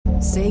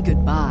Say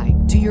goodbye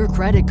to your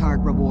credit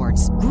card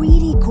rewards.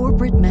 Greedy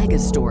corporate mega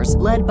stores,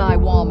 led by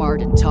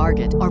Walmart and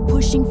Target, are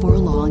pushing for a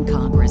law in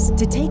Congress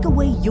to take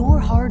away your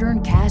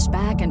hard-earned cash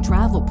back and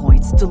travel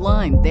points to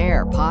line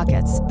their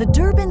pockets. The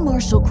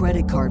Durbin-Marshall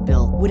credit card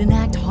bill would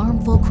enact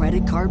harmful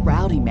credit card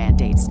routing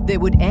mandates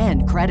that would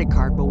end credit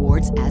card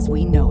rewards as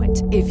we know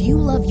it. If you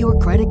love your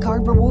credit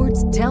card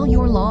rewards, tell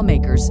your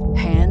lawmakers,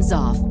 hands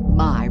off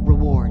my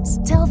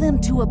rewards. Tell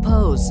them to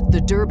oppose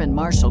the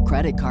Durbin-Marshall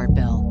credit card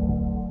bill.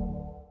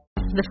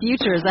 The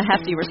future is a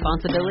hefty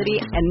responsibility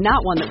and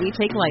not one that we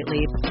take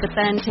lightly. But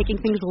then taking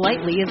things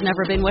lightly has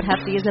never been what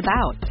Hefty is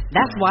about.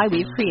 That's why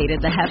we've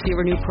created the Hefty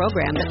Renew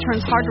program that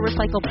turns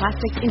hard-to-recycle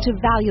plastics into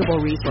valuable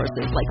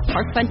resources like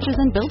park benches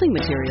and building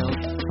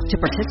materials. To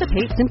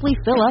participate, simply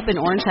fill up an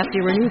orange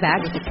Hefty Renew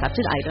bag with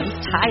accepted items,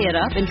 tie it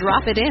up, and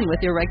drop it in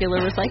with your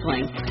regular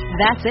recycling.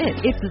 That's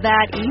it. It's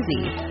that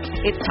easy.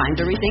 It's time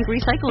to rethink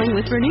recycling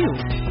with Renew.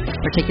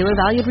 Particular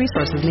valued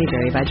resources may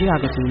vary by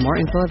geography. More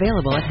info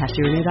available at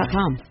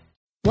heftyrenew.com.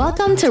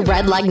 Welcome to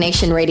Red Leg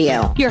Nation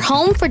Radio, your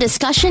home for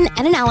discussion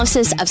and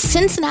analysis of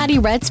Cincinnati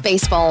Reds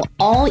baseball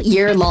all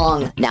year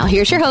long. Now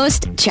here's your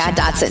host, Chad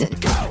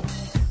Dotson.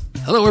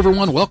 Hello,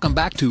 everyone. Welcome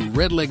back to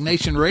Red Leg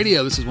Nation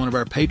Radio. This is one of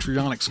our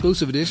Patreon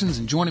exclusive editions,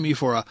 and joining me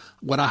for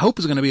what I hope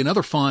is going to be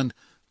another fun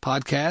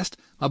podcast,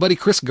 my buddy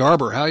Chris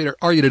Garber. How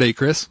are you today,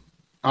 Chris?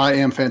 I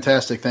am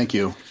fantastic. Thank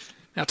you.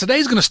 Now,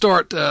 today's going to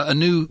start a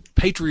new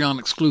Patreon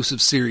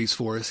exclusive series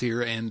for us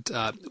here, and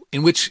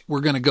in which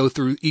we're going to go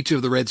through each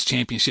of the Reds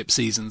championship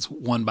seasons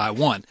one by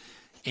one.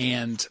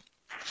 And,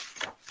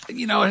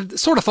 I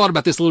sort of thought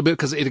about this a little bit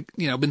because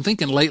been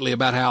thinking lately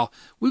about how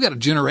we've got a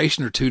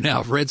generation or two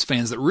now of Reds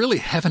fans that really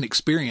haven't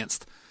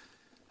experienced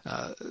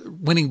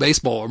winning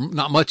baseball, or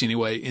not much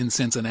anyway, in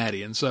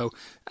Cincinnati. And so,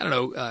 I don't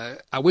know,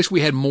 I wish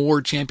we had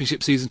more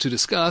championship seasons to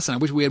discuss, and I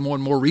wish we had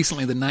one more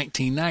recently than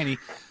 1990.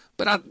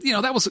 But,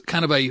 that was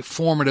kind of a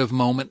formative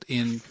moment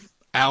in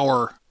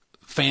our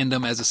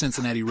fandom as a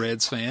Cincinnati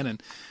Reds fan.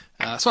 And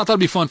so I thought it'd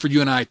be fun for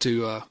you and I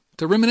to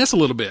reminisce a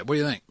little bit. What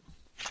do you think?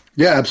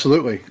 Yeah,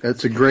 absolutely.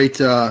 That's a great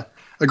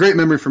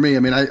memory for me.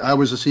 I mean, I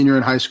was a senior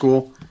in high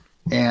school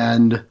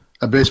and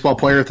a baseball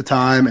player at the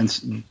time.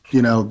 And,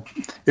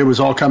 it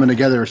was all coming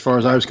together as far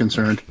as I was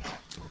concerned.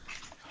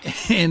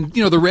 And,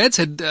 the Reds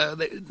had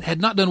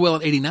not done well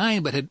in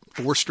 '89, but had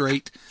 4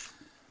 straight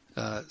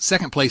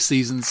second-place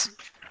seasons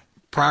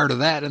prior to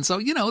that. And so,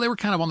 they were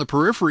kind of on the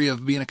periphery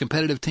of being a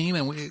competitive team.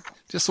 And we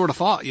just sort of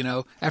thought,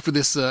 after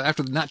the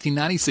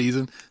 1990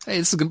 season, hey,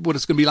 this is what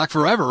it's going to be like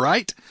forever,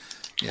 right?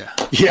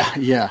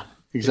 Yeah,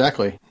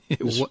 exactly.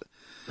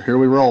 Here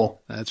we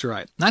roll. That's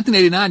right.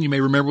 1989, you may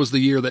remember, was the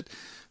year that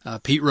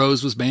Pete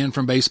Rose was banned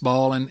from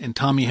baseball and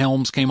Tommy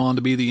Helms came on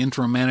to be the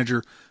interim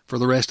manager for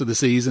the rest of the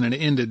season, and it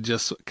ended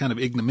just kind of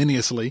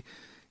ignominiously.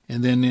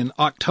 And then in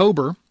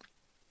October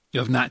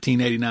of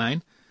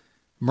 1989,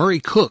 Murray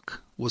Cook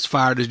was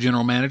fired as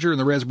general manager, and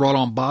the Reds brought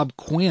on Bob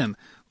Quinn.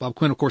 Bob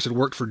Quinn, of course, had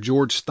worked for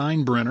George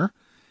Steinbrenner.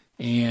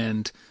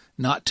 And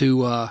not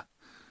to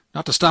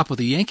stop with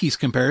the Yankees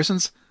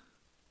comparisons,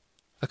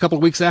 a couple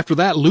of weeks after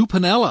that, Lou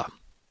Piniella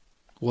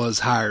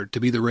was hired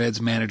to be the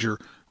Reds manager,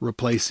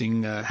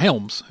 replacing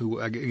Helms, who,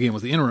 again,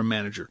 was the interim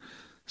manager.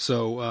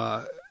 So,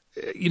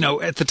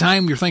 at the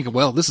time, you're thinking,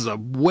 well, this is a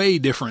way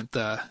different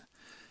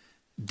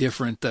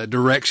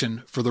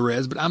direction for the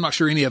Reds, but I'm not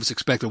sure any of us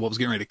expected what was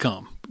getting ready to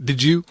come.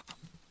 Did you?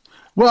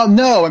 Well,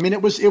 no. I mean,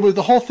 it was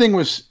the whole thing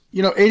was,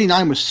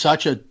 89 was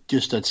such a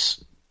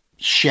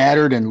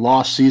shattered and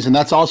lost season.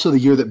 That's also the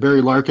year that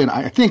Barry Larkin,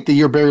 I think the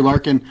year Barry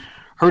Larkin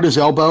hurt his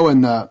elbow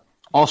in the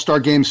All-Star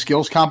Game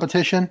skills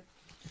competition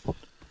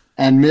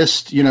and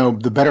missed,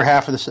 the better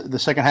half of the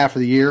second half of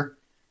the year.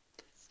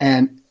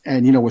 And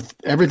with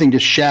everything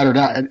just shattered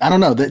out, I don't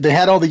know, they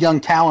had all the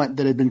young talent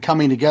that had been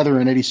coming together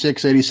in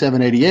 86,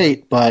 87,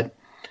 88, but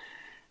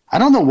I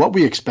don't know what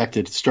we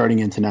expected starting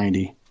into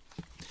 90.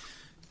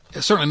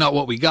 Certainly not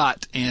what we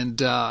got.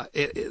 And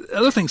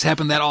other things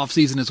happened that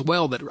offseason as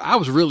well that I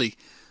was really,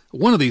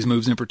 one of these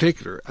moves in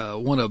particular,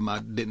 one of them I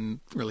didn't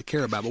really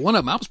care about, but one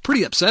of them I was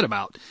pretty upset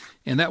about.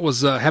 And that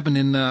was happened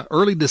in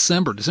early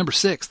December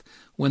 6th,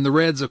 when the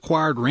Reds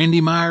acquired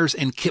Randy Myers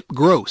and Kip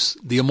Gross,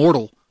 the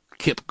immortal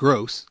Kip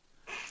Gross.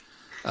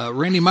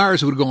 Randy Myers,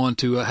 who would go on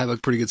to have a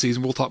pretty good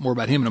season. We'll talk more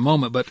about him in a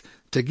moment. But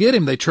to get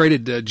him, they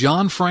traded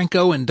John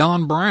Franco and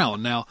Don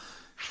Brown. Now,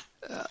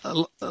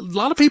 a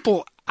lot of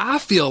people, I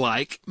feel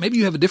like, maybe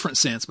you have a different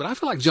sense, but I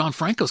feel like John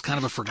Franco's kind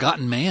of a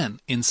forgotten man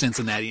in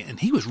Cincinnati, and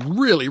he was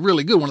really,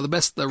 really good, one of the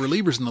best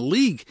relievers in the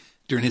league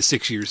during his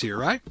 6 years here,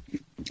 right?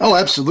 Oh,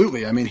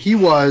 absolutely. I mean, he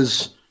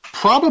was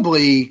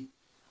probably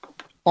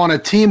on a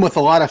team with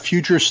a lot of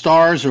future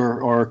stars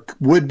or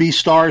would-be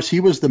stars. He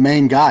was the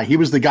main guy. He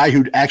was the guy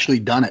who'd actually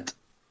done it.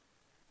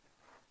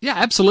 Yeah,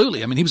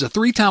 absolutely. I mean, he was a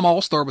 3-time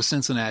All-Star with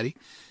Cincinnati.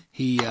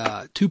 He,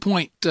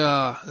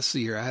 let's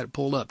see here, I had it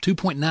pulled up,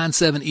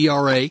 2.97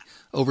 ERA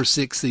over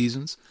 6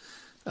 seasons.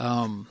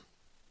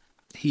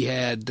 He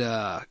had,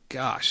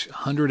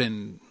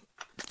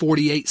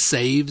 148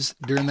 saves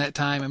during that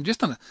time. I'm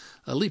just on a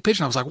elite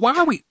pitcher. And I was like, why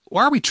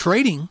are we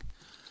trading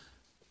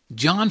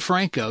John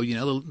Franco,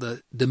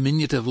 the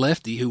diminutive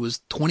lefty who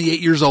was 28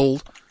 years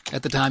old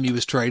at the time he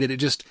was traded. It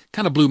just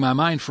kind of blew my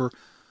mind for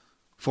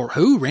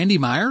who? Randy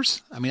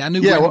Myers? I mean, I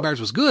knew Randy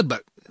Myers was good,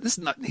 but he's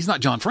not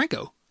John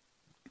Franco.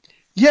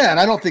 Yeah, and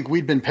I don't think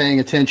we'd been paying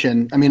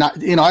attention. I mean,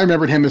 I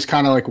remembered him as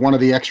kind of like one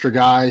of the extra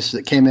guys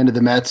that came into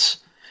the Mets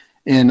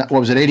in, what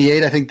was it,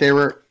 88? I think they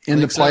were in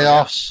the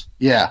playoffs. So,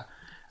 yeah.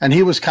 And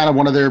he was kind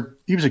of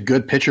he was a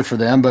good pitcher for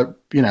them, but,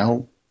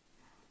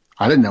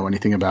 I didn't know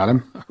anything about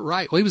him.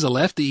 Right. Well, he was a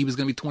lefty. He was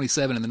going to be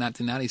 27 in the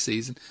 1990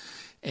 season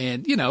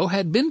and,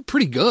 had been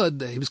pretty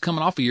good. He was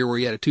coming off a year where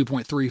he had a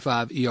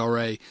 2.35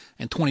 ERA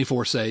and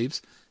 24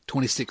 saves,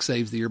 26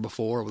 saves the year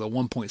before with a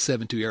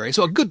 1.72 ERA.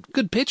 So a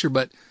good pitcher,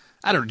 but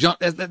I don't know.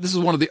 This is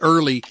one of the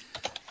early,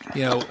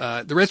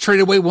 the Reds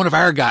traded away one of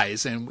our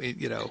guys, and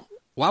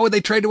why would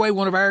they trade away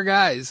one of our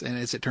guys? And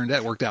as it turned out,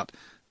 it worked out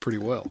pretty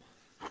well.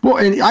 Well,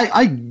 and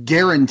I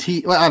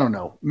guarantee, I don't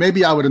know,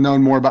 maybe I would have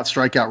known more about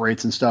strikeout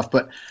rates and stuff,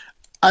 but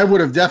I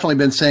would have definitely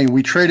been saying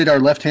we traded our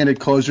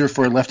left-handed closer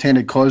for a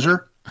left-handed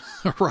closer.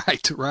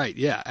 Right.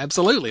 Yeah,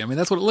 absolutely. I mean,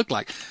 that's what it looked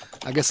like.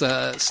 I guess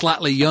a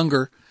slightly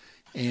younger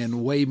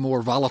and way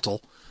more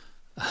volatile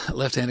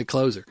left-handed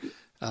closer.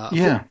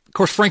 Yeah. Of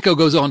course, Franco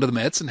goes on to the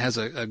Mets and has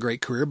a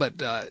great career, but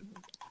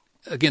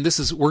again,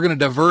 we're going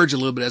to diverge a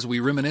little bit as we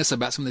reminisce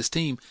about some of this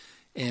team.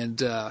 And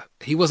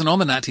he wasn't on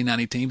the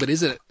 1990 team, but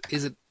is it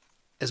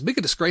as big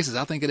a disgrace as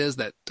I think it is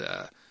that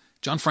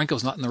John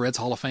Franco's not in the Reds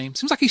Hall of Fame?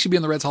 Seems like he should be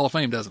in the Reds Hall of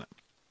Fame, doesn't it?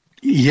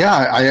 Yeah,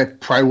 I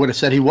probably would have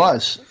said he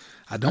was.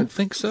 I don't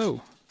think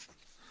so.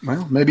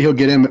 Well, maybe he'll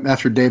get in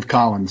after Dave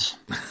Collins.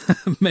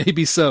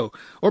 Maybe so.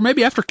 Or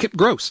maybe after Kip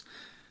Gross.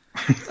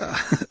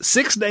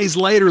 6 days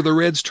later, the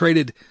Reds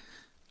traded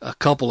a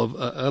couple of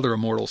other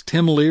immortals,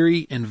 Tim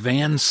Leary and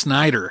Van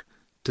Snyder,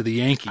 to the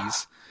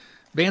Yankees.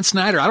 Van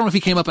Snyder, I don't know if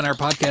he came up in our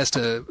podcast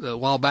a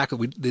while back.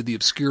 We did the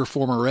obscure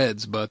former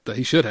Reds, but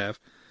he should have.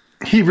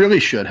 He really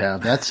should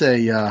have. That's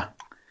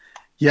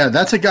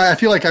that's a guy. I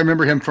feel like I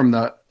remember him from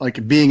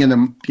being in the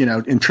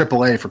in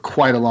AAA for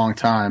quite a long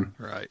time.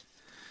 Right.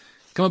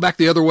 Coming back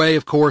the other way,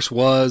 of course,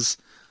 was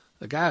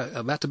a guy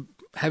about to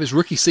have his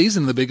rookie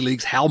season in the big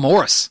leagues, Hal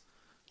Morris,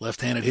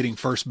 left-handed hitting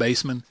first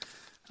baseman.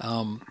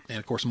 And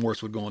of course,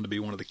 Morris would go on to be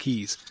one of the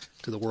keys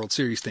to the World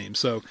Series team.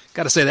 So,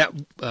 got to say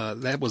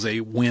that was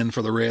a win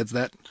for the Reds,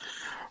 that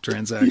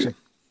transaction.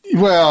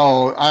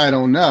 Well, I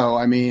don't know.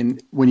 I mean,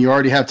 when you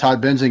already have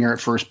Todd Benzinger at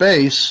first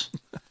base,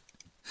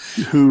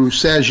 who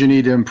says you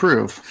need to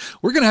improve?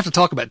 We're going to have to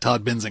talk about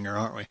Todd Benzinger,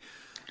 aren't we?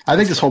 I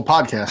think this whole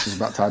podcast is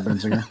about Todd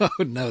Benzinger.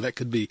 Oh no, that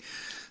could be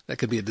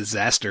a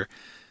disaster.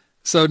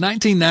 So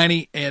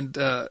 1990 and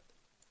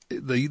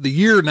the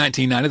year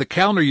 1990, the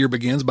calendar year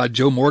begins by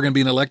Joe Morgan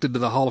being elected to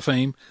the Hall of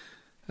Fame,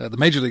 the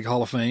Major League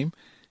Hall of Fame,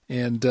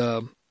 and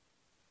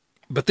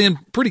but then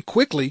pretty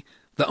quickly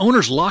the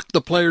owners locked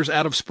the players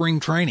out of spring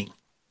training.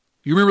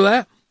 You remember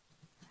that?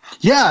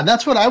 Yeah,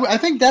 that's what I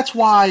think. That's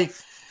why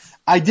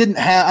I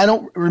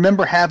don't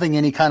remember having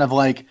any kind of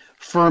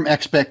firm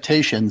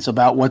expectations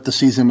about what the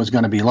season was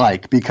going to be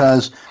like,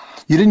 because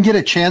you didn't get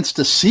a chance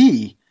to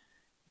see,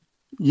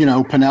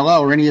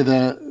 Piniella or any of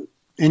the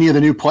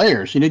new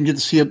players. You didn't get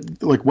to see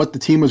what the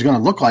team was going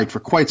to look like for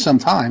quite some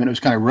time, and it was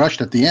kind of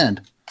rushed at the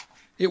end.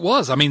 It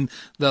was. I mean,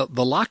 the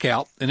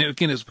lockout, and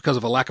again, it's because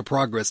of a lack of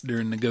progress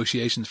during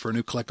negotiations for a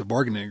new collective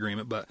bargaining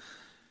agreement, but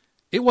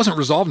it wasn't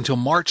resolved until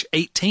March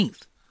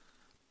 18th.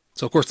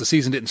 So, of course, the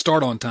season didn't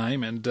start on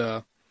time, and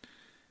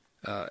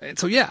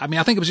so, yeah, I mean,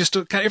 I think it was just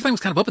everything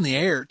was kind of up in the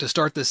air to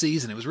start the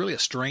season. It was really a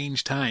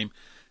strange time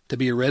to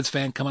be a Reds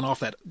fan coming off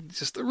that.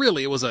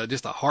 It was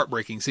just a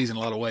heartbreaking season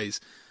in a lot of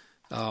ways.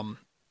 And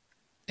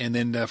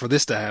then for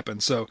this to happen.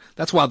 So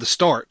that's why the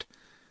start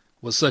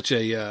was such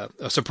a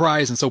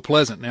surprise and so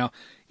pleasant. Now,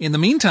 in the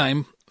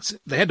meantime,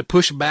 they had to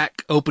push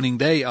back opening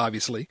day,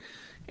 obviously,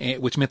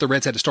 which meant the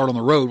Reds had to start on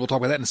the road. We'll talk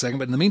about that in a second.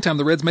 But in the meantime,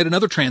 the Reds made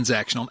another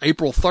transaction on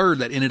April 3rd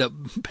that ended up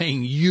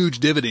paying huge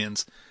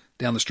dividends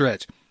down the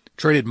stretch.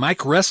 Traded Mike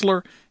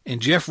Ressler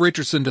and Jeff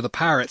Richardson to the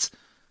Pirates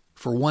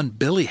for one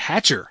Billy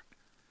Hatcher.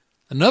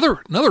 Another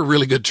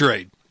really good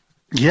trade.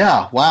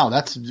 Yeah, wow,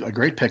 that's a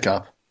great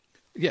pickup.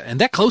 Yeah, and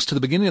that close to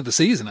the beginning of the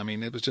season. I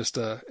mean, it was just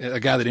a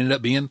guy that ended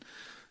up being,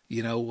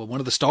 one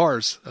of the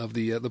stars of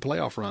the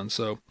playoff run.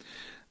 So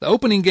the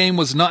opening game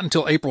was not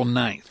until April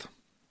 9th,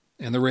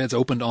 and the Reds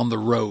opened on the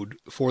road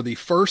for the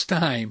first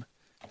time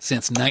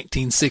since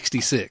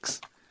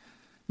 1966.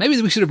 Maybe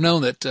we should have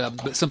known that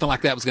something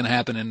like that was going to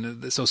happen,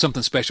 and so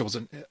something special was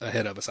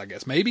ahead of us, I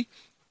guess. Maybe?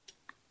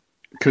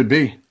 Could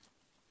be.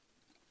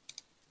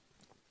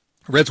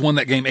 Reds won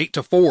that game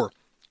 8-4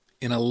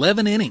 in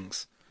 11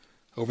 innings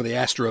over the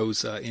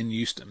Astros in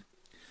Houston.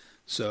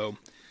 So,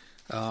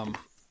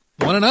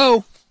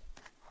 1-0.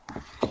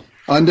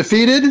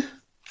 Undefeated.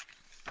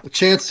 A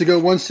chance to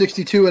go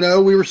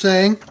 162-0, we were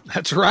saying.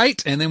 That's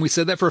right. And then we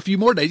said that for a few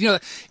more days.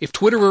 If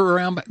Twitter were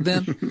around back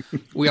then,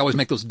 we always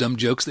make those dumb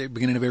jokes at the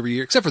beginning of every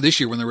year, except for this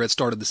year when the Reds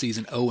started the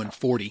season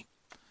 0-40.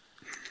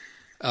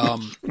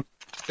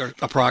 Or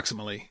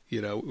approximately, we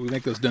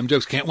make those dumb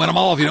jokes. Can't win them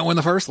all if you don't win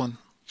the first one.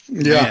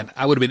 man,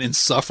 I would have been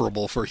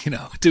insufferable for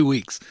 2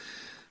 weeks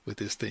with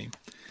this team.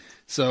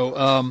 So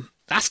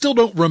I still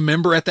don't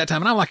remember at that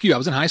time, and I'm like you, I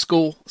was in high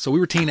school, so we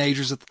were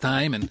teenagers at the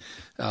time, and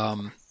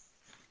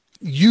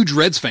huge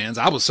Reds fans.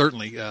 I was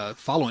certainly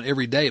following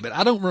every day, but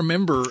I don't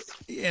remember,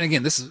 and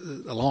again, this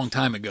is a long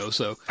time ago,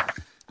 so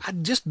I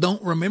just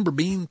don't remember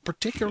being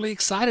particularly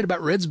excited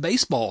about Reds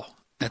baseball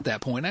at that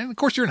point. And of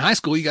course, you're in high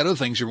school, you got other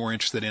things you're more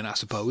interested in, I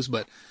suppose,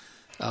 but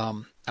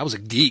I was a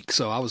geek,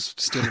 so I was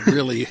still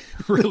really,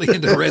 really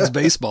into Reds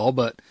baseball,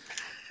 but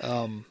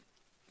one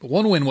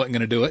win wasn't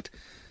going to do it.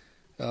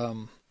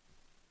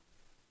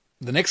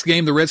 The next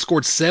game, the Reds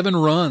scored 7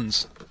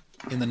 runs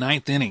in the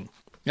 9th inning.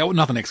 No,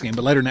 not the next game,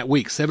 but later in that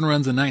week. 7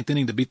 runs in the 9th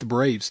inning to beat the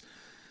Braves,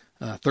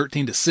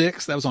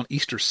 13-6. That was on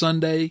Easter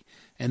Sunday.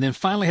 And then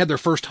finally had their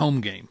first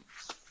home game.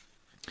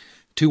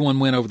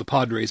 2-1 win over the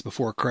Padres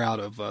before a crowd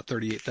of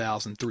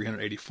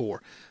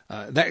 38,384.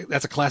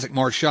 That's a classic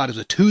Marge Schott. It was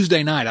a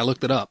Tuesday night. I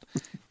looked it up.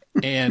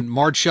 And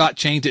Marge Schott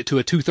changed it to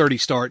a 2:30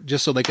 start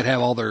just so they could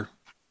have all their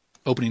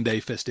opening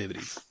day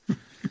festivities.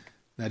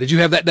 Now, did you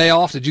have that day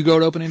off? Did you go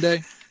to opening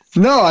day?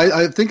 No,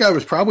 I think I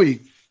was probably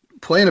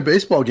playing a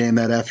baseball game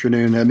that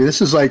afternoon. I mean,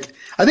 this is like,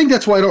 I think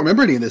that's why I don't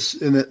remember any of this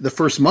in the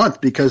first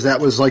month, because that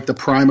was like the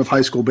prime of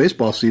high school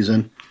baseball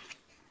season.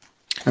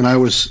 And I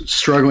was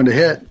struggling to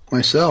hit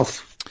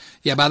myself.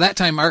 Yeah, by that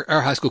time,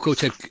 our high school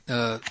coach had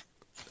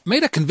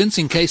made a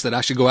convincing case that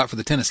I should go out for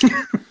the tennis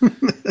game.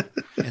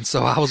 And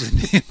so I was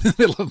in the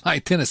middle of my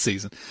tennis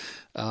season.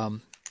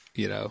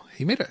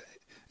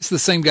 It's the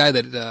same guy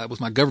that was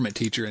my government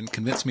teacher and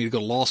convinced me to go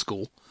to law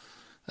school.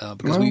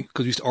 Because we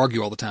used to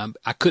argue all the time.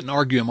 I couldn't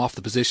argue him off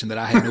the position that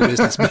I had no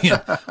business being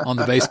on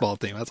the baseball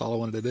team. That's all I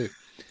wanted to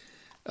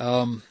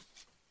do.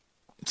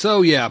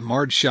 So yeah,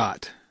 Marge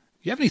Schott.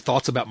 You have any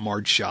thoughts about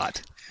Marge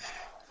Schott?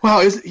 Well,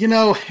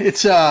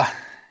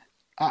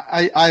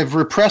 I've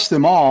repressed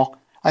them all.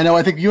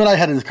 I think you and I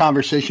had a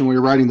conversation when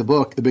we were writing the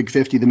book, The Big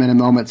 50, The Men and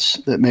Moments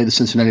That Made the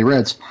Cincinnati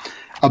Reds,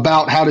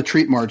 about how to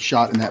treat Marge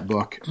Schott in that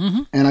book.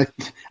 Mm-hmm. And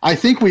I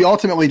think we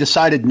ultimately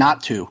decided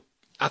not to.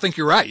 I think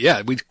you're right.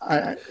 Yeah, we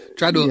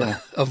tried to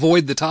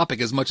avoid the topic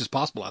as much as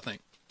possible, I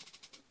think.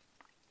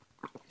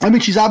 I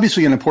mean, she's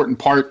obviously an important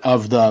part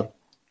of the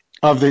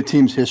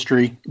team's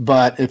history,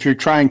 but if you're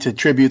trying to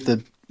tribute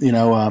a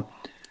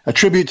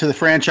tribute to the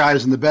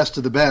franchise and the best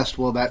of the best,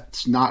 well,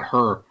 that's not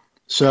her.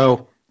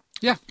 So,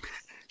 yeah,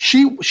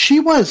 she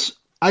was.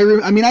 I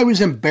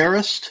was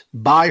embarrassed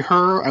by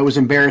her. I was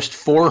embarrassed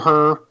for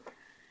her,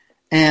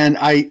 and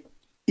I,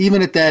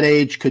 even at that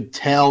age, could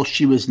tell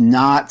she was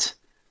not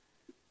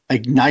a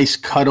nice,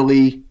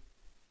 cuddly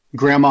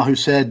grandma who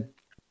said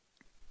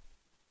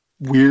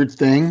weird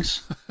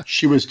things.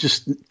 She was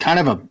just kind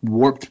of a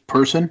warped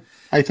person,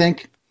 I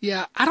think.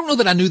 Yeah, I don't know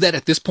that I knew that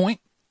at this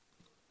point.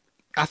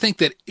 I think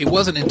that it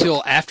wasn't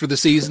until after the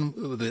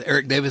season, the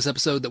Eric Davis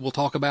episode that we'll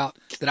talk about,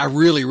 that I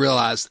really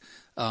realized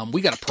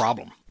we got a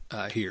problem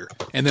here.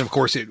 And then, of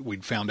course,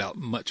 we'd found out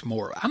much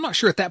more. I'm not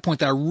sure at that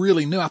point that I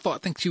really knew. I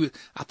thought she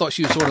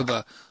was sort of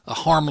a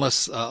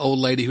harmless old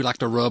lady who liked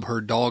to rub her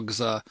dog's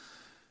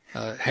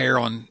hair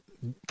on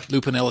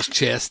Lou Piniella's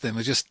chest, and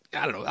was just,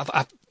 I don't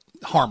know,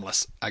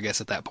 harmless, I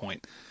guess, at that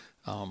point.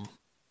 And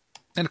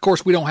of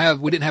course, we didn't have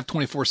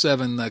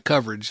 24/7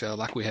 coverage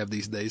like we have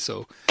these days,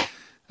 so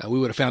we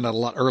would have found out a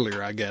lot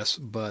earlier, I guess.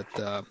 But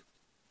I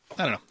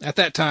don't know. At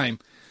that time,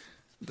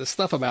 the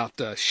stuff about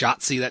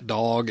Shotzi, that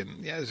dog,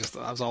 and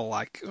I was all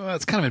like, oh,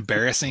 it's kind of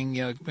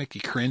embarrassing, make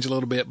you cringe a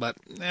little bit, but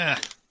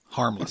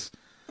harmless.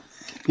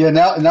 Yeah,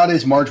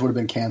 nowadays Marge would have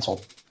been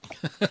canceled.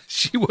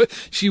 She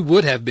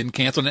would have been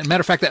canceled. As a matter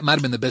of fact, that might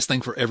have been the best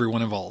thing for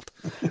everyone involved.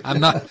 I'm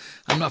not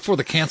for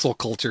the cancel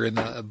culture,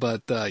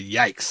 but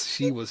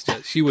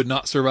yikes, she would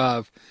not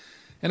survive.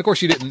 And of course,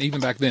 she didn't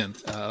even back then.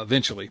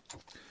 Eventually,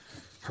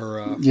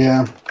 her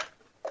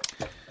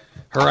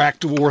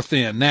act wore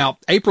thin. Now,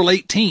 April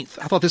 18th,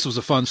 I thought this was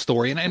a fun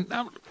story, and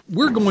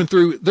we're going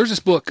through. There's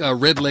this book,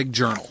 Red Leg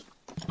Journal.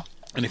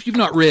 And if you've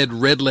not read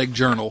Red Leg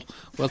Journal,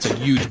 well, it's a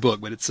huge book,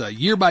 but it's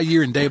year by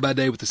year and day by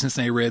day with the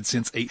Cincinnati Reds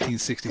since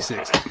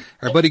 1866.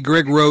 Our buddy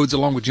Greg Rhodes,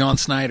 along with John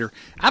Snyder.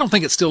 I don't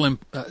think it's still in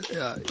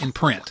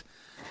print.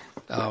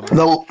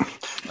 The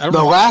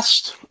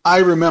last I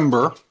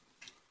remember,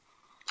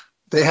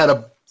 they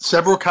had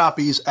several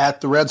copies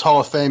at the Reds Hall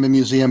of Fame and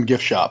Museum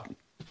gift shop.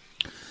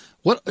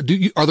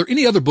 Are there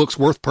any other books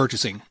worth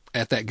purchasing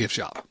at that gift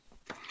shop?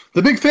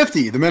 The Big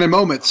 50, The Men and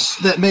Moments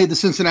That Made the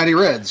Cincinnati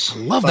Reds.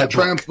 Love that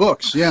Triumph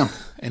Books, yeah.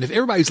 And if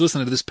everybody who's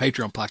listening to this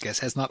Patreon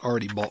podcast has not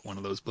already bought one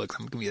of those books,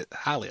 I'm going to be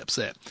highly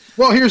upset.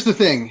 Well, here's the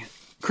thing.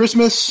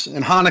 Christmas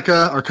and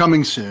Hanukkah are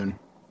coming soon.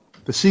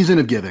 The season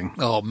of giving.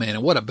 Oh, man,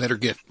 and what a better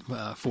gift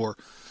for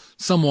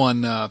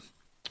someone, a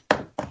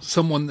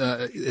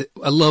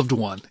loved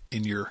one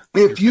in your...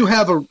 If you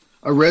have a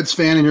Reds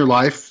fan in your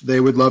life, they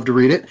would love to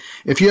read it.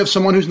 If you have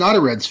someone who's not a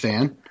Reds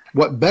fan,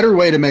 what better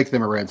way to make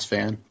them a Reds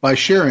fan by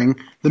sharing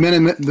the men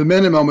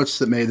and moments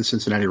that made the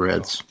Cincinnati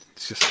Reds?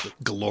 It's just a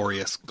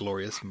glorious,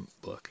 glorious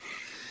book.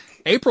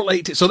 April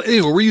 18th. So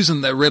anyway, we're using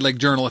the Red Leg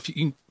Journal. If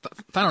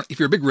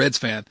you're a big Reds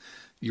fan,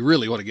 You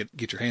really want to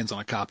get your hands on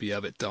a copy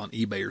of it on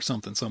eBay or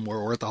something somewhere,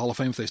 or at the Hall of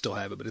Fame if they still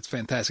have it. But it's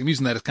fantastic. I'm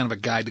using that as kind of a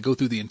guide to go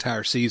through the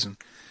entire season.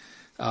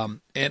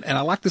 And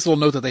I like this little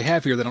note that they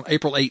have here that on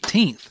April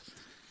 18th,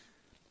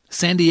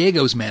 San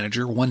Diego's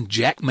manager, one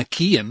Jack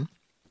McKeon,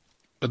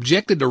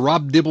 objected to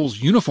Rob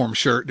Dibble's uniform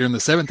shirt during the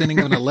 7th inning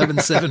of an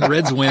 11-7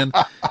 Reds win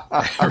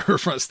at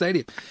Riverfront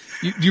Stadium.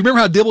 Do you remember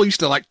how Dibble used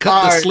to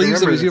cut the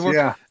sleeves of his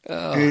uniform?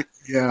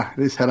 Yeah,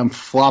 they just had him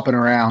flopping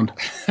around.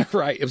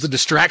 Right. It was a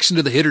distraction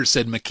to the hitters,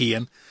 said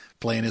McKeon,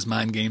 playing his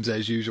mind games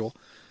as usual.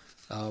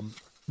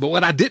 But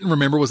what I didn't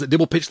remember was that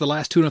Dibble pitched the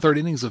last 2 1/3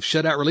 innings of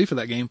shutout relief for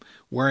that game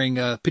wearing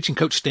pitching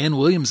coach Stan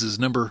Williams'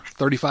 number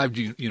 35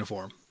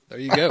 uniform. There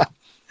you go.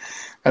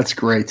 That's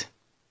great.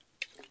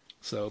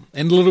 So,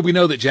 and little we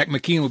know that Jack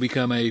McKeon will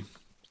become a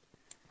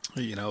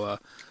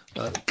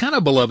kind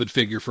of beloved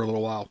figure for a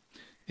little while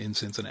in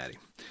Cincinnati.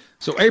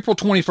 So April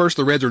 21st,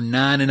 the Reds are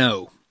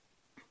 9-0.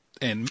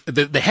 And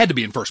they had to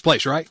be in first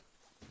place, right?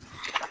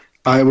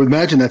 I would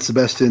imagine that's the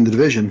best in the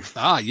division.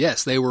 Ah,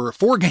 yes. They were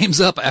 4 games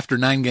up after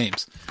 9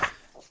 games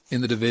in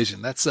the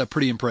division. That's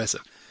pretty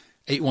impressive.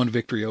 8-1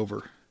 victory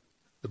over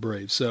the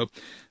Braves. So,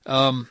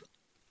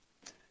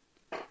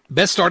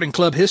 best start in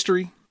club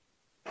history.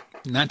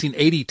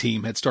 1980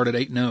 team had started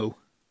 8-0.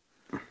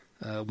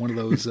 One of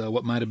those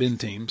what might have been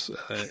teams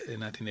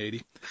in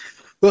 1980.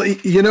 Well,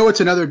 it's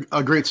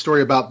a great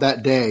story about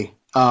that day.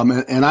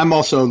 And I'm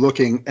also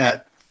looking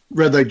at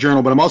Red Leg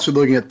Journal, but I'm also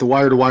looking at the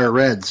Wire to Wire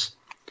Reds.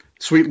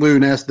 Sweet Lou,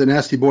 the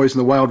Nasty Boys, and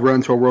the Wild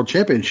Run to a World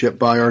Championship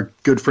by our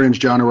good friends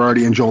John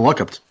Arardi and Joel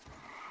Luckhaupt.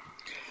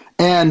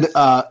 And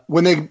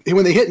when they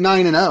hit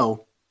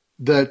 9-0,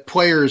 the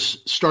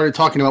players started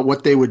talking about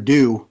what they would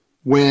do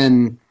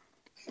when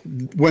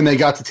they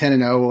got to 10-0,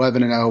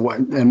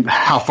 11-0, and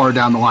how far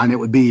down the line it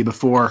would be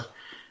before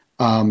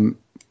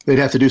they'd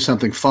have to do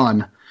something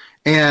fun.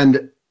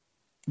 And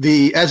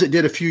as it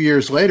did a few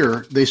years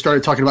later, they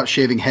started talking about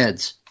shaving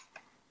heads.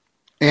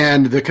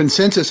 And the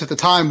consensus at the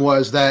time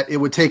was that it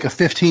would take a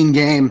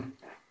 15-game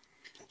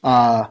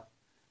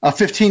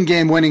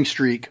winning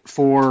streak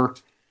for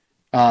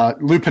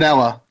Lou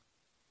Piniella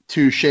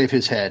to shave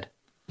his head.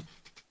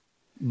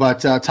 But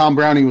Tom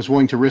Browning was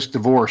willing to risk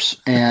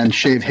divorce and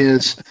shave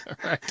his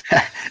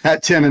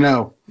at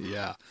 10-0.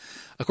 Yeah.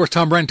 Of course,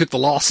 Tom Browning took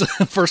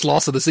the first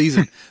loss of the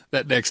season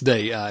that next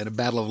day in a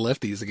battle of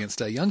lefties against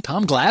young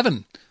Tom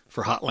Glavine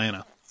for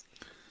Hotlanta.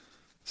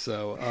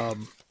 So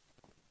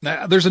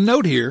now there's a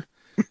note here.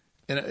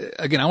 And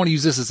again, I want to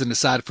use this as an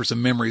aside for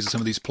some memories of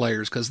some of these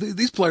players, because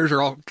these players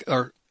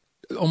are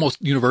almost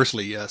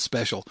universally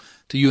special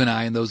to you and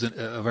I and those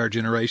of our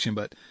generation.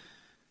 But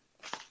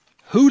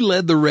who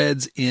led the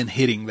Reds in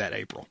hitting that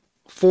April?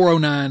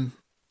 409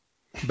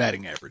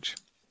 batting average.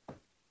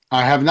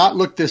 I have not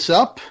looked this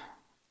up.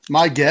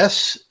 My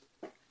guess,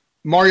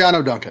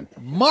 Mariano Duncan.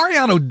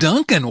 Mariano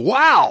Duncan.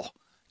 Wow.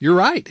 You're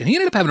right. And he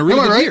ended up having a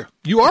really good year.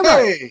 You are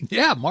right.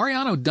 Yeah,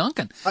 Mariano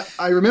Duncan.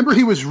 I remember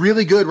he was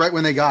really good right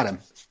when they got him.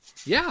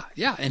 Yeah.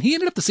 And he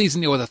ended up the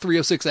season with a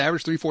 306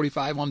 average,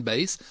 345 on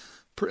base,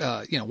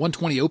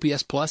 120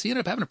 OPS plus. He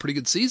ended up having a pretty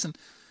good season.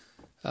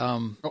 I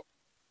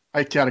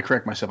got to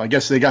correct myself. I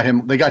guess they got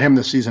him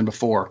the season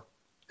before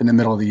in the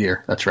middle of the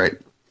year. That's right.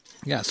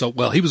 Yeah. So,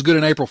 he was good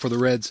in April for the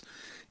Reds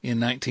in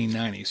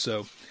 1990.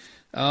 So,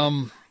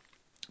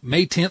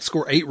 May 10th,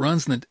 score 8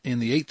 runs in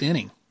the 8th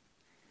inning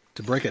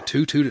to break a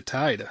 2-2 to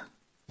tie to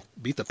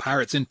beat the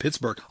Pirates in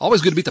Pittsburgh.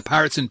 Always good to beat the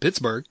Pirates in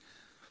Pittsburgh.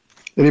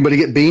 Anybody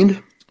get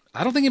beamed?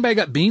 I don't think anybody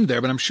got beamed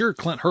there, but I'm sure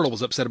Clint Hurdle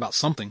was upset about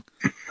something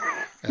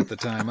at the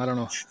time. I don't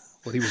know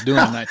what he was doing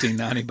in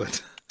 1990,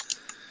 but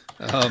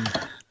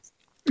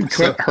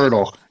Clint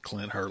Hurdle.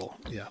 Clint Hurdle.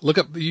 Yeah. Look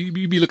up. You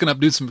be looking up,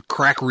 doing some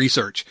crack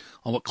research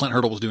on what Clint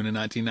Hurdle was doing in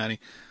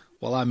 1990.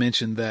 Well, I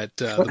mentioned that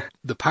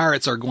the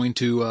Pirates are going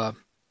to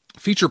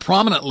feature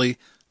prominently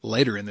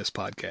later in this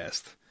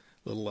podcast.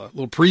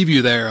 Little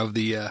preview there of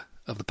the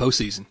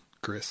postseason,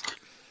 Chris.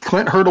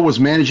 Clint Hurdle was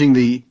managing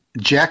the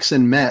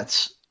Jackson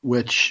Mets,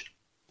 which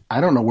I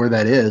don't know where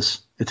that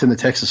is. It's in the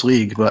Texas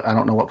League, but I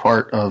don't know what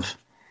part of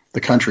the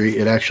country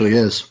it actually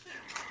is.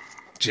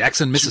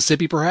 Jackson,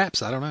 Mississippi,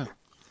 perhaps? I don't know.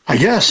 I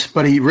guess,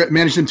 but he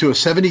managed them to a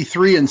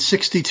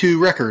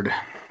 73-62 record.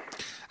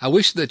 I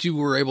wish that you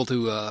were able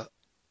to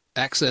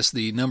access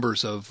the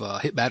numbers of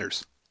hit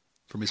batters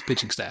from his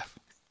pitching staff.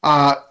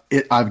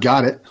 I've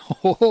got it.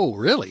 Oh,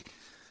 really?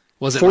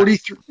 Was it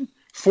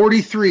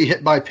 43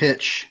 hit by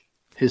pitch,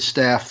 his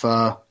staff,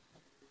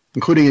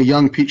 including a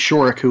young Pete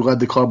Shorrock, who led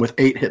the club with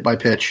 8 hit by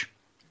pitch.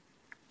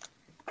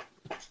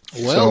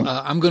 Well,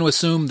 I'm going to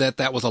assume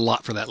that was a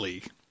lot for that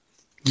league.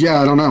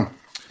 Yeah, I don't know.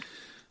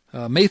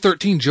 May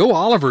 13, Joe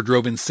Oliver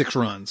drove in 6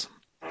 runs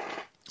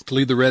to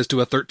lead the Reds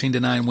to a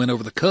 13-9 win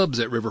over the Cubs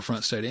at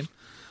Riverfront Stadium.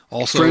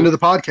 Also, friend of the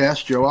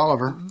podcast, Joe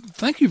Oliver.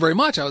 Thank you very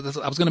much. I was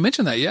going to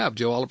mention that. Yeah,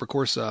 Joe Oliver, of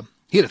course,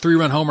 he had a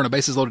 3-run homer and a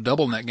bases loaded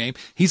double in that game.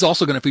 He's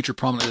also going to feature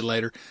prominently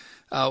later.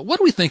 What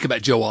do we think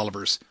about Joe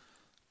Oliver's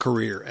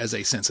career as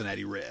a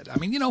Cincinnati Red? I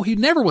mean, he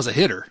never was a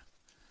hitter.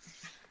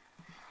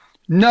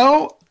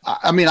 No,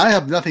 I mean, I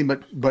have nothing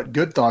but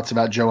good thoughts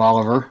about Joe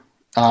Oliver.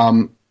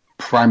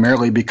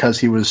 primarily because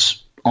he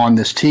was on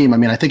this team. I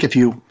mean, I think if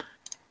you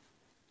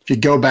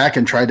go back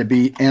and try to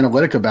be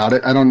analytic about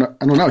it, I don't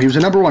know. He was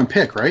a number one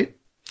pick, right?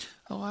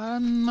 Oh,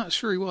 I'm not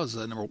sure he was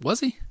was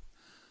he?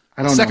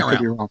 I don't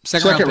Second know. Round.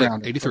 Second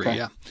round, 83, okay.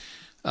 yeah.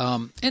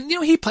 And,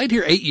 he played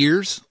here 8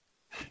 years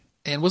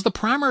and was the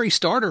primary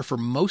starter for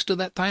most of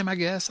that time, I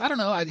guess. I don't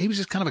know. He was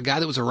just kind of a guy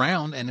that was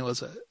around, and it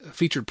was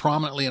featured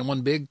prominently in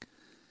one big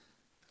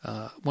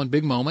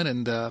moment,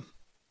 and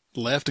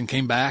left and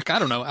came back. I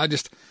don't know.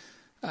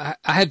 I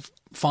had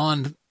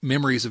fond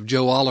memories of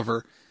Joe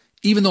Oliver,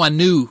 even though I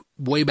knew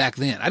way back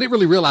then. I didn't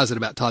really realize it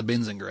about Todd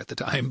Benzinger at the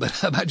time,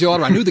 but about Joe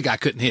Oliver, I knew the guy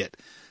couldn't hit.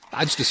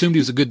 I just assumed he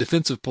was a good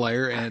defensive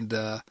player and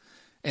a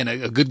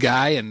good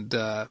guy, and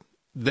that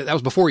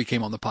was before he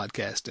came on the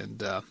podcast.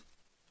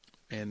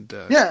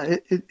 Yeah,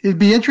 it'd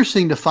be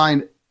interesting to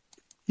find,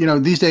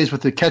 these days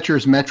with the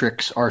catcher's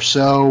metrics are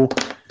so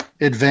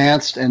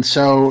advanced and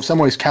so in some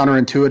ways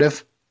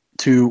counterintuitive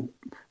to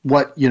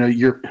what,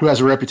 who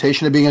has a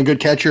reputation of being a good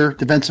catcher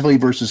defensively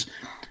versus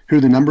who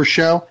the numbers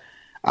show.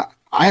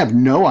 I have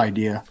no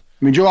idea.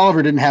 I mean, Joe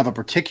Oliver didn't have a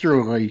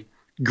particularly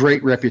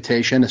great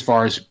reputation as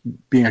far as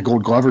being a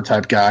Gold Glover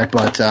type guy,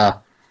 but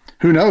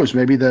who knows?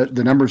 Maybe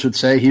the numbers would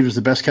say he was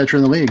the best catcher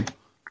in the league.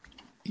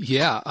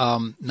 Yeah,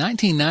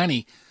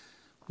 1990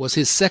 was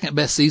his second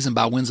best season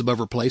by wins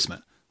above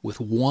replacement, with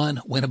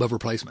 1 win above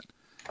replacement.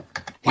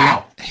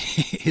 Wow.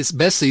 His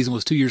best season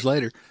was 2 years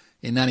later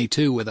in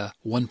 92 with a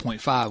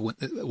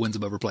 1.5 wins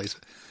above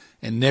replacement,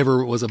 and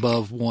never was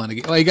above 1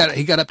 again. Well,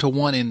 he got up to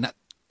 1 in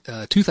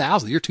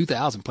 2000, the year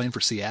 2000, playing for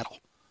Seattle.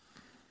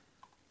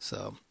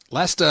 So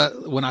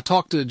when I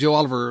talked to Joe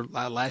Oliver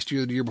last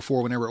year, the year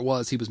before, whenever it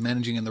was, he was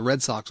managing in the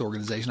Red Sox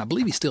organization. I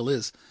believe he still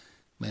is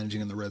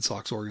managing in the Red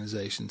Sox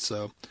organization.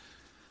 So,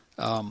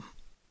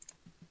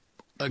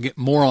 again,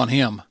 more on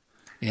him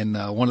in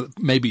one of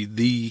maybe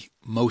the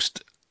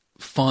most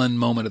fun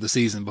moment of the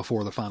season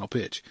before the final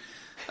pitch.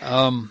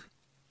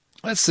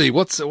 Let's see,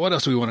 what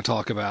else do we want to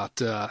talk about?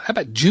 How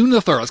about June the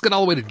 3rd? Let's get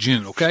all the way to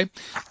June, okay?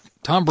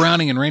 Tom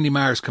Browning and Randy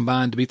Myers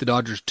combined to beat the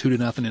Dodgers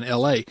 2-0 in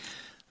L.A.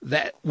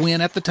 That win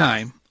at the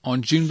time,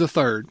 on June the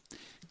 3rd,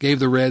 gave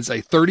the Reds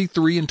a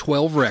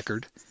 33-12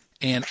 record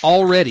and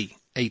already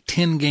a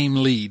 10-game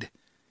lead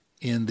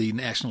in the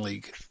National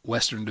League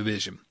Western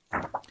Division.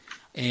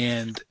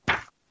 And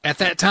at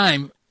that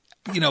time,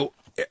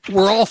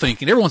 we're all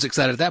thinking, everyone's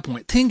excited at that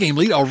point, 10-game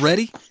lead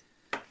already?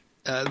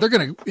 They're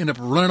going to end up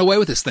running away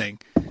with this thing.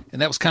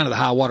 And that was kind of the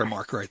high water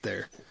mark right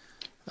there.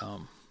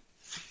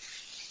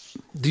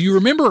 Do you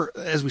remember,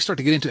 as we start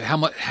to get into it,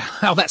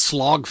 how that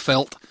slog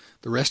felt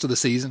the rest of the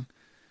season?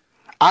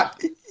 I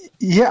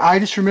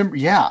just remember.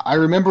 Yeah, I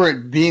remember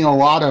it being a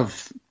lot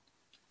of,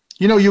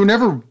 you were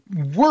never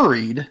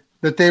worried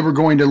that they were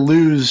going to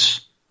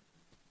lose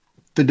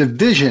the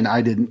division.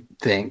 I didn't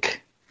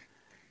think,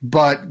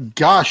 but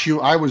gosh,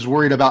 I was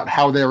worried about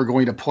how they were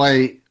going to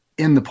play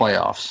in the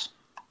playoffs.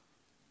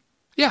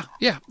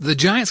 Yeah. The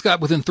Giants got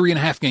within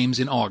 3.5 games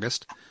in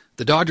August.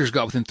 The Dodgers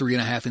got within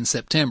 3.5 in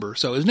September.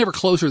 So it was never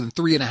closer than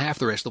 3.5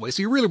 the rest of the way.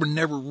 So you really were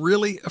never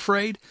really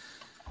afraid.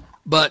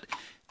 But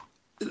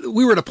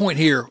we were at a point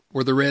here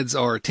where the Reds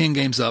are 10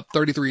 games up,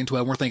 33-12.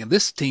 And we're thinking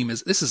this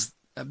is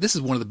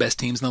one of the best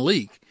teams in the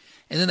league.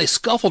 And then they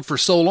scuffled for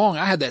so long.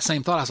 I had that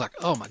same thought. I was like,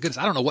 oh my goodness,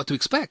 I don't know what to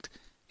expect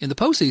in the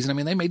postseason. I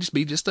mean, they may just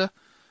be just a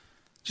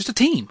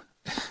team,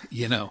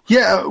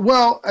 Yeah.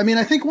 Well, I mean,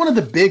 I think one of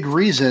the big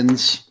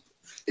reasons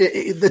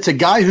it's a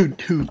guy who,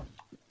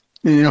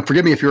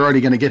 forgive me if you're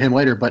already going to get him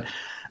later, but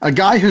a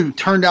guy who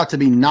turned out to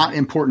be not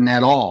important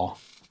at all,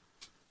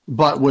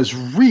 but was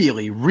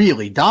really,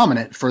 really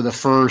dominant for the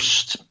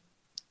first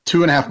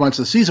 2.5 months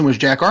of the season was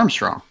Jack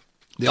Armstrong.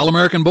 The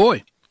All-American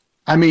boy.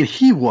 I mean,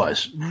 he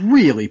was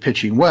really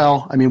pitching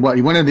well. I mean,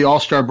 he went into the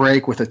All-Star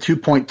break with a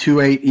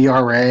 2.28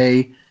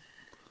 ERA.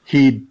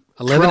 He'd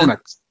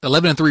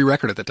 11-3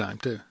 record at the time,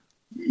 too.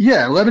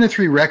 Yeah,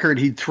 11-3 record.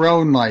 He'd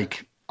thrown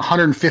like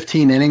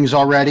 115 innings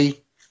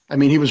already. I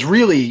mean, he was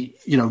really,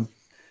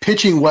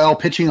 pitching well,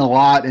 pitching a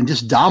lot, and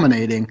just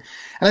dominating.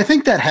 And I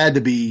think that had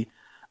to be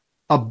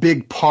a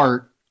big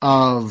part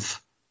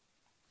of,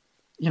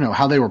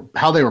 how they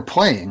were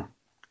playing.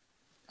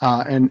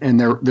 And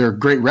their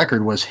great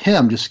record was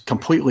him just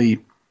completely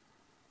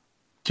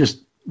just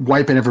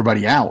wiping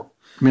everybody out.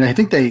 I mean, I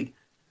think they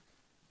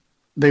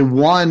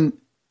won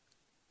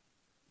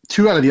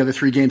 2 out of the other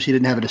 3 games he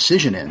didn't have a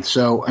decision in.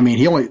 So, I mean,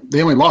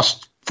 they only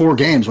lost 4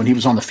 games when he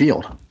was on the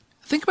field.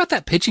 Think about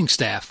that pitching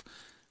staff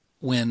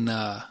when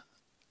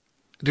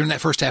during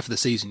that first half of the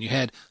season. You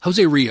had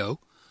Jose Rio,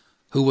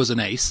 who was an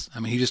ace. I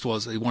mean, he just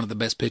was one of the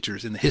best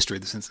pitchers in the history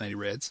of the Cincinnati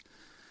Reds.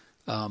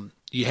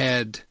 You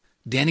had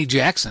Danny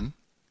Jackson,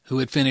 who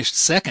had finished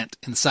second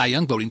in the Cy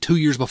Young voting 2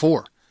 years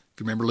before, if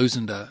you remember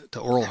losing to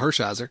Oral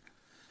Hershiser.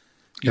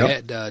 You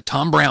had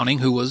Tom Browning,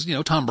 who was,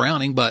 Tom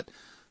Browning, but,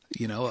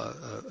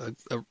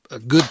 a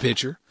good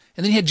pitcher.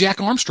 And then you had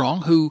Jack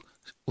Armstrong, who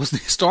was the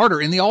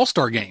starter in the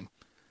All-Star game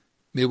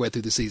midway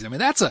through the season. I mean,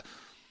 that's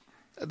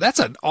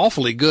an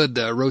awfully good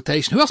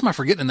rotation. Who else am I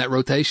forgetting in that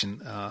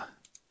rotation?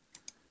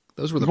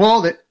 Those were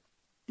the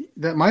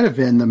that might have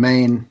been the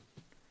main.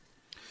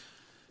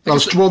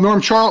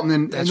 Norm Charlton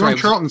and Norm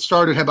Charlton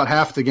started about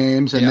half the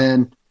games,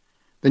 and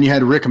then you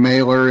had Rick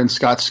Mailer and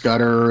Scott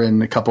Scudder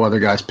and a couple other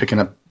guys picking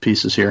up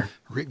pieces here.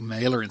 Rick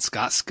Mailer and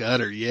Scott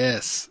Scudder,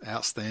 yes,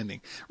 outstanding.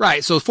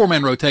 Right, so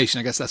 4-man rotation.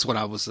 I guess that's what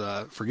I was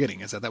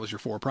forgetting, is that was your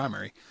 4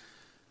 primary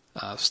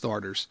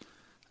starters.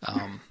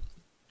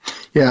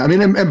 Yeah, I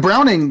mean, and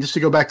Browning, just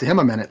to go back to him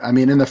a minute, I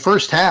mean, in the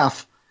first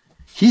half,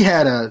 he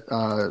had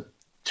a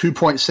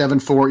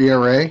 2.74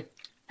 ERA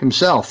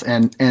himself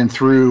and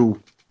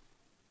threw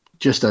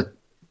just a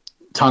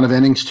ton of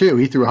innings too.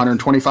 He threw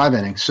 125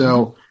 innings.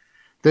 So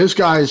those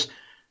guys,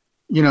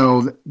 you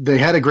know, they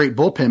had a great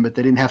bullpen, but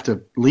they didn't have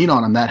to lean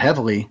on them that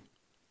heavily.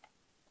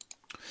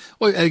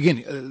 Well,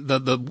 again,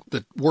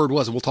 the word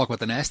was, and we'll talk about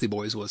the Nasty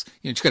Boys, was,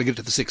 you know, you just got to get it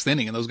to the 6th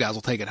inning, and those guys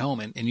will take it home.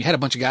 And you had a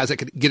bunch of guys that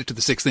could get it to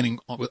the 6th inning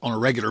on a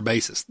regular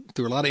basis.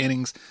 Threw a lot of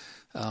innings,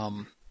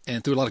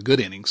 and threw a lot of good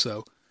innings.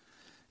 So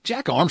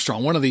Jack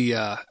Armstrong, one of the,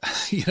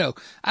 you know,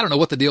 I don't know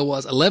what the deal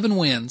was, 11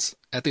 wins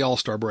at the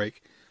All-Star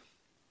break.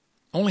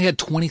 Only had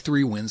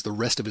 23 wins the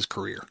rest of his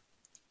career.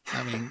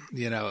 I mean,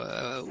 you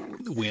know,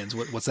 wins.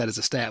 What's that as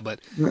a stat?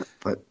 But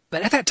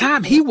at that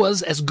time, he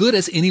was as good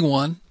as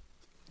anyone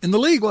in the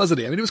league, wasn't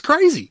he? I mean, it was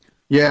crazy.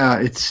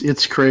 Yeah,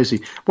 it's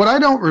crazy. What I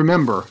don't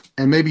remember,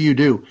 and maybe you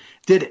do,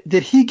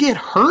 did he get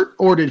hurt,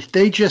 or did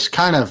they just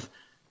kind of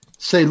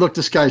say, "Look,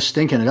 this guy's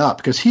stinking it up"?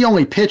 Because he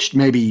only pitched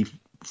maybe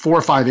 4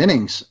 or 5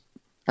 innings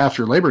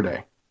after Labor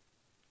Day.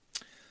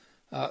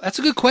 That's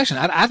a good question.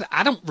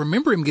 I don't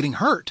remember him getting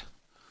hurt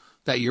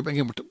that year. But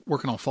again, we're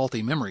working on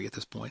faulty memory at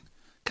this point.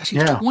 Gosh,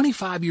 he's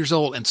 25 years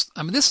old. And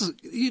I mean, this is,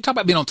 you talk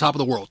about being on top of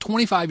the world,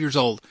 25 years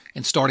old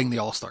and starting the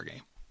All-Star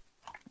game.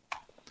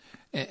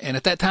 And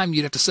at that time,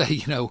 you'd have to say,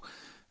 you know,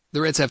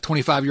 the Reds have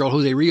 25-year-old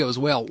Jose Rio as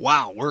well.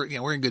 Wow, we're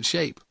in good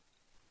shape.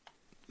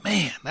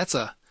 Man, that's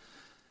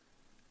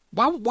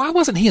why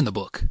wasn't he in the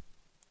book?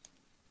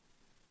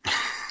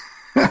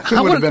 It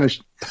would have been a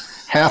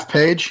half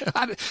page.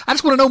 I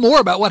just want to know more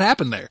about what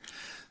happened there.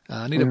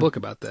 I need a book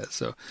about that.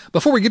 So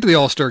before we get to the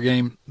All-Star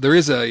game, there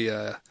is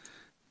a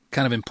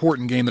kind of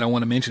important game that I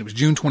want to mention. It was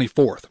June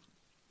 24th,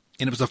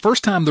 and it was the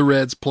first time the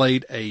Reds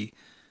played a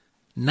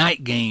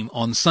night game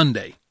on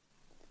Sunday.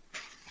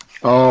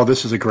 Oh,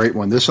 this is a great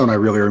one. This one I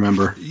really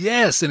remember.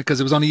 Yes, and because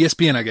it was on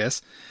ESPN, I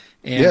guess.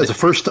 And it's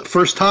the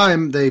first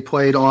time they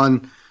played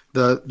on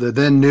the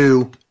then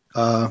new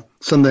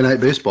Sunday Night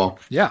Baseball.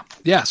 Yeah.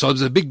 So it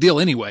was a big deal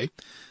anyway.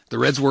 The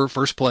Reds were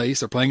first place.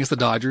 They're playing against the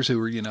Dodgers, who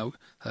were, you know,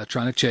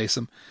 trying to chase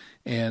them.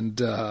 And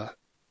the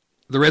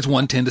Reds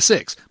won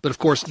 10-6. But, of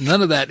course,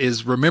 none of that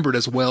is remembered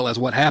as well as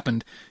what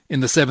happened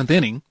in the 7th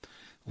inning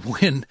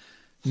when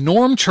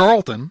Norm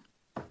Charlton,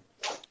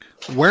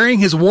 wearing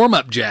his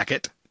warm-up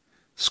jacket,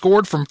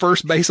 scored from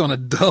first base on a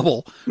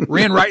double,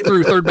 ran right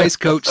through third base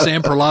coach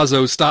Sam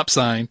Perlazzo's stop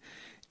sign,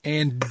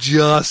 and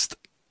just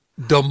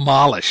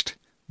demolished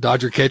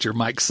Dodger catcher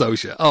Mike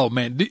Scioscia. Oh,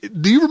 man.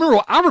 Do you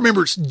remember? I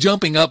remember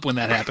jumping up when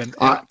that happened.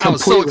 I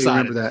was so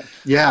excited. Remember that.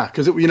 Yeah,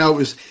 because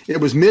it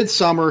was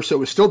midsummer, so it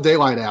was still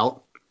daylight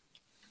out.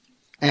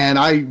 And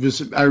I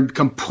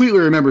completely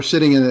remember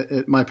sitting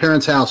at my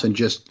parents' house and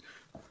just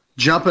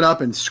jumping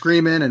up and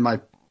screaming, and my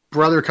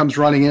brother comes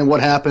running in. What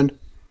happened?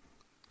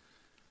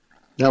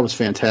 That was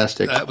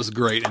fantastic. That was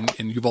great,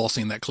 and you've all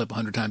seen that clip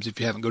 100 times. If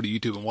you haven't, go to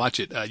YouTube and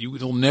watch it.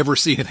 You'll never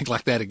see anything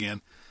like that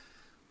again.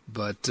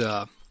 But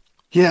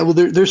yeah, well,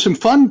 there's some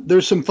fun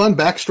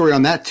backstory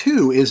on that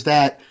too. Is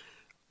that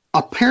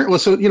apparently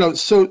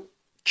so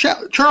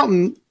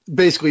Charlton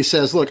basically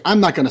says, "Look, I'm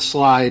not going to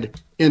slide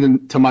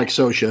into Mike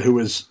Scioscia, who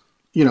is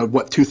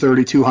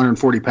 230,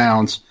 240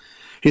 pounds."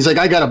 He's like,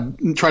 "I got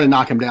to try to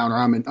knock him down,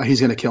 or he's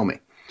going to kill me."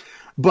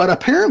 But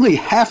apparently,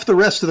 half the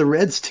rest of the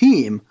Reds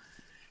team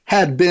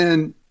had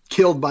been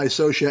killed by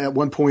Scioscia at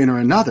one point or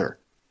another.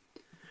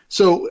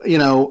 So,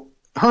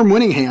 Herm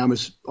Winningham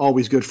is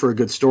always good for a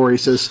good story. He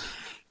says,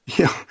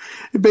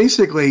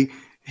 basically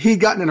he'd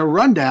gotten in a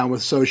rundown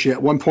with Scioscia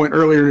at one point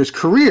earlier in his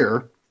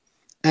career,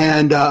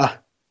 and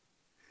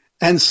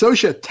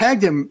Scioscia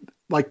tagged him,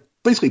 like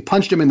basically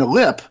punched him in the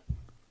lip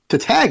to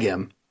tag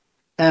him.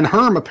 And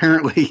Herm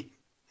apparently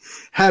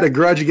had a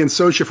grudge against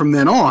Scioscia from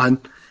then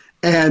on,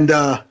 and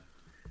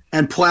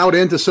plowed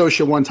into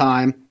Scioscia one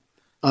time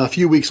a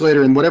few weeks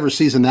later in whatever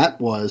season that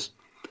was.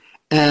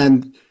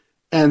 And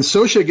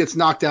Scioscia gets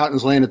knocked out and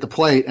is laying at the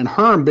plate, and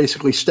Herm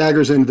basically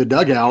staggers into the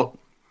dugout,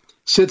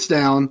 sits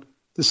down,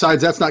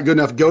 decides that's not good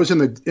enough, goes in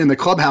the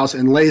clubhouse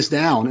and lays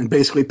down and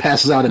basically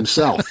passes out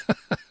himself.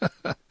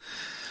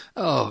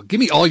 Oh, give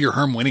me all your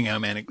Herm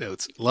Winningham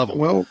anecdotes. Love them.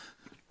 Well,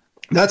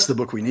 that's the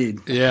book we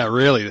need. Yeah,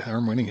 really, the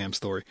Herm Winningham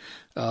story.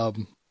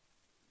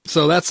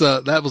 So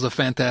that was a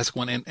fantastic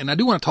one, and I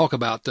do want to talk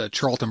about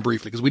Charlton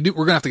briefly, because we're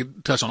going to have to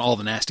touch on all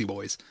the Nasty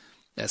Boys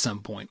at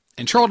some point.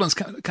 And Charlton's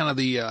kind of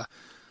the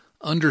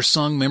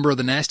undersung member of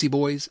the Nasty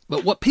Boys,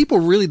 but what people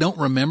really don't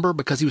remember,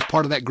 because he was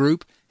part of that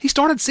group, he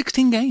started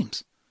 16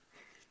 games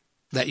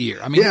that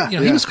year. I mean,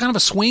 he was kind of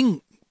a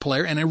swing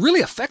player and a really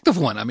effective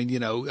one. I mean,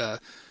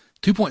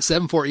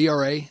 2.74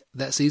 ERA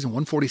that season,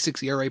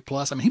 146 ERA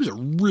plus. I mean, he was a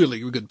really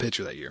good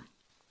pitcher that year.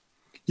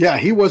 Yeah,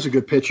 he was a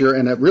good pitcher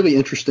and a really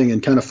interesting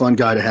and kind of fun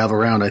guy to have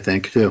around, I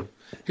think, too.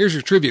 Here's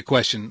your trivia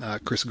question,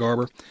 Chris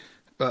Garber.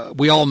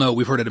 We all know,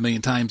 we've heard it a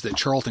million times, that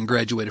Charlton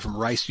graduated from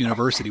Rice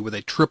University with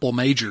a triple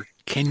major.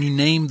 Can you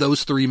name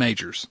those 3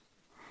 majors?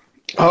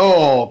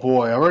 Oh,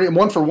 boy. I already am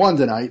 1 for 1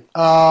 tonight.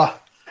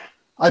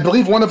 I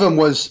believe one of them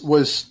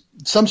was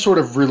some sort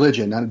of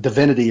religion,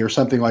 divinity or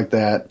something like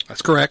that.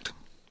 That's correct.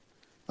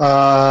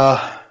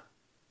 I'm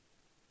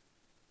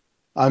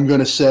going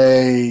to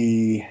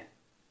say...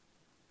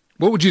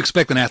 What would you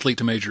expect an athlete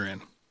to major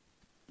in?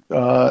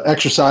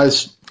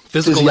 Exercise.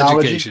 Physical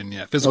education,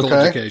 yeah. Physical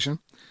education.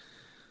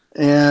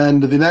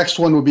 And the next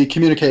one would be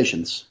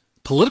communications.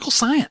 Political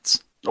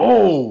science.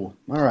 Oh,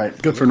 all right.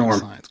 Good for Norm.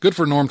 Science. Good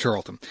for Norm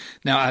Charlton.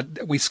 Now,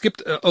 we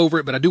skipped over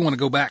it, but I do want to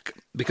go back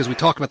because we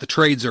talked about the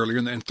trades earlier,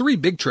 and 3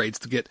 big trades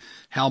to get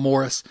Hal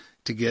Morris,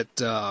 to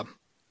get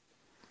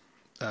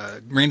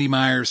Randy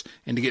Myers,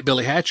 and to get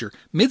Billy Hatcher.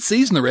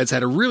 Mid-season, the Reds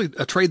had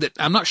a trade that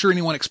I'm not sure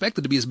anyone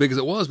expected to be as big as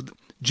it was. But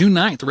June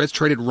 9th, the Reds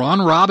traded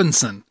Ron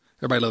Robinson.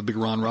 Everybody loved big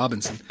Ron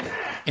Robinson.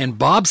 And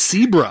Bob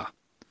Sebra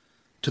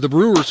to the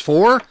Brewers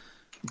for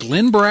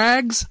Glenn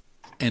Braggs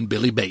and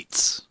Billy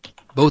Bates,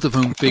 both of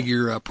whom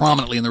figure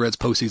prominently in the Reds'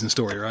 postseason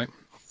story, right?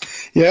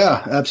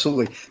 Yeah,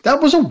 absolutely. That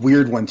was a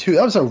weird one, too.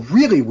 That was a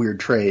really weird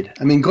trade.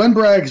 I mean, Glenn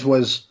Braggs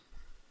was,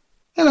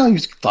 he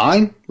was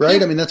fine, right?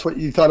 Yeah. I mean, that's what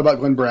you thought about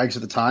Glenn Braggs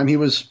at the time. He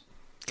was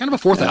kind of a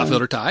fourth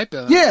outfielder type.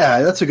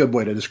 Yeah, that's a good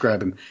way to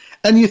describe him.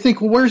 And you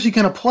think, well, where's he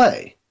going to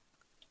play?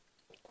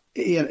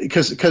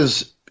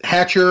 Because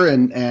Hatcher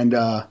and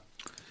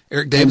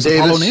Eric Davis and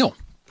Paul O'Neill.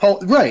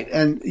 Right,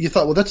 and you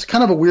thought, well, that's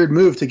kind of a weird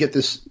move to get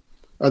this.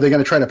 Are they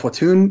going to try to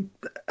platoon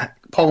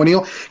Paul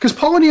O'Neill? Because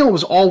Paul O'Neill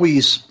was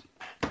always,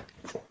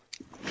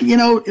 he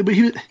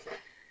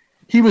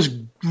was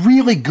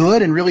really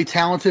good and really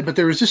talented, but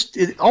there was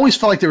it always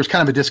felt like there was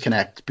kind of a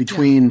disconnect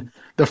between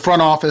the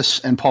front office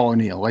and Paul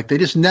O'Neill. Like they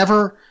just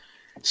never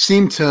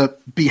seemed to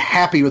be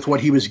happy with what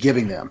he was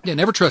giving them. Yeah,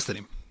 never trusted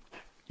him.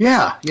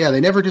 Yeah,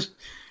 they never just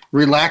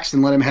relaxed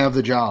and let him have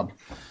the job.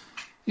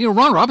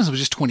 Ron Robinson was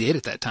just 28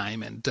 at that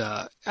time, and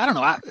I don't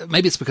know.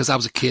 Maybe it's because I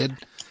was a kid,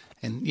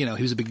 and he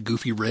was a big,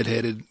 goofy,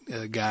 redheaded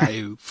guy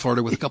who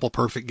flirted with a couple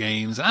perfect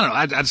games. I don't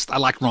know. I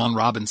liked Ron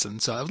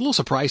Robinson, so I was a little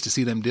surprised to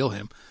see them deal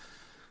him.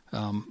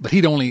 But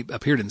he'd only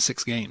appeared in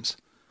 6 games.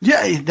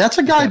 Yeah, that's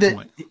a guy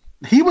that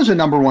he was a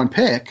number 1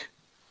 pick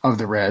of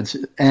the Reds,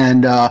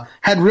 and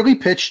had really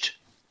pitched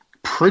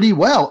pretty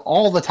well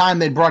all the time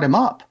they brought him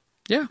up.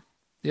 Yeah.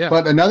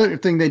 But another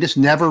thing, they just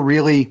never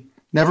really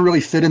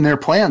fit in their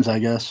plans, I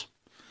guess.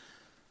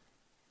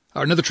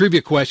 Another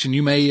trivia question.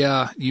 You may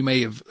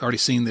have already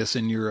seen this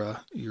in your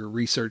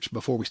research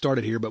before we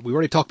started here, but we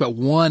already talked about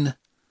one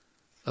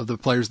of the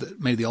players that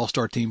made the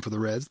All-Star team for the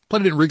Reds.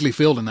 Played it in Wrigley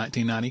Field in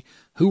 1990.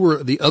 Who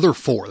were the other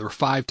 4? There were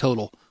 5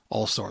 total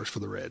All-Stars for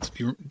the Reds.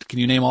 Can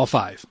you name all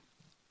 5?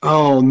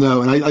 Oh,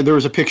 no. And there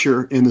was a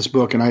picture in this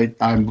book, and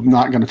I'm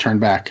not going to turn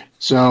back.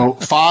 So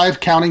 5,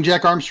 counting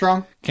Jack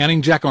Armstrong?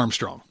 Counting Jack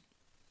Armstrong.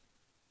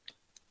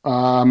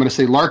 I'm going to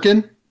say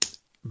Larkin.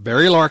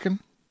 Barry Larkin.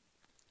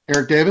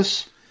 Eric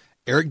Davis.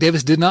 Eric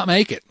Davis did not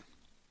make it.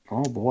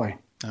 Oh, boy.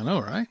 I know,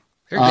 right?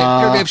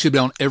 Eric Davis should be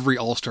on every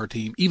All-Star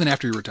team, even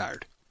after he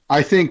retired.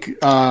 I think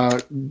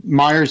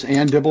Myers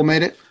and Dibble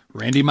made it.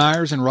 Randy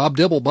Myers and Rob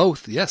Dibble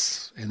both,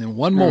 yes. And then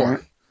one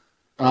more.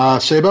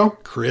 Sabo?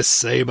 Chris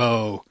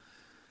Sabo.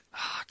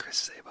 Chris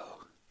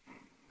Sabo.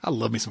 I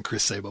love me some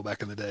Chris Sabo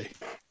back in the day.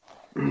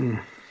 Do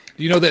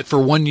you know that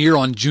for 1 year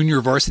on junior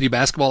varsity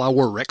basketball, I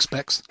wore rec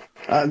specs?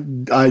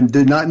 I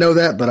did not know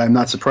that, but I'm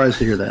not surprised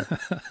to hear that.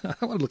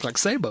 I want to look like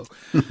Sabo.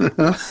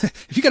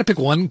 If you got to pick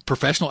one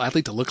professional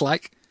athlete to look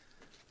like,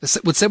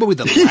 would Sabo be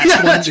the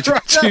last one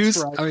to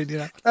choose? Right. I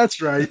mean,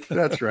 That's right.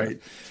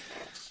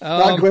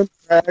 Not Glenn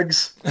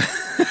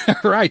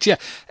Braggs. Right, yeah.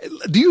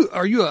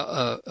 Are you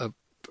a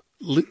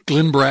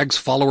Glenn Braggs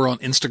follower on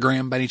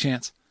Instagram by any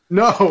chance?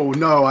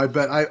 No, I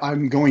bet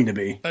I'm going to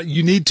be.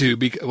 You need to.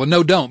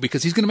 No, don't,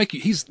 because he's going to make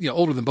you. He's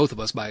older than both of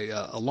us by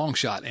a long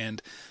shot,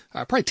 and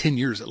probably 10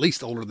 years at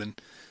least older than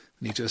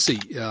each of us.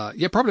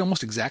 Probably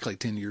almost exactly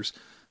 10 years,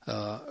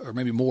 or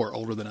maybe more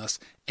older than us.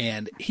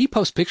 And he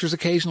posts pictures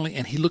occasionally,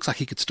 and he looks like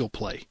he could still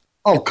play.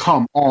 Oh,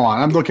 come on!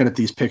 I'm looking at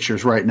these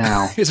pictures right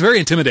now. It's very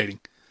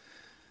intimidating.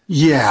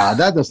 Yeah,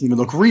 that doesn't even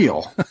look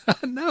real.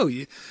 No,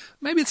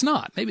 maybe it's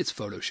not. Maybe it's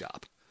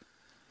Photoshop.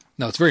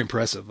 No, it's very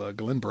impressive.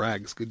 Glenn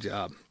Braggs, good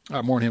job. All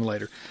right, more on him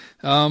later.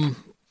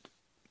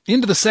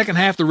 Into the second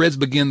half, the Reds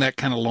begin that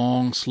kind of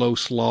long, slow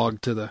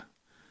slog to the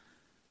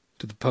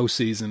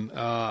postseason.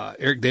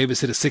 Eric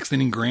Davis hit a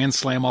 6th-inning grand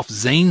slam off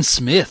Zane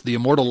Smith, the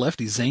immortal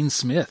lefty Zane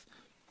Smith,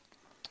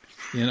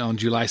 on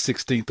July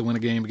 16th to win a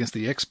game against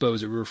the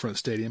Expos at Riverfront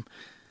Stadium.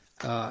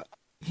 I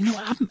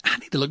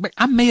need to look back.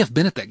 I may have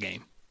been at that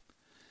game.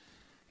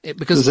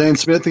 Because the Zane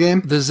Smith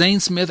game? The Zane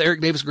Smith,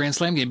 Eric Davis grand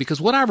slam game,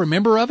 because what I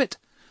remember of it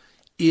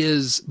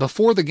is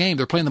before the game,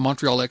 they're playing the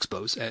Montreal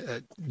Expos.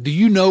 Do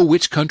you know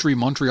which country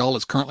Montreal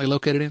is currently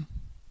located in?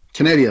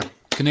 Canada.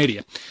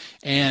 Canada.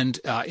 And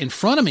in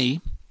front of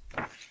me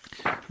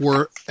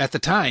were, at the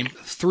time,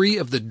 3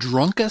 of the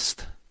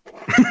drunkest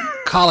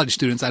college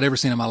students I'd ever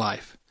seen in my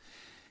life.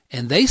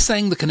 And they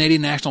sang the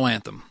Canadian national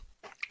anthem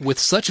with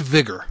such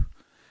vigor.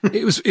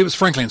 It was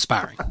frankly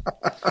inspiring.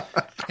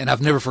 And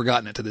I've never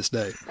forgotten it to this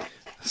day.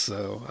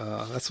 So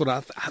that's what I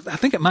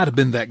think it might have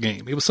been that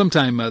game. It was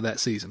sometime that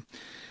season.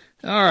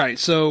 All right,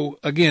 so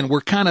again,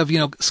 we're kind of,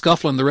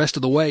 scuffling the rest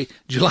of the way.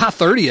 July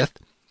 30th,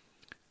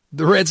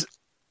 the Reds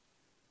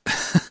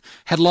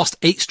had lost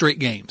 8 straight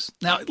games.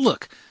 Now,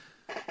 look,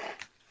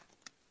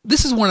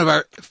 this is one of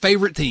our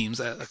favorite teams,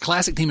 a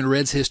classic team in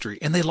Reds history,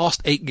 and they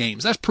lost 8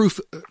 games. That's proof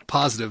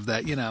positive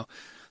that,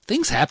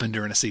 things happen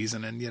during a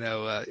season, and,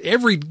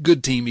 every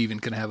good team even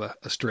can have a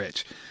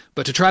stretch.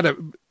 But to try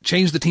to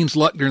change the team's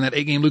luck during that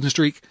 8-game losing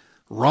streak,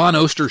 Ron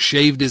Oster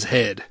shaved his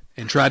head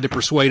and tried to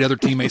persuade other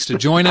teammates to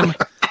join him,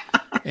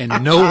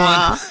 and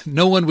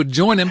no one would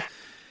join him.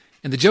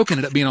 And the joke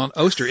ended up being on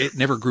Oster. It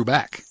never grew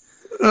back.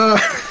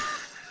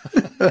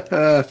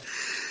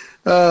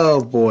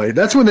 Oh boy,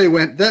 that's when they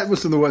went. That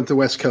was when they went to the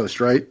West Coast,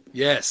 right?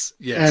 Yes.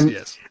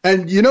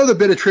 And you know the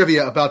bit of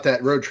trivia about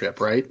that road trip,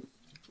 right?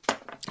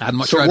 I'm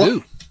not sure I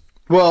do.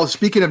 Well,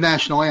 speaking of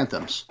national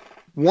anthems,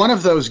 one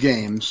of those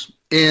games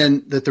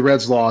that the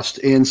Reds lost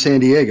in San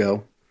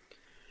Diego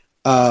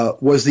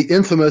was the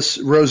infamous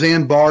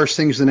Roseanne Barr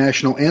sings the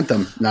national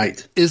anthem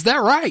night. Is that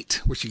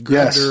right? Where she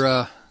grabbed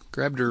her.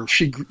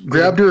 She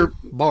grabbed her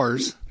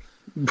bars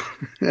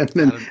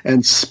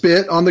and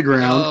spit on the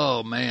ground.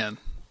 Oh man.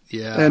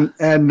 Yeah.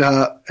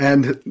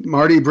 And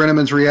Marty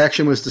Brenneman's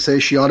reaction was to say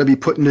she ought to be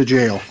put into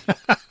jail.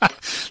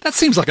 That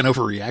seems like an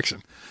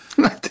overreaction.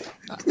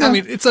 I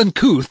mean, it's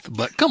uncouth,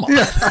 but come on.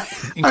 Yeah.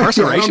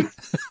 Incarceration.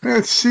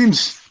 It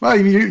seems, well,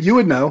 you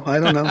would know. I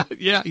don't know.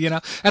 Yeah,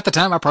 at the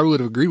time I probably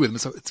would have agreed with him.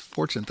 So it's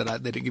fortunate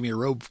that they didn't give me a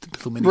robe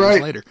until many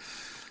years later.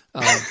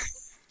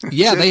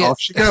 Off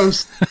she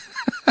goes.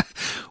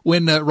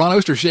 When Ron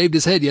Oster shaved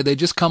his head, they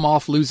just come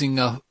off losing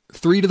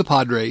 3 to the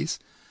Padres,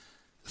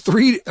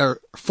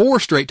 4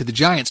 straight to the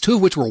Giants, 2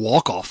 of which were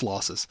walk-off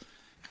losses.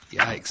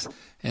 Yikes.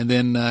 And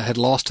then had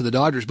lost to the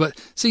Dodgers.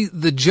 But see,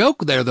 the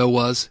joke there though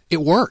was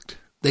it worked.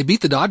 They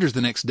beat the Dodgers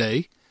the next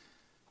day,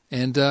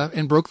 and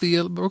broke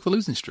the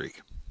losing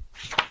streak.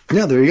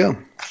 Yeah, there you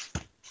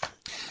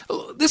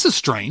go. This is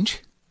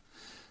strange.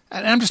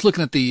 And I'm just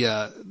looking at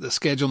the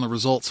schedule and the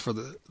results for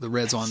the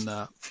Reds on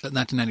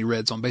 1990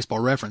 Reds on Baseball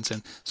Reference,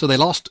 and so they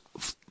lost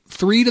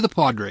 3 to the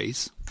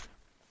Padres,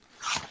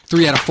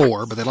 3 out of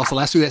 4, but they lost the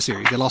last 2 of that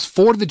series. They lost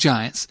 4 to the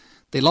Giants.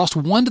 They lost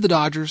 1 to the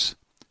Dodgers,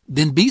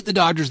 then beat the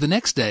Dodgers the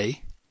next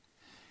day,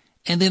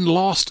 and then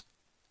lost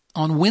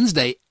on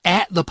Wednesday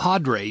at the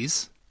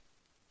Padres.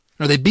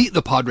 No, they beat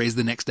the Padres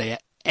the next day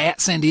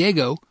at San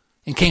Diego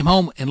and came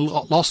home and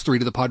lost 3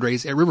 to the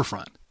Padres at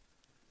Riverfront.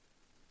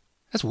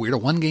 That's weird. A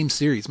 1-game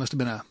series. Must have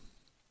been a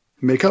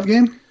makeup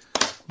game?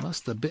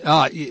 Must have been.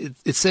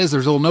 It says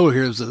there's a little note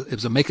here. It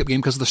was a makeup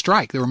game because of the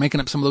strike. They were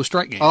making up some of those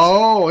strike games.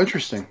 Oh,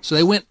 interesting. So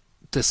they went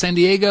to San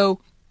Diego,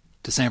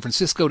 to San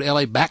Francisco, to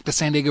L.A., back to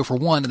San Diego for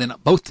 1, and then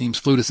both teams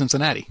flew to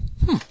Cincinnati.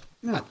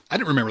 Yeah. I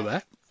didn't remember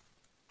that.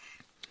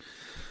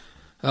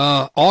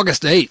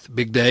 August 8th,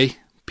 big day.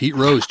 Pete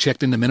Rose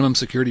checked into minimum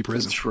security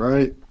prison. That's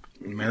right.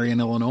 In Marion,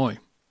 Illinois.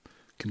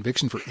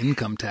 Conviction for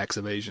income tax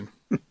evasion.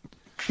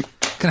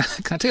 Can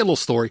I tell you a little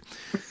story?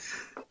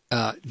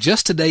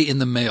 Just today in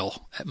the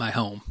mail at my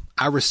home,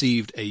 I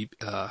received a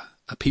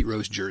Pete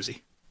Rose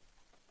jersey.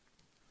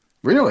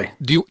 Really?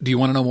 Do you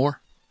want to know more?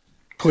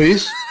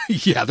 Please.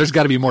 Yeah, there's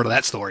got to be more to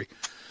that story.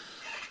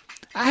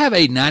 I have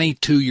a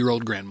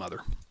 92-year-old grandmother.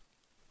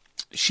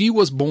 She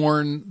was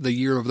born the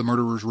year of the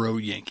Murderers Row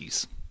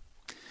Yankees.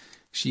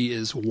 She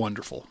is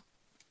wonderful.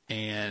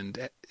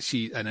 And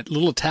she, a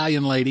little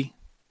Italian lady,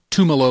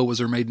 Tumalo was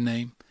her maiden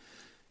name.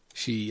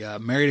 She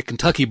married a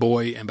Kentucky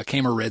boy and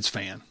became a Reds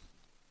fan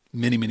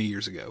many, many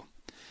years ago.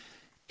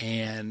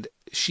 And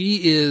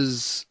she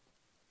is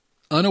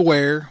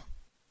unaware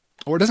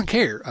or doesn't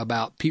care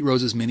about Pete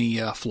Rose's many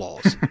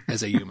flaws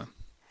as a human.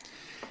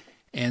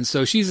 And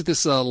so she's at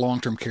this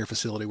long-term care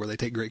facility where they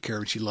take great care of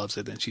her, and she loves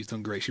it, and she's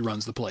doing great. She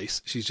runs the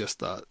place. She's just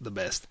the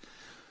best.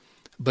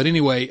 But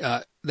anyway,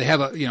 they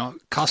have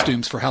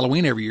costumes for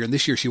Halloween every year, and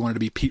this year she wanted to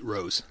be Pete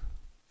Rose.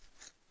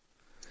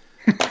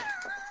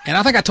 And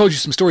I think I told you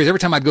some stories. Every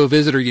time I'd go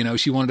visit her,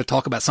 she wanted to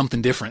talk about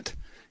something different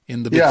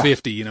in the Big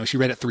 50. She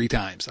read it 3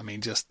 times. I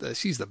mean, just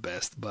she's the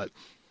best. But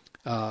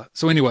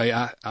so anyway,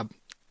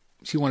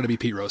 she wanted to be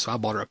Pete Rose, so I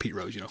bought her a Pete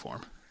Rose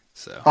uniform.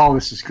 So. Oh,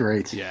 this is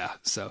great. Yeah.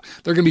 So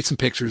there are going to be some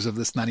pictures of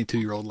this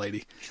 92-year-old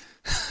lady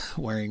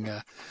wearing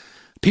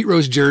Pete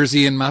Rose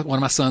jersey and one of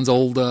my son's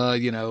old,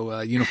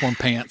 uniform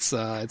pants.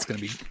 It's going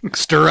to be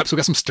stirrups. We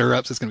got some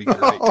stirrups. It's going to be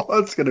great. Oh,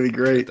 that's going to be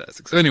great.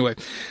 Fantastic. So anyway,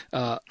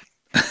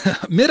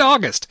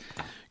 mid-August,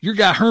 your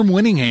guy Herm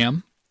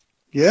Winningham.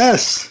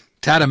 Yes.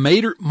 Tied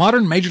a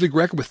modern Major League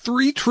record with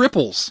 3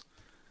 triples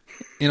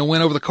in a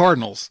win over the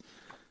Cardinals.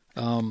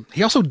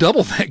 He also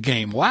doubled that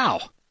game.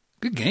 Wow.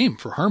 Good game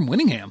for Herm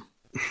Winningham.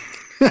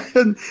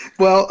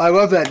 Well, I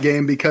love that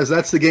game because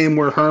that's the game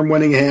where Herm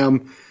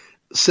Winningham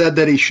said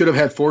that he should have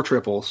had 4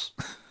 triples,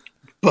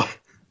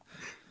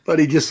 but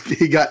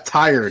he got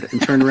tired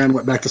and turned around and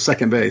went back to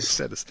second base.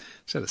 Said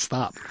to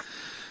stop.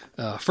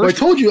 Well, I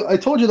told you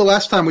the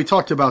last time we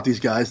talked about these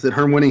guys that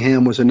Herm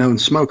Winningham was a known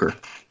smoker.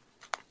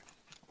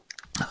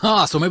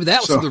 So maybe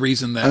that was the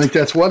reason that. I think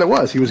that's what it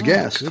was. He was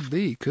gassed.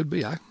 Could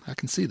be. I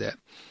can see that.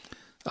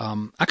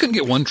 I couldn't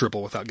get 1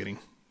 triple without getting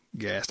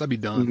gassed. I'd be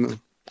done.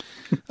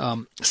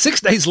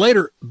 6 days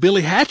later,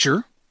 Billy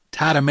Hatcher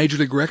tied a major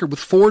league record with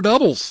 4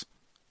 doubles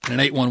in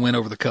an 8-1 win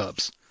over the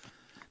Cubs.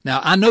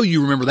 Now, I know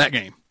you remember that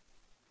game.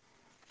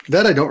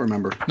 That I don't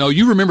remember. No,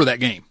 you remember that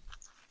game.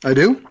 I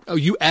do? Oh,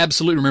 you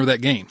absolutely remember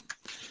that game.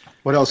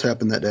 What else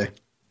happened that day?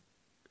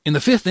 In the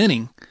 5th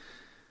inning,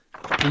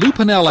 Lou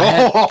Piniella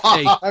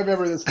had I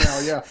remember this now,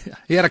 yeah.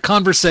 He had a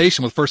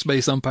conversation with first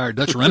base umpire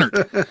Dutch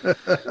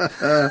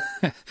Rennert.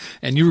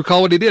 And you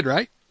recall what he did,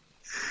 right?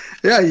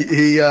 Yeah,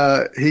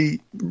 he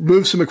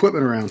moved some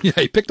equipment around. Yeah,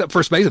 he picked up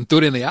first base and threw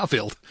it in the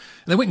outfield.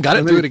 And then went and got it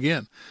and threw it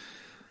again.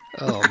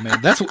 Oh,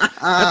 man. That's when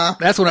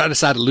I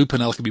decided Lou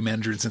Piniella could be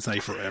manager in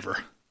Cincinnati forever.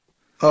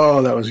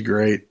 Oh, that was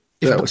great.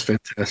 That was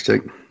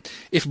fantastic.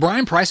 If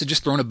Brian Price had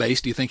just thrown a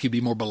base, do you think he'd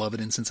be more beloved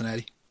in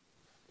Cincinnati?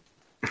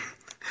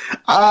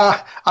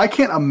 I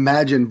can't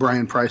imagine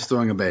Brian Price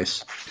throwing a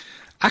base.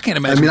 I can't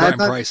imagine Brian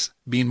Price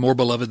being more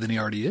beloved than he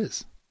already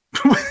is.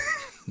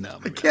 No,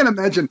 I can't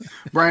imagine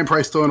Brian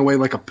Price throwing away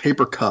like a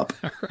paper cup.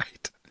 All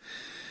right.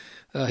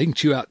 He can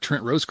chew out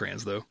Trent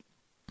Rosecrans, though.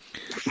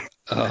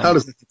 How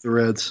does that get the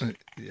Reds?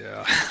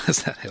 Yeah, how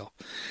does that help?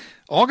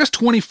 August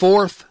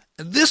 24th,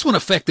 this one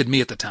affected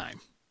me at the time.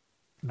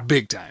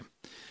 Big time.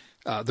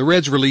 The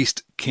Reds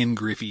released Ken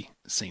Griffey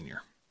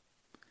Sr.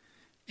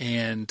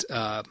 And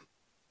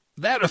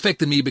that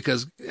affected me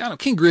because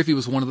Ken Griffey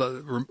was one of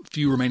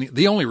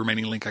the only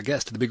remaining link, I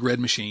guess, to the Big Red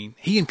Machine.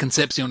 He and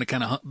Concepcion had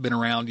kind of been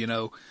around,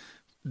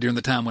 during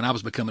the time when I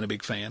was becoming a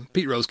big fan.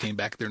 Pete Rose came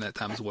back during that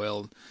time as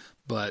well.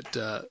 But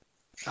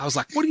I was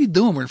like, what are you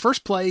doing? We're in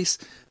first place.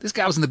 This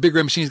guy was in the Big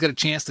Red Machine. He's got a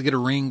chance to get a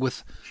ring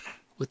with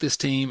this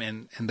team,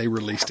 and they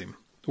released him.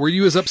 Were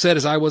you as upset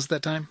as I was at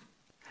that time?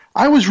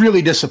 I was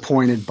really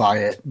disappointed by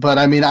it. But,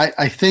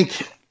 I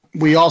think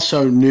we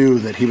also knew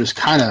that he was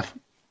kind of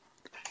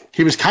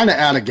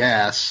out of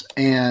gas,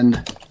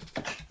 and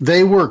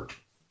they were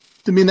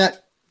 –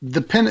 that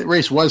the pennant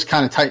race was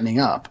kind of tightening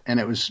up, and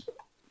it was –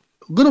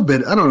 a little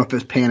bit, I don't know if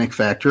it's panic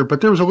factor,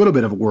 but there was a little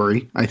bit of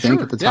worry, I think,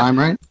 at the time,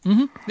 right?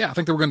 Mm-hmm. Yeah, I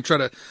think they were going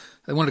to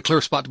they wanted to clear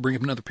a spot to bring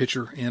up another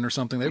pitcher in or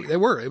something. They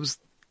were. It was,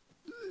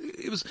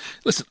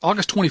 listen,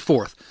 August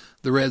 24th,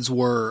 the Reds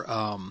were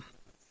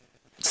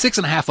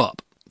 6.5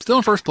 up. Still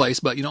in first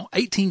place, but,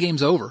 18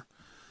 games over.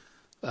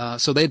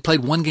 So they had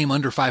played 1 game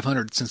under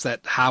 500 since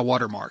that high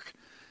water mark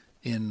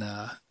in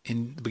the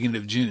beginning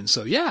of June.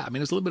 So, yeah, it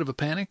was a little bit of a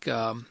panic,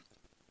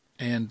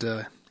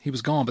 and he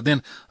was gone. But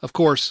then, of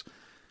course,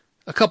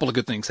 a couple of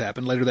good things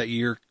happened later that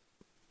year.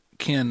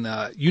 Ken,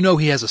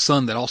 he has a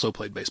son that also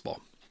played baseball.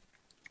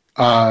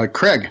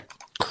 Craig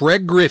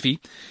Griffey.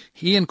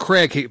 He and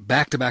Craig hit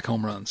back-to-back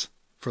home runs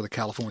for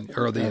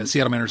the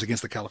Seattle Mariners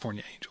against the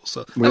California Angels.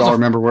 So we all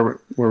remember where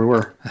we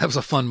were. That was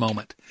a fun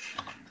moment.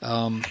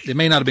 It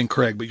may not have been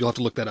Craig, but you'll have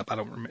to look that up. I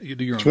don't remember. You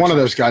do your own research. One of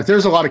those guys.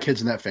 There's a lot of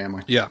kids in that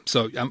family. Yeah,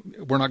 so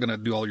we're not going to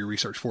do all your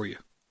research for you.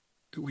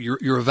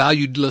 You're a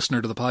valued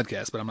listener to the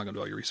podcast, but I'm not going to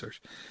do all your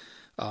research.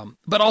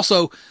 But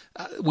also,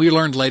 we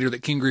learned later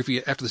that Ken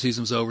Griffey, after the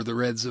season was over, the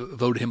Reds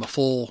voted him a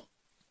full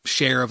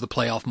share of the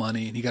playoff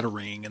money, and he got a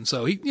ring. And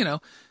so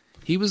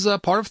he was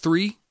part of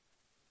 3,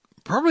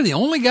 probably the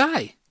only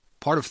guy,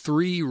 part of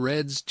 3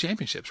 Reds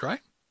championships,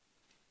 right?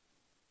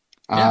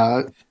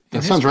 Yeah.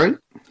 That sounds right.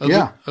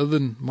 Other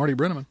than Marty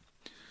Brennaman.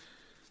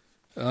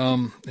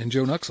 And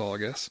Joe Nuxhall, I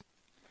guess.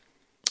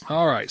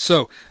 All right.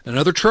 So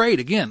another trade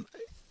again.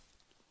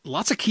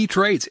 Lots of key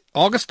trades.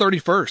 August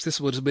 31st, this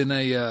would have been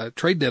a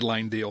trade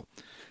deadline deal.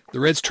 The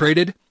Reds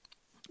traded,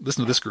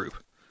 listen to this group,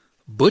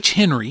 Butch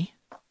Henry,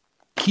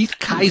 Keith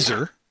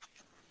Kaiser,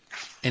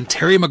 and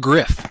Terry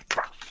McGriff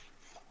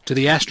to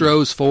the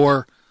Astros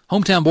for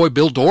hometown boy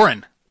Bill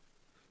Doran.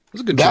 It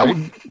was a good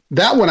trade.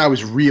 That one I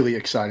was really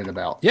excited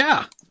about.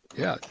 Yeah.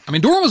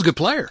 Doran was a good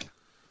player.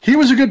 He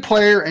was a good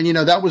player, and,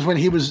 that was when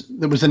it was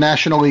the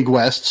National League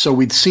West, so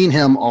we'd seen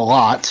him a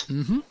lot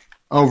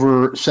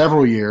over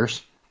several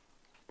years.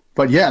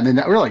 But yeah,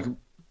 we're like,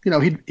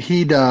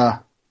 he'd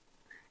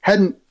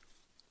hadn't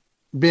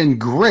been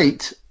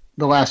great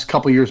the last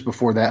couple of years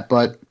before that,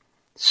 but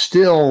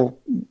still,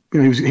 he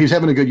was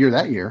having a good year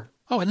that year.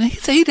 Oh, and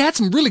he'd had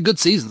some really good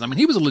seasons.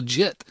 He was a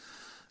legit,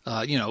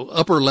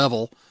 upper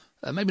level,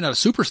 maybe not a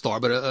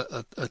superstar, but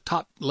a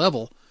top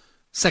level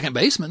second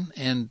baseman,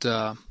 and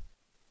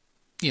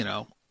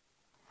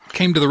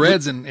came to the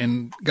Reds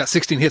and got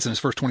 16 hits in his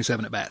first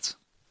 27 at bats.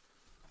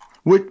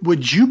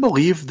 Would you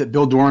believe that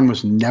Bill Doran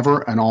was never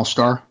an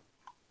all-star?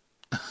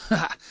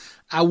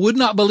 I would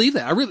not believe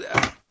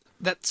that.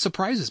 That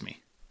surprises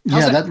me.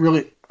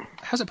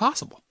 How's it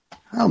possible?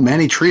 Oh,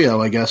 Manny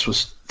Trio, I guess,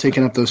 was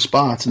taking up those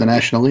spots in the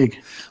National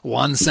League.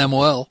 Juan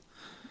Samuel.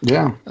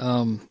 Yeah.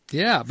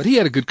 Yeah, but he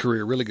had a good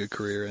career, really good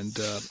career, and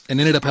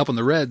ended up helping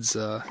the Reds.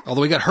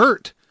 Although he got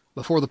hurt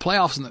before the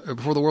playoffs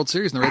before the World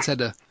Series, and the Reds had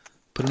to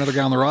put another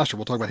guy on the roster.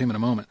 We'll talk about him in a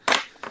moment.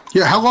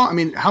 Yeah, how long? I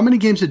mean, how many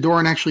games did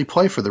Doran actually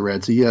play for the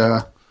Reds? He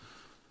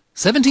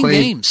 17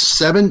 games.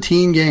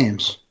 17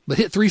 games. But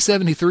hit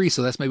 373,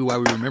 so that's maybe why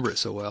we remember it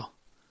so well.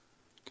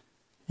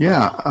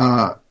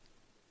 Yeah.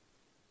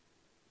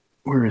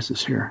 Where is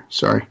this here?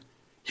 Sorry.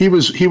 He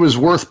was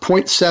worth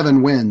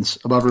 0.7 wins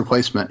above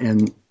replacement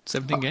in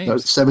 17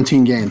 games.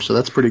 17 games, so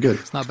that's pretty good.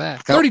 It's not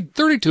bad.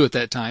 32 at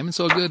that time, and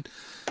so a good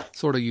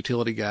sort of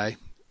utility guy.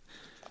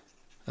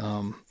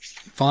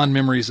 Fond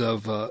memories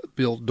of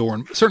Bill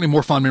Doran. Certainly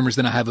more fond memories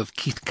than I have of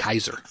Keith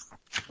Kaiser.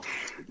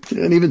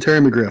 And even Terry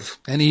McGriff.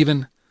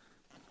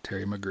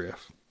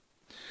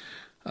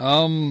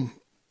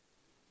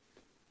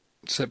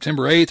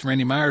 September 8th,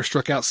 Randy Myers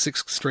struck out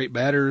 6 straight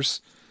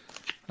batters.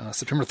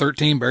 September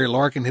 13th, Barry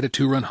Larkin hit a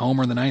 2-run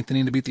homer in the 9th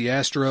inning to beat the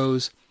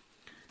Astros.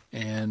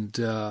 And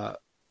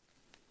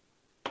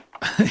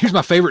here's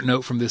my favorite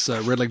note from this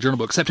Red Leg Journal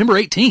book. September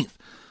 18th,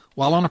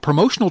 while on a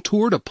promotional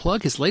tour to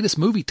plug his latest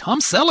movie, Tom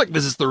Selleck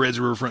visits the Reds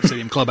Riverfront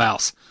Stadium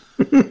clubhouse.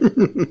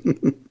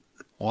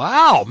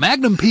 Wow,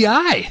 Magnum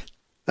PI.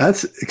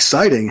 That's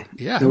exciting.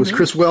 Yeah. It was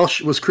Chris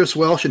Welsh. Was Chris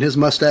Welsh and his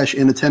mustache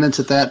in attendance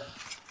at that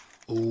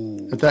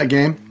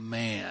game?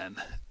 Man,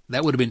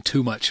 that would have been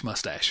too much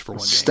mustache for one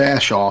game.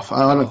 Stash off.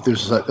 I don't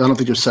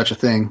think there's such a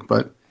thing,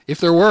 but if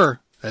there were,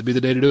 that'd be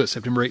the day to do it.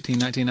 September 18,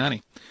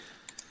 1990.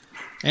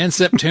 And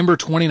September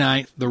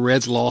 29th, the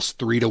Reds lost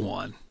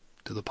 3-1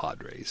 to the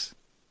Padres.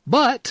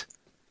 But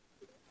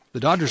the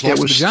Dodgers lost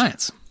to the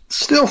Giants.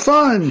 Still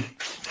fun.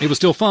 It was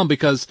still fun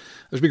because there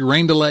was a big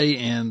rain delay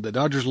and the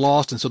Dodgers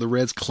lost, and so the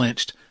Reds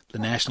clinched the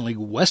National League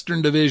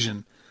Western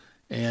Division.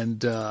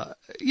 And, I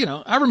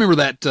remember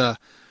that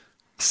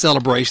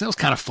celebration. That was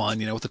kind of fun,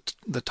 with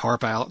the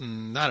tarp out,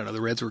 and I don't know,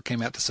 the Reds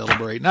came out to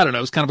celebrate. And I don't know,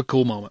 it was kind of a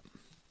cool moment.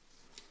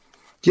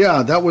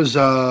 Yeah, that was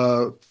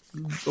a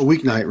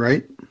weeknight,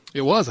 right?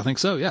 It was, I think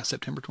so. Yeah,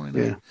 September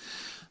 29th.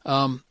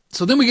 Yeah.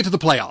 So then we get to the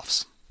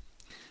playoffs.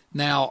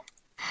 Now,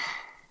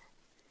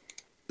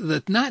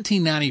 the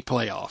 1990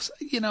 playoffs,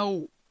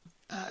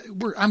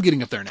 I'm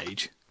getting up there in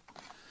age,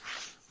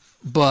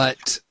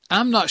 but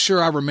I'm not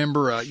sure I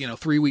remember a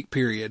 3-week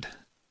period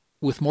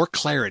with more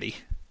clarity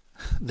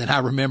than I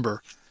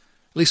remember,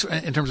 at least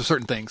in terms of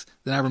certain things,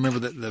 than I remember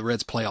the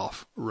Reds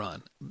playoff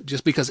run.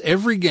 Just because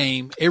every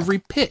game, every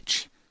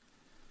pitch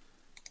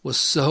was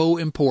so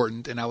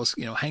important, and I was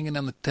hanging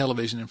on the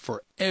television and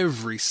for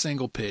every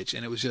single pitch,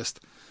 and it was just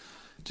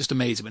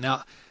amazing. But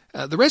now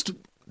the Reds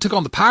took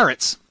on the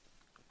Pirates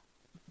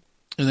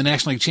in the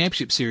National League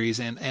Championship Series,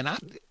 and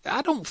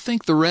I don't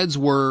think the Reds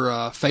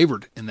were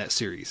favored in that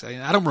series.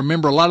 I don't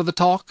remember a lot of the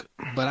talk,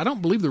 but I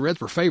don't believe the Reds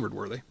were favored,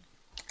 were they?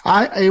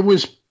 It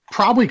was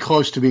probably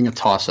close to being a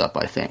toss-up,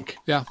 I think.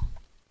 Yeah.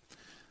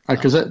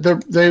 Because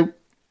the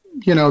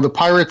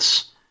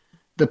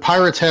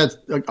Pirates had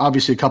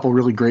obviously a couple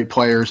really great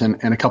players and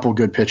a couple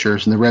good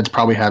pitchers, and the Reds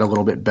probably had a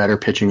little bit better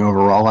pitching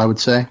overall, I would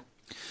say.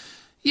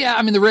 Yeah,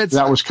 I mean, the Reds...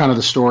 That was kind of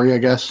the story, I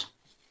guess.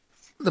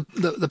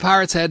 The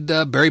Pirates had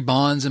Barry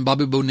Bonds and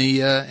Bobby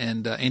Bonilla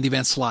and Andy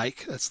Van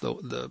Slyke. That's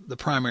the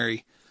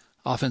primary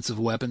offensive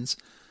weapons.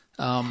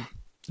 Doug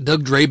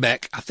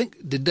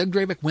Drabek, did Doug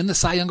Drabek win the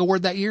Cy Young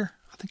Award that year?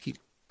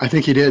 I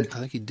think he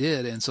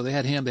did. And so they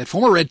had him. They had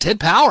former Red Ted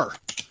Power.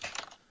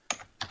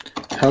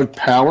 Ted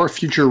Power,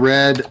 future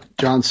Red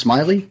John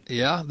Smiley.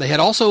 Yeah. They had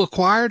also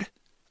acquired,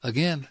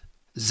 again,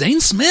 Zane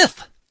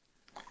Smith.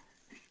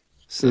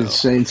 The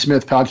Zane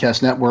Smith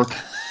Podcast Network.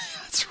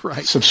 That's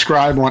right.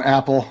 Subscribe on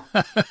Apple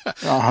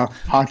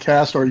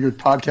Podcast or your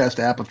podcast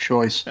app of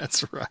choice.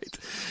 That's right.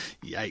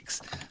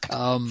 Yikes.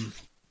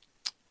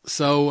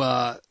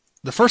 So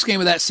the first game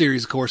of that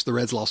series, of course, the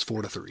Reds lost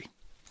 4-3.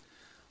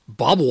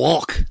 Bob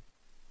Walk,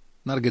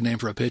 not a good name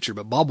for a pitcher,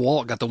 but Bob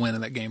Walk got the win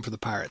in that game for the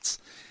Pirates.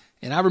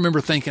 And I remember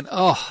thinking,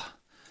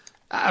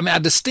 I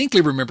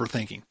distinctly remember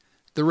thinking,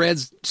 the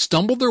Reds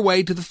stumbled their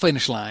way to the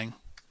finish line.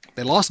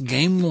 They lost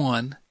game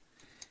 1,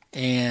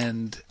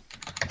 and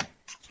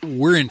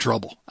we're in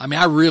trouble. I mean,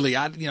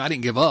 I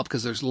didn't give up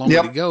because there's a long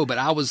way to go, but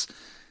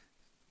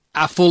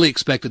I fully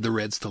expected the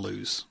Reds to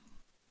lose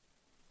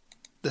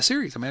the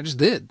series. I mean, I just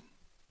did.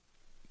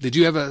 Did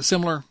you have a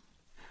similar?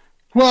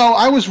 Well,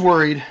 I was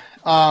worried.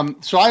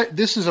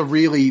 This is a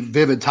really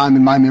vivid time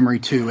in my memory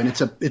too, and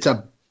it's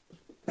a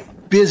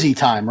busy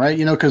time, right?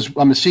 Because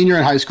I'm a senior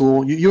in high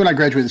school. You and I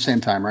graduated at the same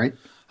time, right?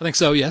 I think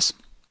so. Yes.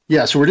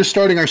 Yeah. So we're just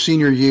starting our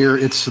senior year.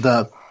 It's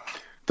the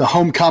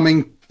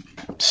homecoming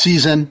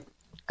season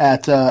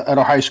at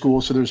our high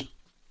school. So there's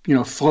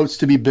floats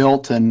to be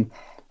built and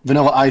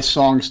Vanilla Ice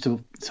songs to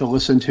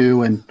listen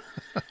to, and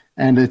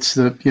it's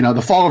the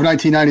fall of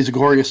 1990 is a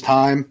glorious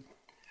time.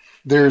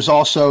 There's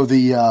also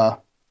the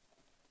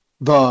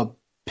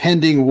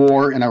pending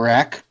war in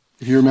Iraq,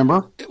 if you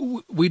remember.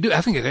 We do. I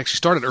think it actually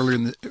started earlier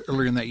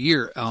in that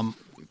year.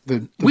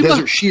 The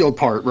Desert Shield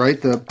part,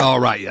 right?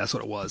 Right. Yeah, that's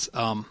what it was.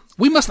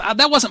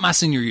 That wasn't my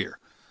senior year.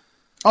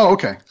 Oh,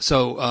 okay.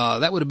 So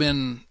that would have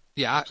been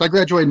Yeah. So I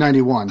graduated in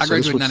 91. I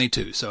graduated in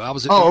 92. So I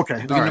was at okay.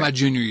 the beginning of my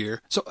junior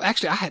year. So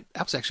actually, I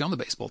was actually on the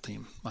baseball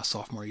team my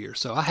sophomore year.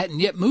 So I hadn't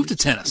yet moved to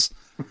tennis.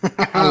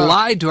 I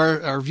lied to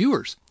our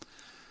viewers.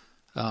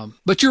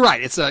 But you're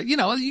right. It's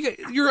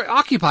you're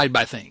occupied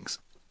by things.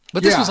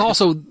 But this was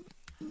also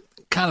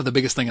kind of the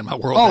biggest thing in my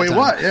world. Oh, it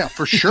was. Yeah,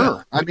 for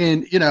sure. I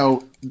mean,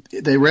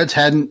 the Reds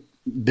hadn't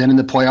been in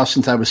the playoffs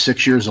since I was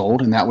 6 years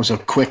old, and that was a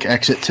quick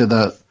exit to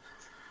the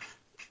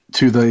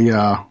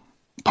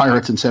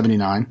Pirates in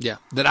 '79. Yeah,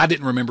 that I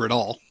didn't remember at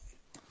all.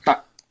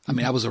 I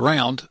mean, I was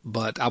around,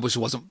 but I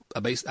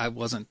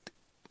wasn't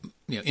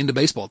into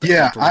baseball. At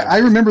that time. I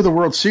remember the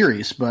World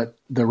Series, but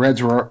the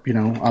Reds were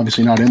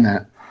obviously not in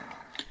that.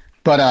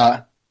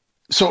 But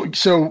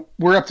so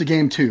we're up to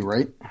game 2,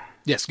 right?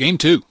 Yes, game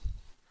 2.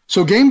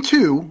 So game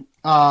 2,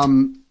 I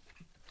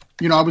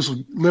was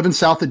living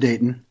south of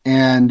Dayton,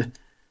 and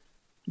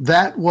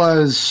that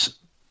was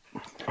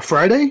a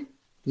Friday.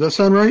 Does that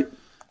sound right?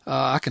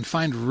 I can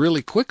find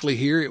really quickly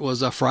here. It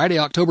was a Friday,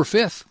 October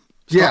 5th.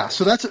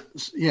 So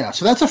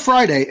that's a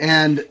Friday,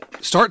 and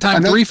start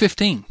time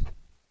 3:15.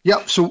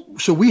 Yep.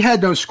 So we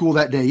had no school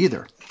that day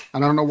either,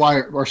 and I don't know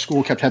why our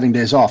school kept having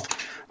days off.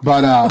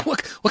 But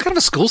what kind of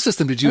a school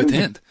system did you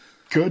attend?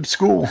 Good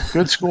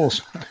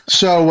schools.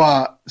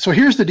 So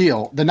here's the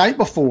deal. The night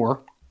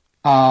before,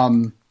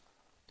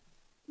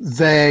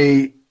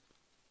 they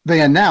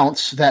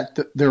announce that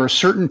there are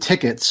certain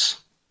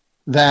tickets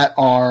that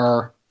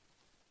were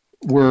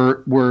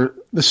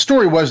the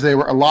story was they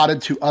were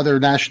allotted to other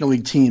National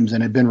League teams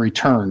and had been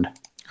returned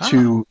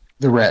to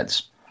the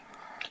Reds.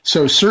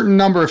 So a certain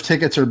number of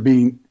tickets are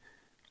being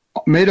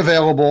made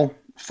available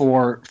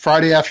for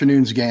Friday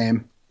afternoon's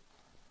game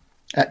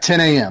at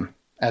 10 a.m.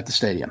 at the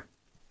stadium.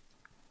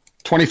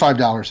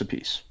 $25 a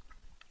piece.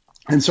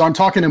 And so I'm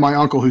talking to my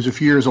uncle, who's a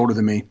few years older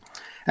than me,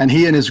 and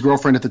he and his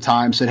girlfriend at the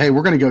time said, "Hey,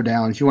 we're going to go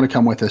down. If you want to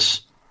come with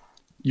us,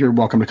 you're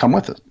welcome to come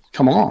with us.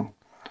 Come along."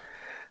 I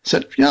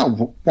said,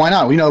 why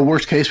not?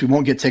 Worst case, we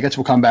won't get tickets.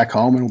 We'll come back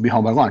home, and we'll be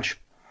home by lunch.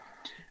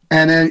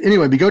 And then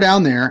anyway, we go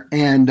down there,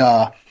 and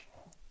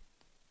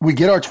we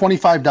get our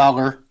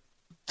 $25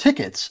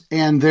 tickets,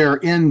 and they're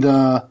in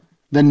the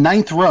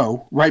ninth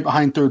row right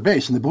behind third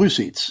base in the blue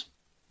seats.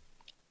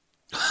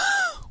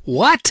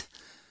 What?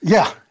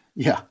 Yeah,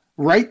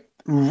 right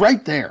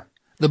there.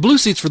 The blue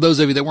seats, for those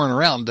of you that weren't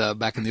around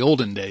back in the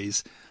olden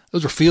days,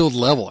 those were field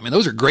level. I mean,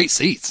 those are great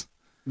seats.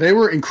 They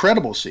were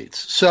incredible seats.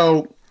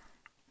 So,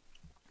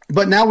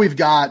 but now we've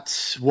got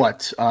it's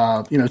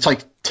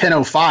like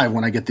 10:05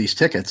 when I get these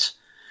tickets,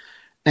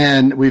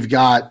 and we've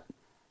got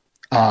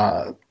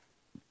 5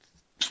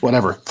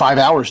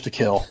 hours to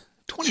kill.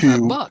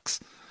 $25.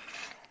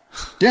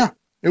 Yeah,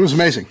 it was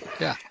amazing.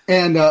 Yeah,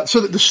 and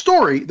so the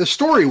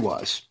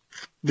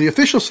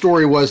official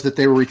story was that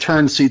they were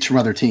returned seats from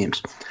other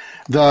teams.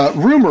 The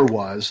rumor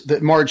was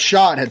that Marge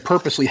Schott had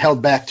purposely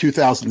held back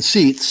 2,000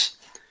 seats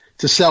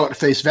to sell at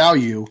face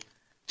value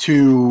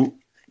to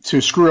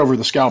screw over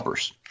the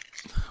scalpers.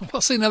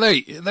 Well, see, now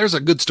there's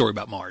a good story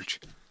about Marge.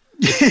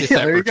 If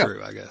that were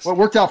true, I guess. Well, it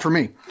worked out for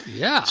me.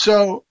 Yeah.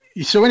 So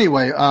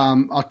anyway,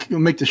 I'll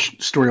make the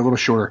story a little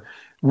shorter.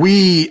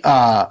 We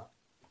got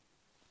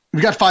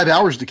 5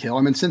 hours to kill.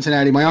 I'm in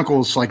Cincinnati. My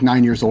uncle's like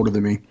 9 years older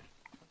than me.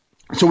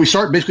 So we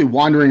start basically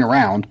wandering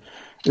around.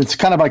 It's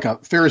kind of like a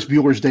Ferris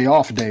Bueller's Day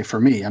Off day for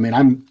me. I mean,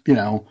 I'm,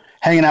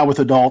 hanging out with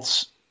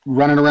adults,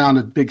 running around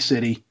a big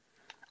city,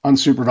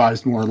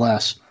 unsupervised more or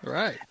less.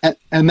 Right.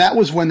 And that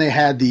was when they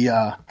had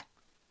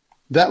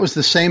that was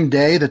the same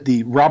day that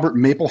the Robert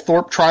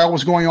Mapplethorpe trial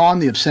was going on,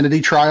 the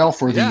obscenity trial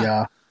for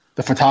the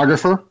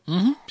photographer.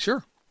 Mm-hmm,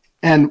 sure.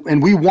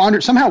 And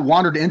we somehow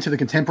wandered into the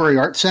Contemporary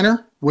Art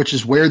Center, which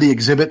is where the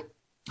exhibit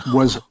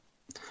was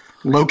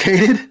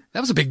located.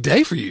 That was a big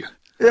day for you.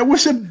 It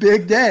was a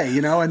big day,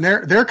 and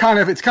they're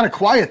it's kind of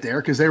quiet there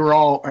because they were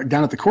all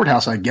down at the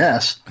courthouse, I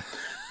guess.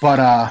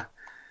 But,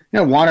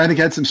 wander, I think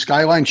had some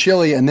Skyline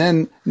chili. And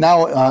then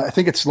now I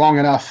think it's long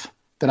enough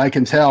that I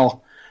can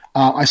tell.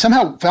 I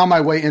somehow found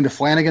my way into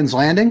Flanagan's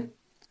Landing.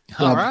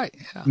 All right.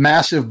 Yeah.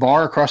 Massive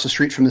bar across the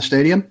street from the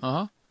stadium.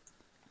 Uh-huh.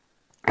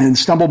 And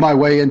stumbled my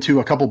way into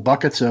a couple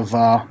buckets of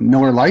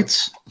Miller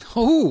Lights.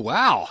 Oh,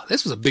 wow.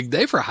 This was a big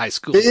day for a high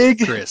school,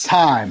 Chris.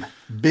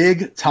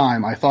 Big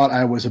time. I thought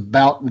I was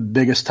about the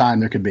biggest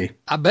time there could be.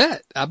 I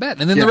bet.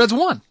 And then the Reds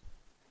won.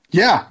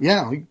 Yeah.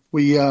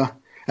 We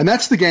and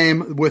that's the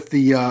game with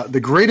the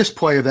greatest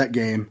play of that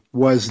game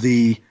was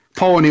the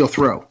Paul O'Neill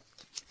throw.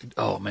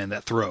 Oh, man,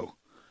 that throw.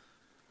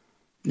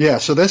 Yeah,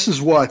 so this is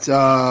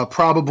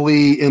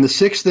probably in the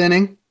 6th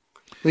inning.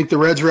 I think the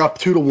Reds are up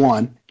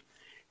 2-1.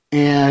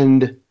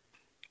 And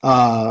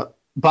Van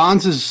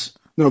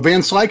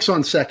Slyke's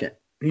on second.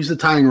 He's the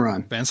tying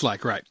run. Van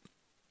Slyke, right.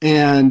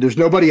 And there's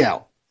nobody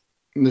out.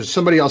 And there's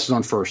somebody else is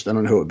on first. I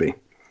don't know who it would be.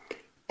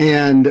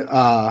 And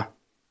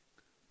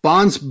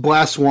Bonds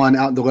blasts one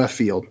out in the left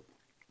field.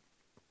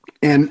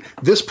 And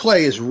this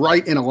play is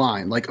right in a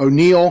line. Like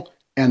O'Neill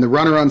and the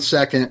runner on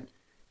second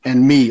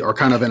and me are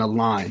kind of in a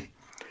line.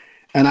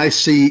 And I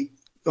see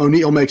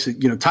O'Neill makes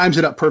it, times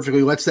it up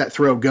perfectly, lets that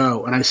throw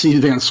go. And I see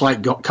Van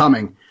Slyke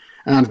coming.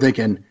 And I'm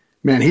thinking,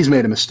 man, he's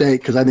made a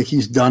mistake because I think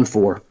he's done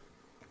for.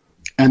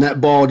 And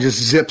that ball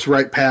just zips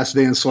right past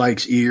Van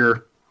Slyke's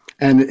ear.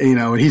 And,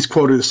 he's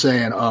quoted as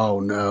saying, "Oh,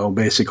 no,"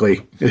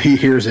 basically. He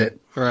hears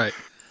it. Right.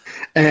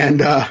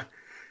 And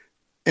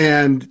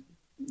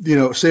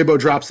Sabo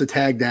drops the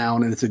tag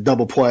down, and it's a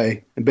double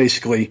play and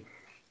basically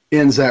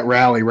ends that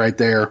rally right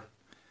there.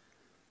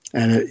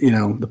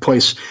 And, the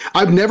place –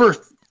 I've never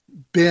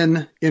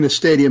been in a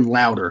stadium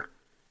louder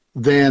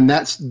than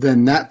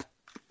that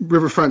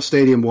Riverfront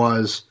Stadium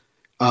was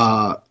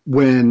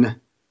when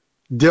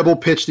Dibble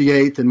pitched the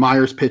 8th and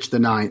Myers pitched the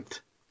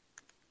 9th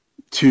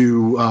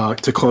to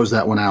close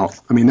that one out.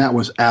 I mean, that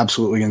was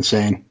absolutely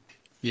insane.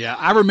 Yeah,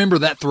 I remember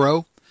that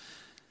throw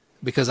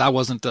because I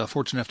wasn't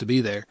fortunate enough to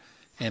be there,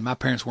 and my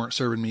parents weren't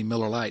serving me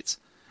Miller Lights.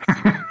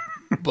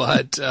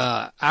 But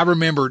I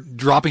remember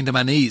dropping to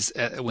my knees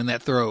when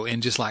that throw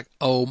and just like,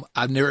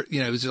 I've never,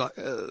 it was just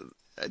like,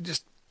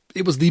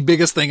 it was the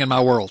biggest thing in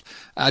my world.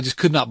 I just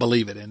could not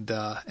believe it. And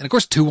of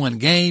course, 2-1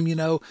 game,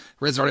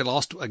 Reds already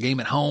lost a game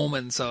at home.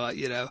 And so,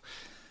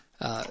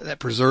 that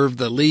preserved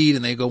the lead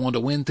and they go on to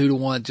win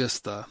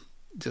 2-1.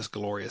 Just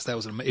glorious. That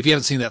was if you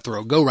haven't seen that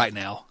throw, go right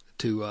now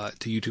to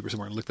YouTube or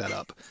somewhere and look that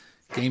up.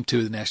 Game 2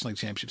 of the National League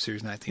Championship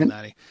Series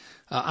 1990.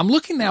 I'm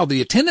looking now, the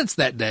attendance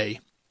that day.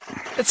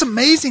 It's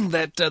amazing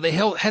that they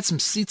had some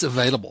seats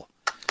available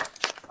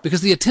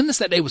because the attendance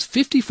that day was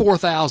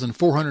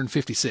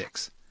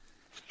 54,456.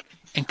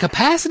 And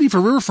capacity for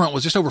Riverfront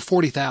was just over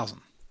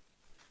 40,000,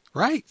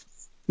 right?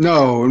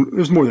 No, it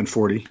was more than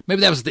 40.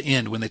 Maybe that was the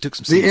end when they took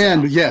some seats. The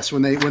end, out. Yes.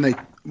 When they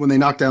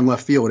knocked down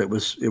left field, it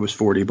was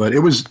 40, but it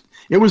was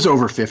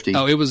over 50.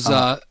 Oh, it was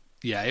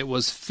it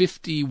was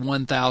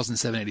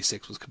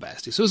 51,786 was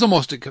capacity. So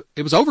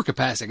it was over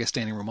capacity, I guess,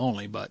 standing room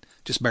only, but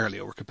just barely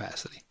over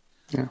capacity.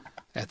 Yeah.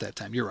 At that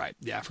time, you're right.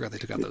 Yeah, I forgot they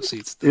took out those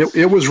seats.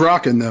 It was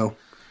rocking though.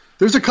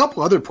 There's a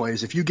couple other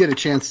plays. If you get a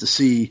chance to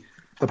see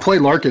the play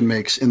Larkin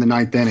makes in the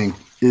 9th inning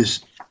is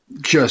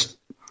just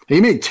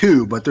he made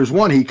 2, but there's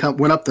one he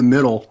went up the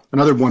middle,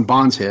 another one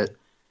Bonds hit,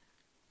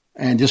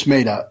 and just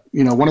made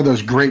one of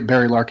those great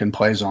Barry Larkin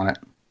plays on it.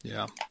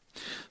 Yeah.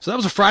 So that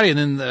was a Friday, and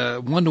then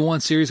the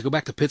 1-1 series go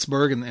back to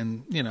Pittsburgh,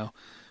 and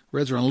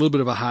Reds are on a little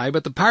bit of a high,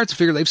 but the Pirates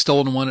figure they've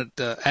stolen one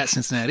at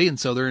Cincinnati, and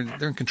so they're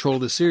in control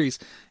of this series.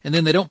 And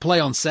then they don't play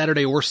on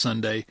Saturday or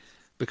Sunday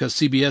because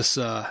CBS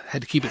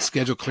had to keep its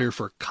schedule clear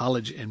for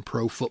college and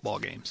pro football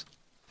games.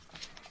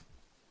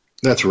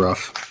 That's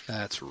rough.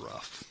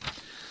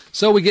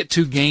 So we get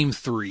to Game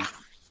 3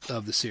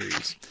 of the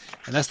series,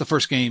 and that's the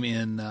first game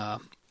in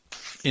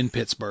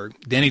Pittsburgh.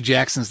 Danny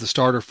Jackson's the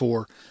starter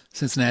for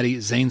Cincinnati.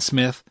 Zane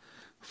Smith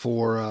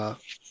for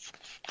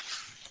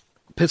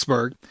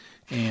Pittsburgh,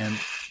 and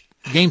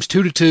game's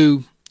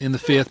 2-2 in the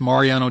 5th.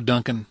 Mariano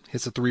Duncan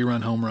hits a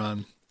 3-run home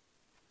run.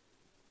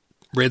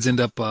 Reds end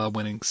up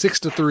winning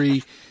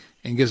 6-3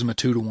 and gives them a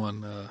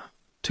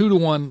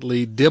 2-1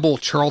 lead. Dibble,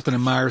 Charlton,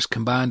 and Myers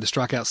combined to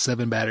strike out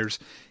 7 batters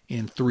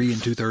in 3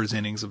 2/3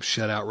 innings of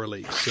shutout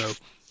relief. So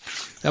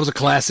that was a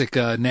classic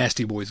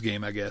Nasty Boys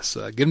game, I guess.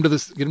 Get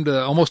them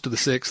to almost to the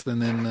 6th,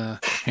 and then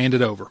hand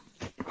it over.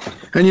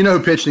 And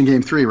who pitched in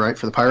Game 3, right,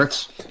 for the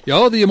Pirates?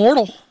 Oh, the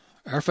Immortal,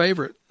 our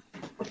favorite,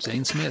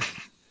 Zane Smith.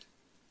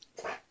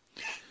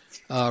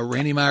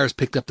 Randy Myers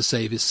picked up the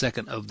save, his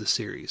second of the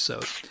series. So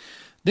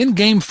then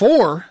Game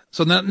 4.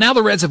 So now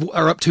the Reds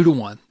are up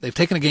 2-1. They've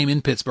taken a game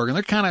in Pittsburgh, and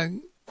they're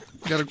kind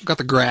of got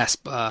the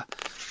grasp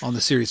on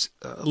the series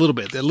a little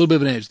bit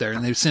of an edge there.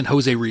 And they send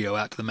Jose Rio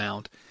out to the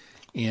mound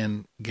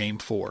in Game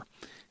 4.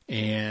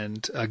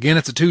 And again,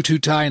 it's a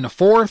 2-2 tie in the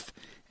 4th.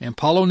 And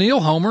Paul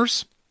O'Neill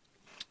homers.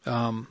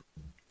 Paul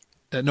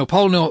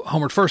O'Neill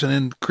homered first, and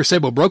then Chris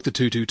Sabo broke the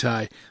 2-2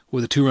 tie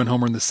with a 2-run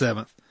homer in the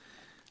 7th.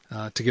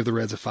 To give the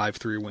Reds a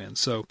 5-3 win.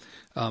 So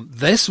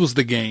this was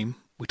the game.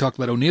 We talked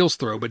about O'Neill's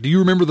throw, but do you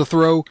remember the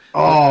throw?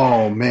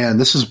 Oh, man,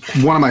 this is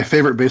one of my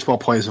favorite baseball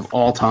plays of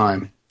all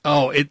time.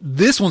 Oh,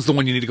 this one's the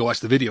one you need to go watch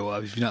the video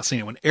of if you've not seen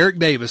it. When Eric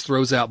Davis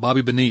throws out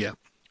Bobby Bonilla,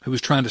 who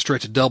was trying to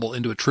stretch a double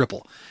into a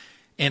triple.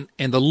 And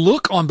the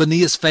look on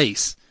Bonilla's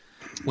face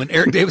when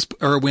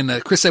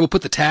when Chris Sable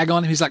put the tag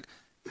on him, he's like,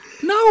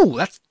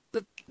 no,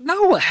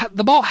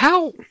 the ball,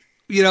 how?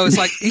 It's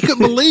like he couldn't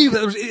believe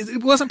that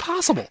it wasn't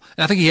possible.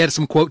 And I think he had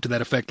some quote to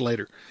that effect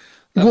later.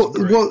 Well,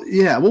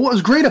 yeah. Well, what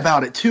was great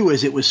about it too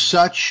is it was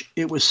such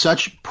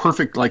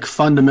perfect, like,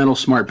 fundamental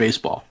smart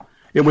baseball.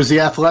 It was the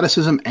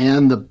athleticism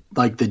and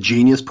the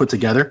genius put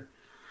together.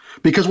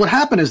 Because what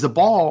happened is the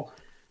ball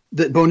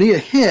that Bonilla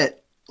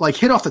hit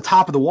off the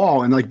top of the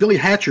wall, and Billy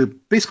Hatcher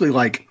basically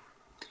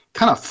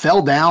kind of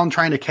fell down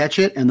trying to catch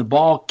it, and the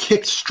ball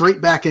kicked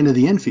straight back into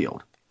the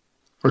infield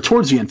or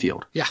towards the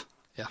infield. Yeah.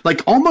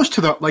 Almost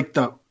to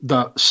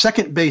the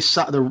second base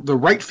side, the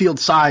right field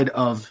side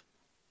of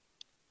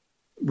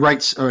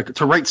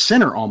to right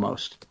center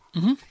almost.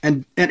 Mm-hmm.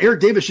 And Eric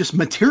Davis just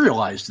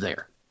materialized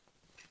there.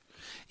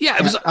 Yeah,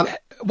 it was.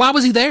 Why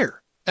was he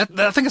there? I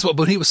think that's what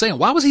Bonilla was saying.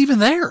 Why was he even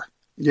there?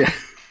 Yeah,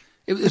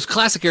 it was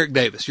classic Eric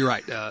Davis. You're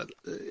right.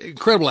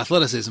 Incredible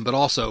athleticism, but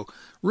also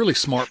really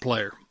smart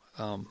player.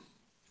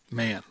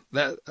 Man,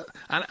 I'm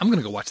going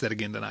to go watch that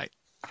again tonight.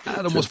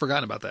 I'd almost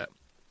forgotten about that.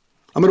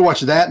 I'm going to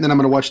watch that, and then I'm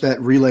going to watch that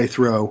relay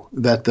throw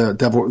that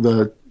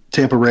the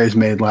Tampa Rays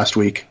made last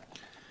week.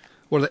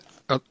 What are they?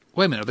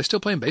 Wait a minute, are they still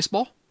playing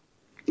baseball?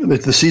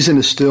 The season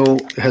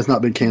has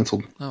not been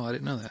canceled. Oh, I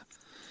didn't know that.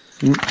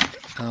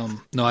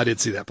 No, I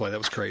did see that play. That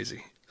was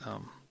crazy.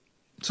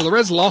 So the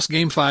Reds lost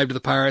Game 5 to the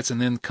Pirates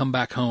and then come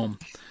back home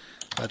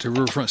to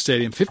Riverfront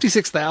Stadium.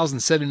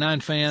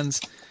 56,079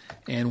 fans,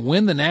 and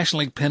win the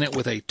National League pennant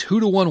with a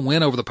 2-1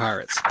 win over the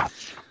Pirates.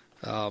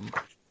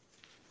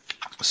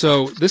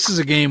 So this is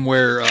a game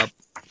where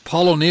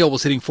Paul O'Neill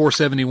was hitting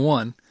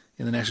 .471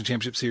 in the National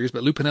Championship Series,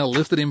 but Lou Piniella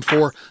lifted him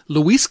for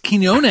Luis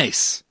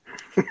Quinones,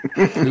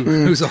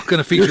 who's going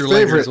to feature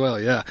later as well.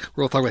 Yeah,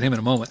 we'll talk about him in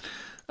a moment.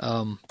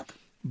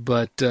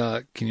 But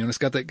Quinones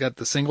got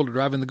the single to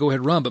drive in the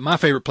go-ahead run. But my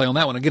favorite play on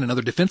that one, again,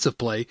 another defensive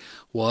play,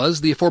 was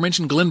the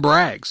aforementioned Glenn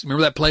Braggs.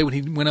 Remember that play when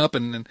he went up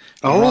and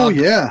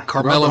robbed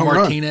Carmelo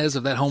Martinez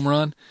of that home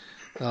run?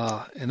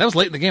 And that was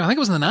late in the game. I think it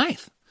was in the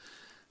ninth.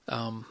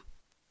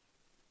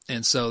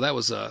 And so that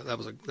was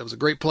a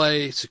great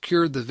play,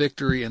 secured the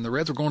victory, and the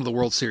Reds were going to the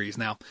World Series.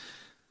 Now,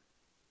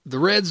 the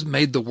Reds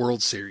made the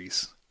World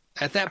Series.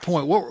 At that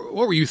point, what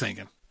were you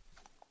thinking?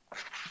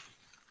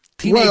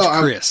 Teenage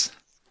Chris.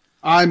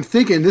 I'm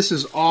thinking this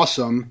is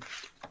awesome,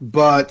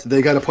 but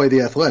they got to play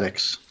the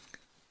Athletics.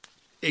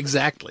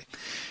 Exactly.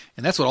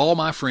 And that's what all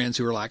my friends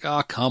who were like,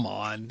 oh, come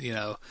on,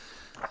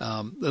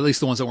 at least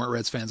the ones that weren't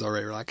Reds fans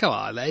already were like, come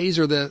on, the A's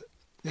are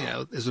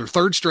is their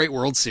third straight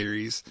World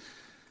Series.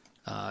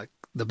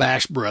 The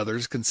Bash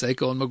brothers,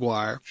 Canseco and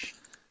McGuire,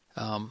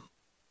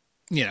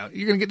 you're going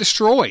to get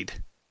destroyed.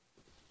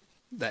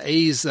 The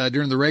A's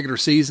during the regular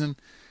season,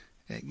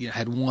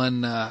 had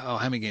won. How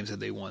many games had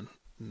they won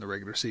in the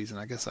regular season?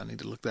 I guess I need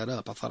to look that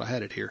up. I thought I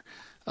had it here.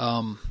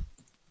 But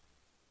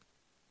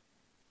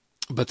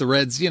the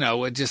Reds,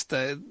 just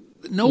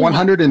no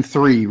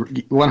 103.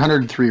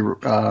 103. There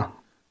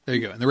you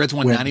go. And the Reds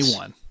won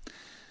 91.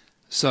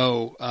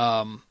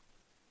 So.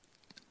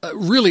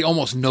 Really,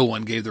 almost no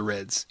one gave the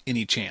Reds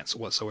any chance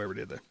whatsoever,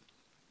 did they?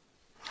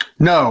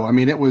 No, I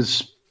mean it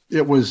was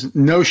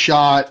no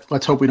shot.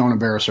 Let's hope we don't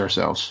embarrass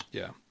ourselves.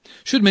 Yeah,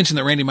 should mention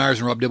that Randy Myers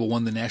and Rob Dibble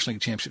won the National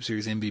League Championship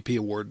Series MVP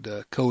award,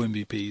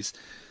 co-MVPs,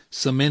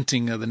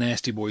 cementing the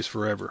Nasty Boys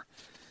forever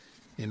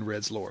in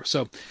Reds lore.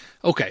 So,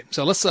 okay,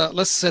 so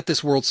let's set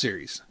this World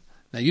Series.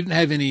 Now, you didn't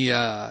have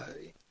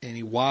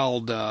any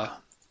wild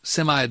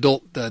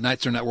semi-adult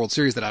nights during that World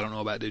Series that I don't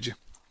know about, did you?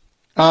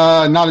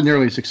 Not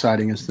nearly as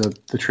exciting as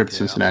the trip to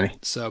Cincinnati.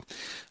 So,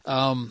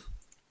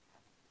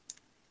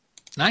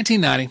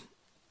 1990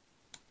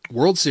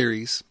 World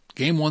Series,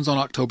 Game 1's on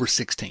October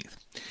 16th,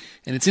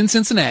 and it's in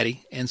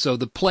Cincinnati, and so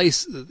the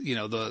place,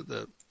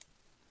 the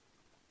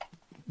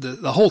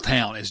whole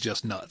town is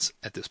just nuts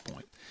at this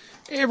point.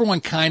 Everyone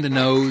kind of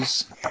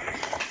knows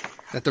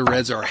that the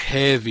Reds are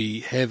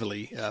heavily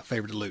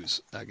favored to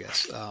lose, I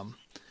guess,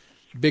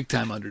 big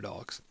time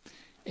underdogs.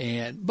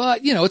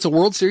 But it's a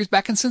World Series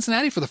back in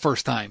Cincinnati for the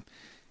first time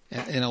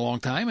in a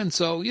long time. And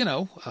so,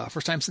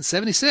 first time since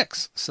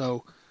 76.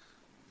 So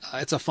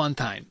it's a fun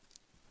time.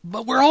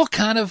 But we're all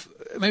kind of,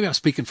 maybe I'm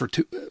speaking for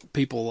two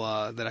people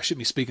that I shouldn't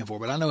be speaking for,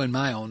 but I know in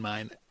my own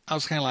mind, I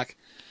was kind of like,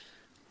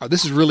 oh,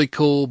 this is really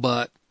cool,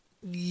 but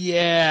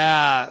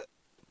yeah,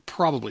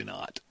 probably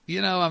not.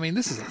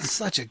 This is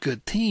such a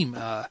good team.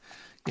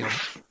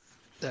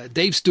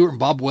 Dave Stewart and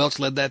Bob Welch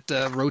led that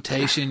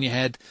rotation. You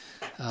had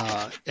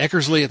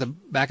Eckersley at the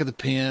back of the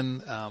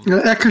pen.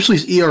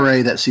 Eckersley's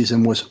ERA that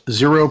season was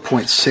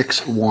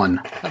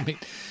 0.61.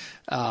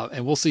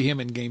 And we'll see him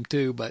in Game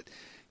 2. But,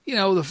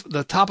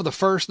 the top of the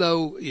first,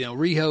 though,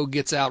 Rijo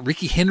gets out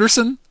Ricky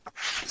Henderson,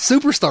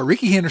 superstar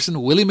Ricky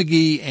Henderson, Willie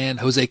McGee, and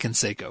Jose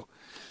Canseco.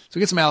 So he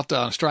gets them out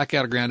on a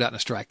strikeout, a ground out, and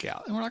a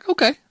strikeout. And we're like,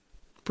 okay,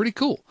 pretty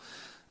cool.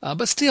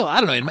 But still,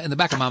 I don't know, in the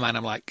back of my mind,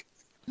 I'm like,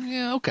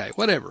 yeah, okay,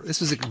 whatever.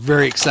 This is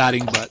very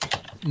exciting,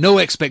 but no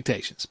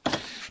expectations.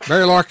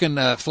 Barry Larkin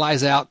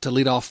flies out to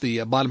lead off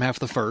the bottom half of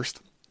the first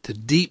to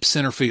deep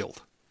center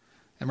field.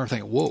 I remember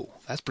thinking, whoa,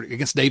 that's pretty,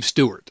 against Dave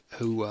Stewart,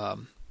 who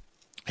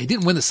he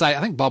didn't win the Cy.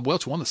 I think Bob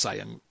Welch won the Cy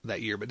Young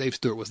that year, but Dave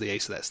Stewart was the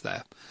ace of that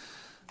staff.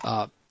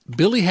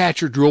 Billy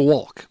Hatcher drew a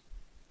walk.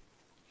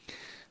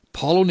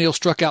 Paul O'Neill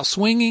struck out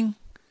swinging,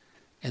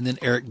 and then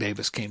Eric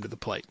Davis came to the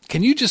plate.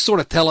 Can you just sort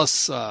of tell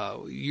us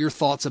your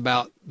thoughts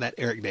about that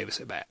Eric Davis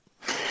at bat?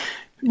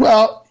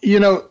 Well,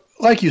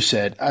 like you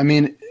said,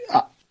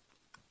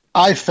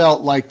 I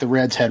felt like the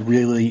Reds had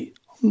really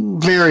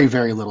very,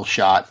 very little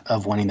shot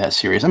of winning that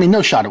series.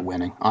 No shot at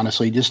winning,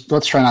 honestly. Just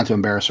let's try not to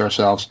embarrass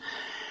ourselves.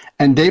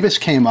 And Davis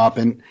came up,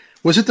 and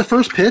was it the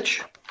first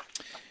pitch?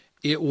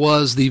 It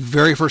was the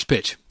very first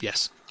pitch,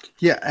 yes.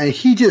 Yeah, and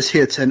he just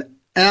hits an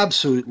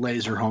absolute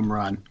laser home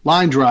run.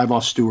 Line drive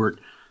off Stewart,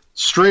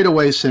 straight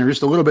away center,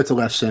 just a little bit to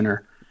left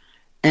center.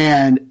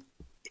 And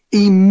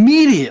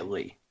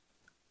immediately,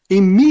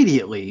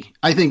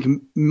 I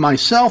think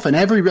myself and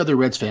every other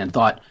Reds fan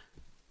thought,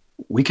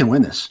 we can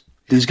win this.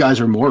 These guys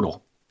are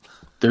mortal.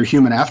 They're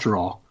human after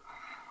all.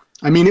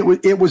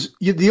 It was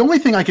the only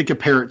thing I could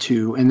compare it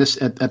to, and this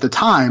at the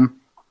time,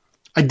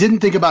 I didn't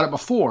think about it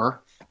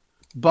before,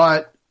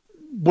 but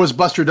was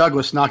Buster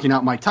Douglas knocking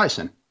out Mike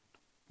Tyson,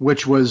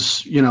 which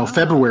was,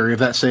 February of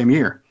that same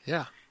year.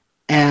 Yeah.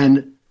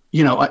 And,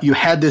 you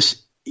had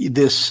this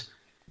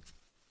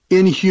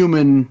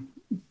inhuman,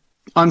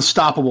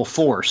 unstoppable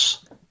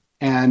force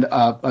and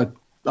a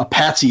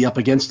patsy up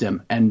against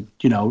him and,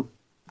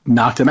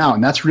 knocked him out.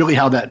 And that's really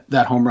how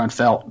that home run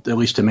felt, at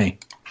least to me.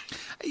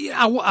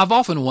 Yeah, I've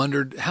often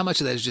wondered how much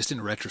of that is just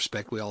in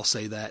retrospect. We all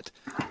say that.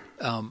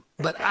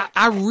 But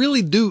I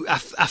really do. I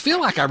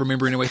feel like I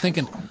remember anyway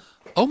thinking,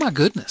 oh, my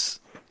goodness.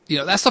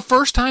 That's the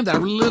first time that I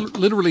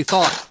literally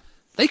thought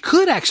they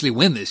could actually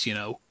win this,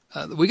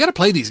 we got to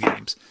play these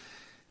games.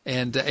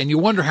 And you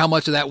wonder how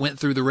much of that went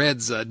through the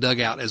Reds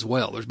dugout as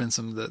well. There's been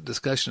some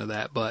discussion of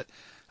that, but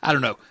I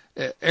don't know.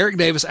 Eric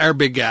Davis, our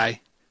big guy,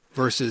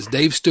 versus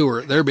Dave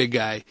Stewart, their big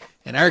guy,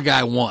 and our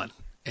guy won.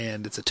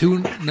 And it's a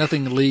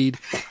 2-0 lead,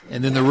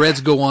 and then the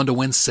Reds go on to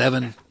win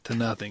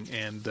 7-0.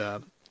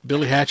 And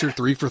Billy Hatcher,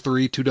 3 for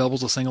 3, 2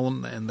 doubles, a single,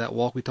 and that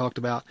walk we talked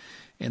about.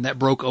 And that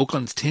broke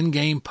Oakland's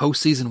 10-game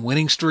postseason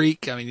winning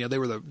streak. I mean, they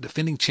were the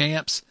defending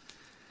champs.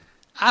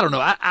 I don't know.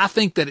 I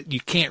think that you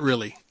can't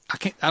really – I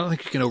don't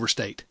think you can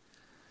overstate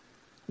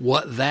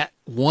what that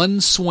one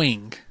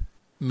swing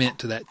meant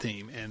to that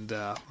team. And,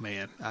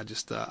 man,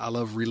 I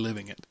love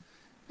reliving it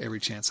every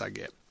chance I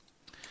get.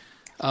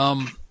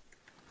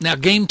 Now,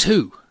 Game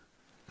 2.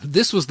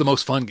 This was the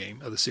most fun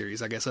game of the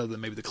series, I guess, other than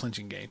maybe the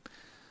clinching game.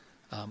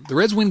 The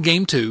Reds win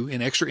Game 2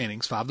 in extra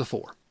innings,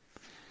 5-4.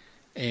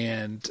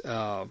 And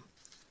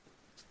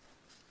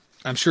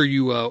I'm sure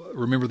you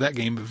remember that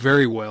game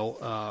very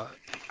well.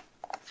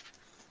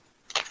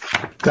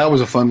 That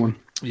was a fun one.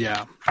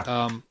 Yeah.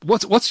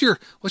 What's your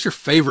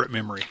favorite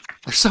memory?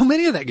 There's so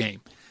many of that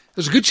game.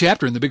 There's a good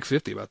chapter in the Big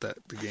 50 about the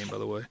game, by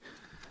the way.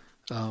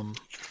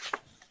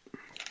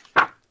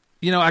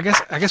 I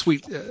guess we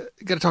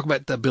got to talk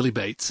about Billy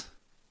Bates,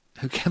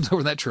 who comes over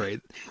in that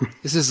trade.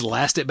 This is his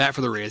last at bat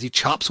for the Reds. He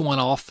chops one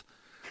off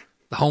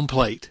the home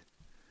plate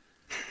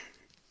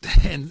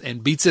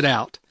and beats it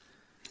out.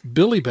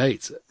 Billy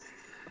Bates.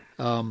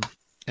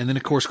 And then,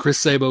 of course, Chris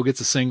Sabo gets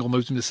a single,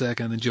 moves him to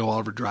second, and then Joe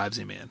Oliver drives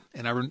him in.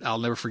 And I'll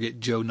never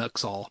forget Joe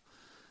Nuxall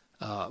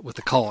with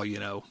the call, He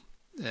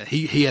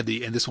had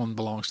and this one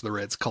belongs to the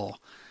Reds call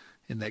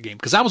in that game.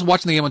 Because I was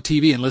watching the game on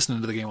TV and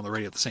listening to the game on the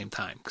radio at the same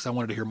time because I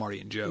wanted to hear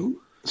Marty and Joe.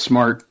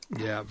 Smart.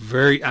 Yeah,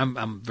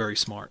 I'm very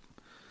smart.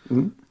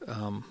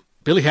 Mm-hmm.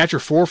 Billy Hatcher,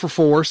 4 for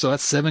 4, so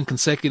that's 7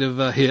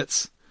 consecutive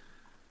hits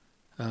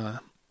to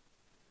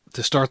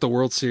start the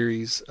World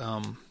Series.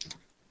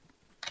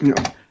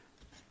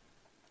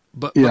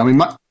 But go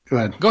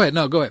ahead. Go ahead.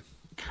 No, go ahead.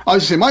 I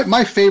was going to say,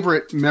 my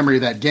favorite memory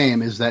of that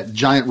game is that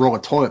giant roll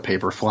of toilet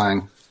paper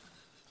flying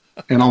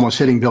and almost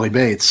hitting Billy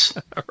Bates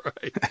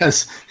right.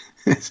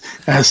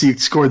 as he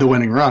scored the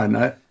winning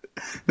run.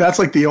 That's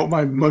like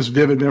my most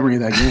vivid memory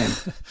of that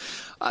game.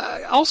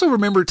 I also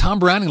remember Tom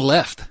Browning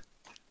left.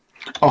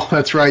 Oh,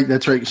 that's right.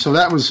 So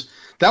that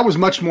was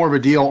much more of a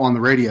deal on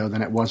the radio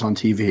than it was on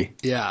TV.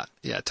 Yeah.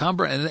 Tom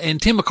Browning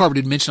and Tim McCarver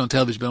did mention on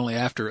television, but only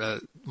after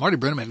Marty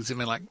Brennaman had said,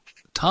 like,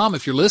 Tom,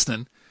 if you're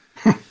listening,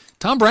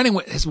 Tom Browning,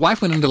 his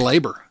wife went into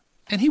labor,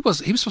 and he was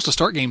supposed to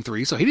start Game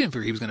 3, so he didn't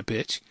figure he was going to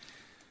pitch.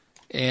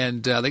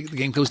 And the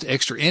game goes to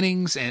extra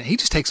innings, and he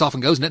just takes off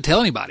and goes and doesn't tell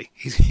anybody.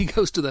 He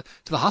goes to the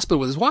hospital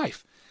with his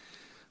wife.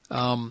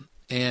 So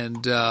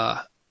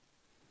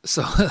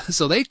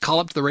they call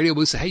up to the radio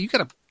booth and say, hey, you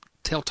got to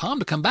tell Tom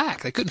to come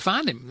back. They couldn't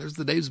find him. There's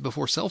the days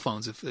before cell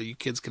phones, if you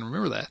kids can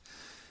remember that.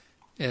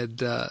 And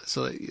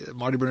so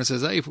Marty Brennan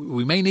says, hey,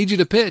 we may need you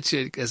to pitch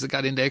as it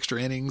got into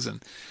extra innings.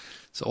 And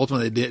so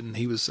ultimately they didn't.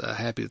 He was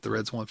happy that the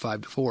Reds won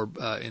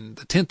 5-4 in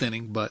the 10th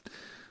inning. But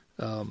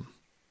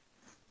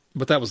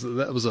that was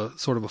a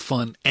sort of a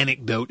fun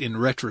anecdote in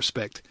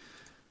retrospect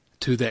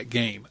to that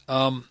game.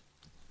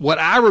 What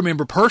I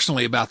remember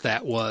personally about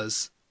that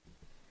was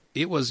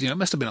it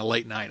must have been a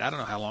late night. I don't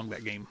know how long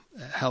that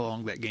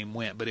game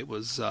went, but it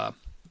was on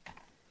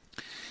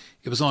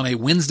a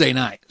Wednesday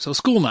night, so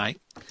school night.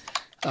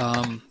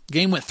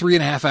 Game went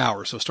 3.5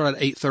 hours, so it started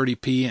at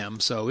 8:30 p.m.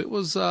 So it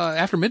was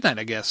after midnight,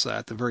 I guess,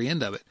 at the very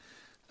end of it.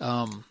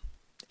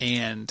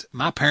 And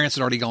my parents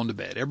had already gone to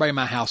bed. Everybody in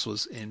my house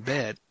was in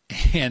bed,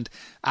 and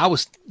I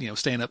was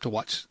staying up to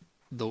watch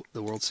the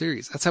World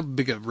Series. That's how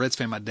big a Reds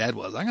fan my dad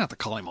was. I'm gonna have to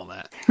call him on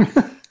that.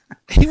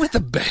 He went to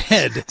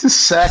bed.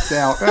 Just sacked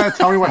out.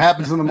 Tell me what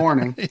happens in the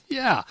morning.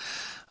 Yeah.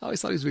 I always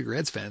thought he was a big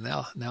Reds fan.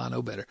 Now I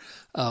know better.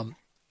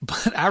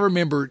 But I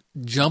remember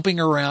jumping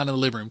around in the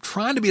living room,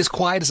 trying to be as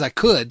quiet as I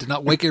could to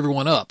not wake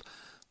everyone up,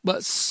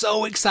 but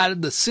so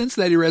excited. The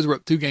Cincinnati Reds were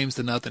up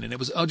 2-0, and it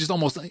was just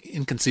almost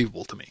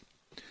inconceivable to me.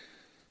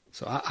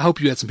 So I hope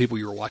you had some people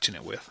you were watching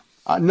it with.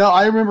 No,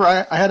 I remember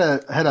I had a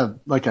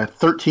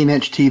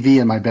 13-inch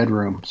TV in my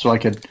bedroom, so I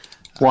could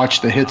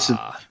watch the hits of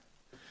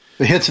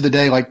the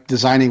day, like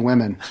Designing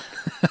Women.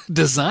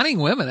 Designing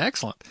Women,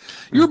 excellent.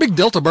 You're a big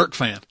Delta Burke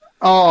fan.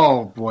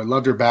 Oh boy,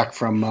 loved her back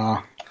from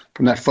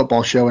that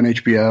football show on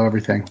HBO,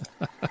 everything.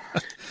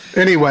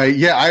 Anyway,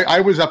 yeah,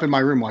 I was up in my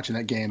room watching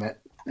that game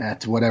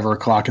at whatever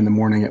o'clock in the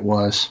morning it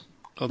was.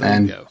 Oh,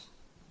 there you go.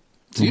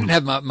 So you didn't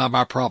have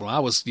my problem. I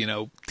was,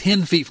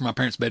 10 feet from my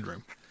parents'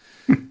 bedroom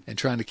and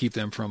trying to keep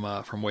them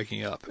from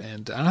waking up.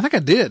 And I think I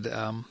did,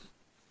 as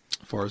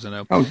far as I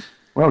know. Oh,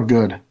 well,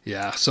 good.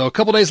 Yeah. So a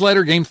couple days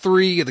later, Game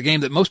 3, the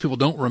game that most people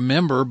don't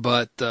remember,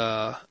 but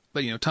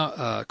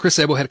Chris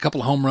Sabo had a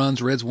couple of home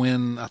runs. Reds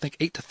win, I think,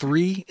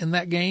 8-3 in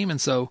that game. And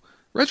so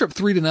Reds are up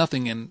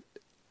 3-0. And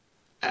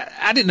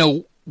I didn't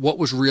know what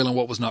was real and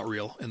what was not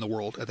real in the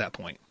world at that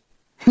point.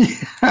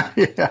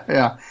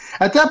 Yeah.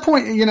 At that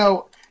point,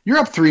 you're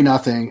up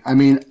 3-0. I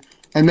mean,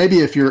 and maybe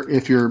if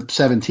you're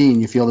 17,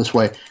 you feel this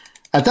way.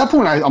 At that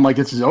point, I'm like,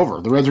 this is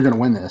over. The Reds are going to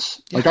win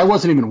this. Yeah. Like, I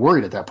wasn't even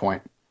worried at that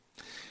point.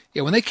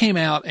 Yeah, when they came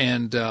out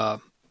and,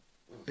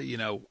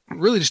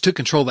 really just took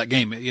control of that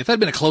game. If that had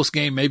been a close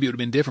game, maybe it would have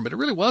been different, but it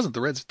really wasn't.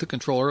 The Reds took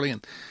control early.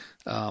 And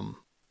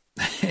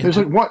there's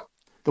the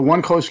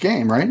one close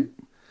game, right?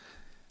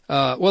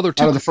 Well, there are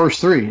two. Out of the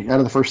first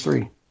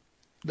three.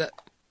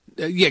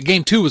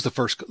 Game 2 was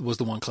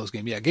the one close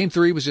game. Yeah, Game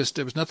 3 was just,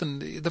 there was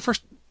nothing. The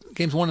first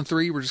games 1 and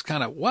 3 were just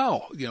kind of,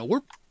 wow,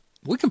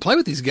 we can play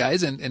with these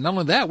guys, and not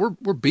only that,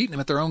 we're beating them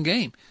at their own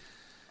game.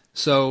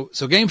 So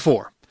Game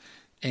 4,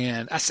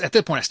 and at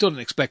that point, I still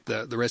didn't expect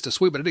the Reds to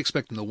sweep, but I did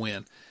expect them to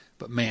win.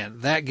 But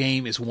man, that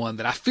game is one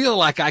that I feel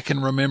like I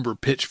can remember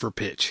pitch for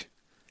pitch,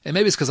 and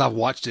maybe it's because I've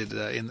watched it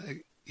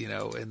in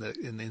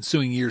the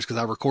ensuing years because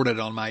I recorded it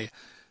on my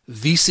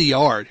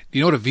VCR. Do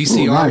you know what a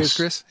VCR is,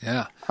 Chris?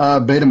 Yeah.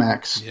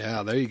 Betamax.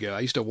 Yeah, there you go.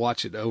 I used to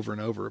watch it over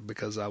and over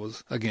because I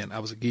was a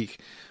geek.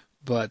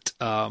 But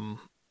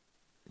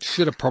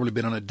should have probably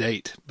been on a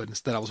date, but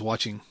instead I was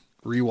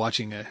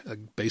rewatching a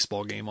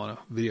baseball game on a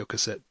video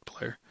cassette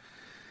player.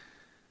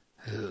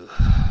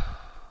 Ugh.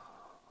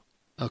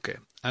 Okay,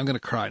 I'm going to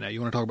cry now.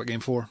 You want to talk about Game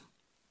 4?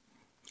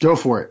 Go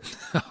for it.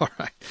 All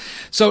right.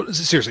 So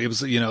seriously, it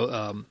was,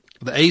 the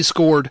A's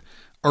scored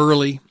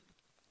early.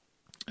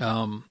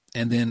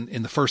 And then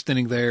in the first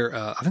inning there,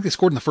 I think they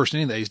scored in the first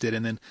inning, the A's did.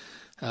 And then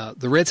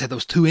the Reds had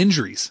those 2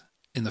 injuries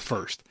in the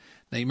first.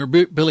 Now, you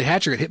remember Billy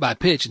Hatcher got hit by a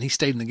pitch, and he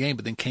stayed in the game,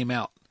 but then came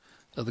out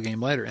of the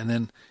game later. And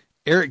then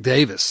Eric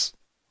Davis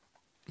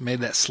made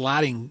that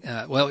sliding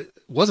it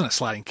wasn't a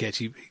sliding catch.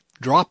 He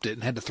dropped it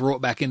and had to throw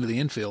it back into the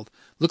infield.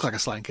 Looked like a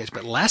sliding catch,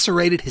 but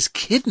lacerated his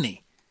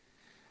kidney.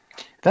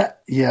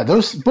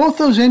 Both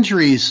those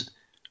injuries,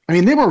 I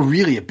mean, they were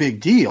really a big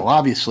deal,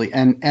 obviously.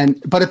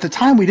 But at the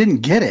time, we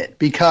didn't get it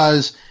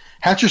because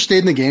Hatcher stayed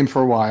in the game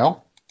for a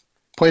while,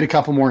 played a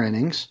couple more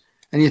innings,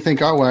 and you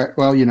think, oh,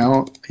 well, you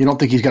don't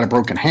think he's got a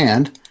broken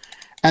hand.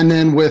 And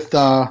then with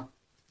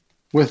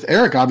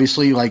Eric,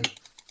 obviously, like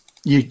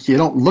you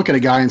don't look at a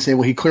guy and say,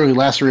 well, he clearly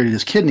lacerated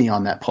his kidney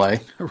on that play.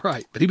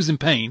 Right, but he was in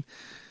pain,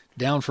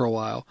 down for a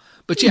while.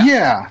 But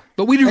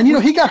but we didn't.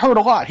 And he got hurt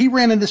a lot. He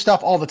ran into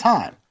stuff all the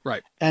time.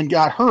 Right, and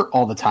got hurt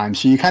all the time.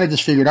 So you kind of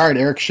just figured, all right,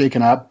 Eric's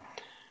shaken up.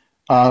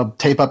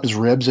 Tape up his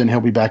ribs, and he'll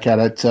be back at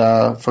it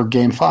for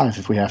Game 5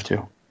 if we have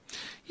to.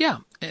 Yeah,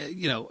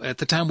 at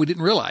the time we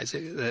didn't realize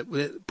that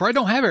we probably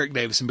don't have Eric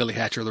Davis and Billy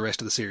Hatcher the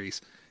rest of the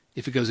series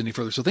if it goes any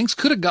further. So things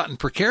could have gotten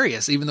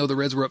precarious, even though the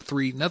Reds were up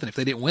 3-0 if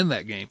they didn't win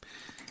that game,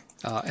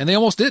 and they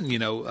almost didn't.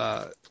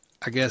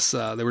 I guess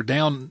they were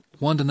down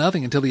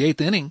 1-0 until the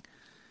 8th inning,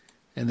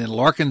 and then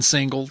Larkin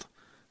singled.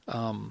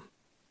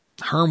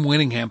 Herm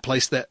Winningham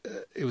placed that.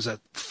 It was a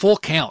full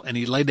count, and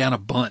he laid down a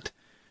bunt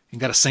and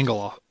got a single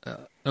off.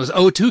 It was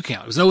 0-2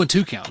 count. It was an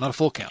 0-2 count, not a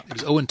full count. It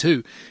was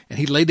 0-2, and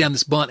he laid down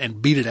this bunt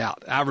and beat it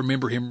out. I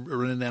remember him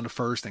running down to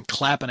first and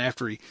clapping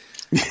after he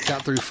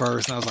got through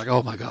first, and I was like,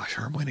 oh, my gosh,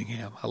 Herm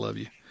Winningham, I love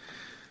you.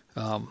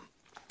 And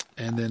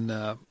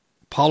then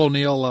Paul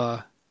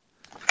O'Neill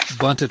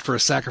bunted for a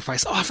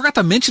sacrifice. Oh, I forgot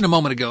to mention a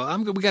moment ago.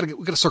 We got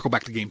to circle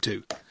back to Game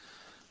 2.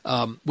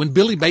 When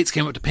Billy Bates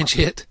came up to pinch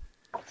hit,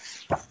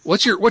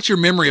 what's your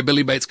memory of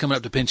Billy Bates coming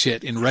up to pinch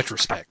hit in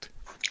retrospect?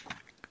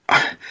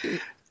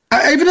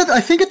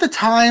 I think at the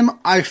time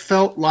I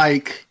felt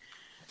like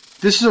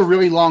this is a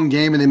really long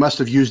game and they must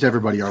have used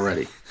everybody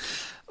already.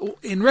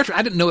 In retro,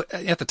 I didn't know it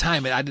at the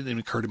time. It didn't even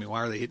occur to me. Why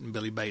are they hitting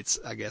Billy Bates,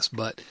 I guess.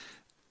 But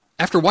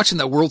after watching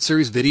that World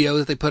Series video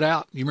that they put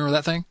out, you remember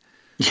that thing?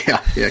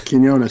 Yeah,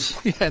 Quinones.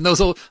 Yeah, and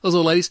those old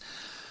ladies.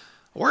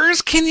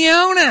 Where's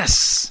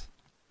Quinones?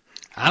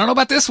 I don't know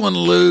about this one,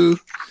 Lou.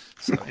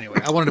 So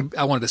anyway, I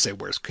wanted to say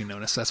where's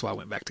Quinones. That's why I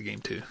went back to Game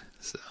 2.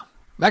 So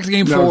back to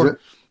Game 4. Well,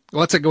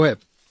 let's go ahead.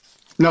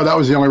 No, that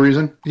was the only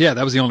reason? Yeah,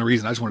 that was the only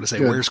reason. I just wanted to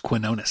say, where's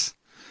Quinones?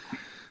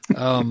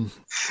 I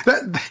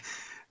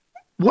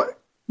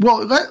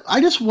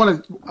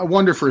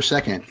wonder for a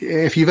second,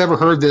 if you've ever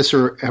heard this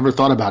or ever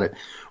thought about it,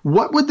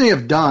 what would they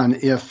have done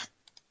if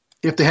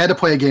they had to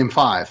play a Game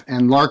 5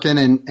 and Larkin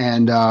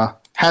and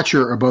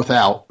Hatcher are both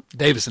out?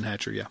 Davis and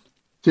Hatcher, yeah.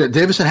 Yeah,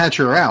 Davis and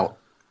Hatcher are out.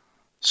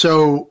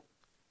 So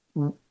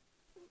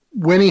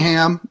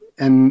Winningham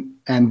and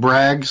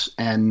Braggs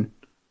and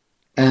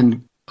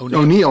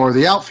O'Neill are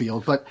the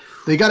outfield, but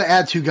they got to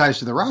add 2 guys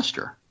to the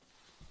roster.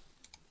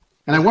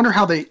 And I wonder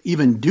how they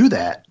even do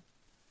that.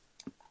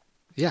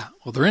 Yeah,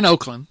 well, they're in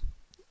Oakland,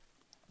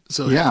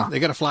 so they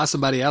got to fly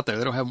somebody out there.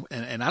 They don't have,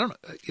 and I don't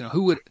know,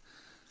 who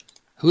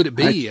would it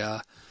be?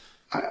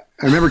 I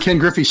remember Ken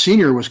Griffey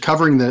Sr. was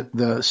covering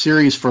the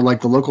series for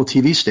like the local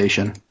TV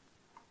station.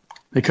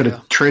 They could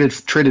have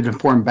traded him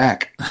for him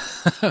back.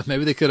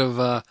 Maybe they could have,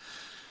 I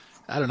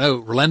don't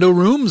know, Orlando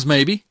Rooms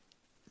maybe.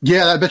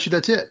 Yeah, I bet you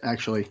that's it,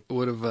 actually.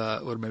 Would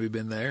have maybe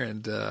been there,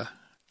 and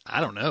I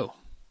don't know.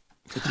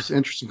 It's just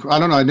interesting. I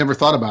don't know. I never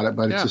thought about it,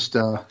 but it's just...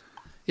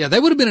 Yeah, they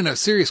would have been in a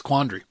serious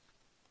quandary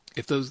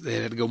if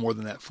they had to go more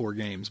than that 4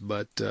 games.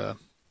 But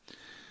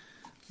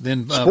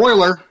then...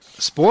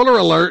 Spoiler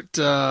alert,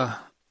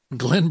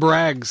 Glenn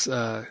Bragg's...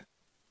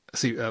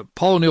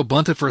 Paul O'Neill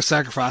bunted for a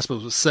sacrifice,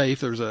 but was safe.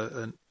 There was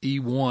an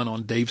E1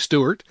 on Dave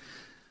Stewart.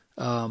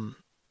 Glenn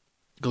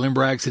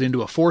Braggs hit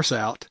into a force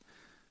out,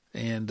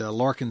 and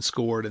Larkin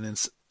scored, and then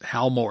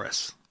Hal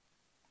Morris,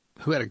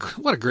 who had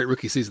what a great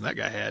rookie season that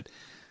guy had.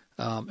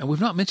 And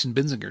we've not mentioned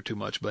Benzinger too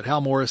much, but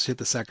Hal Morris hit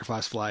the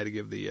sacrifice fly to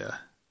give the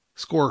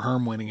scorer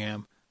Herm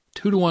Winningham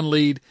 2-1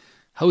 lead.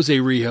 Jose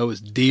Rijo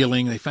is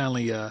dealing. They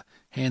finally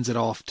hands it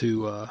off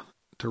to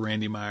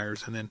Randy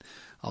Myers, and then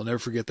I'll never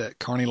forget that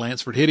Carney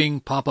Lansford hitting,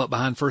 pop up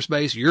behind first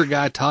base. Your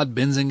guy, Todd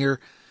Benzinger,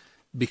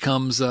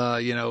 becomes,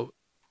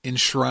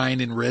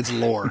 enshrined in Reds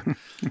lore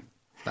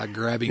by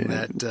grabbing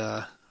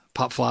that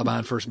pop fly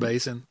behind first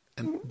base, and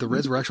the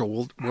Reds were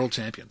actual world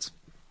champions.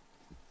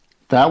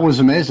 That was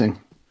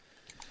amazing.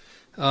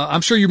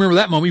 I'm sure you remember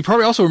that moment. You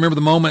probably also remember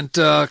the moment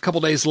a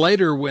couple days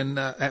later when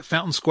at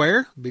Fountain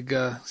Square, big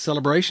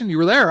celebration. You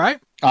were there,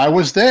 right? I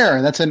was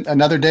there. That's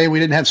another day we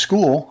didn't have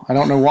school. I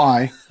don't know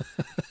why.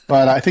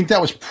 But I think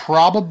that was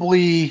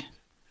probably,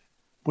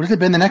 would it have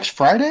been the next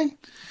Friday?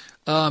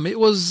 It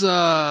was,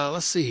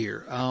 let's see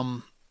here.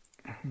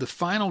 The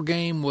final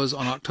game was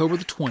on October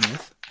the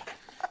 20th.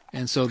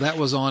 And so that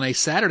was on a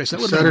Saturday. So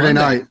that would have been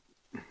Monday. Night.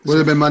 Would it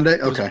have been Monday?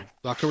 Okay.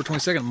 October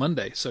 22nd,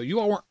 Monday. So you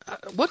all weren't,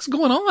 what's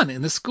going on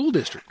in this school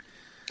district?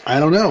 I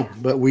don't know,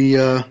 but we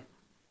did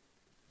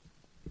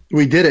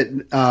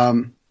it.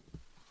 I'm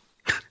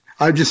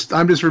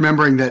just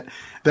remembering that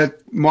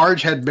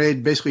Marge had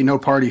made basically no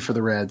party for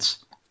the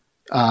Reds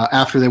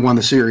after they won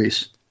the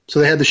series. So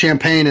they had the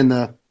champagne in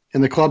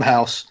the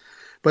clubhouse,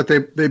 but they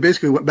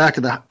basically went back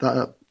to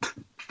the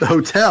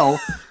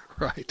hotel.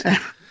 Right.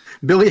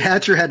 Billy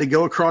Hatcher had to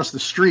go across the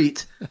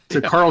street to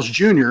Carl's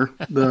Jr.,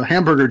 the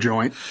hamburger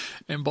joint,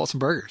 and bought some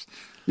burgers.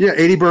 Yeah,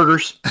 80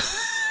 burgers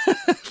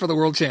for the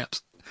world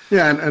champs.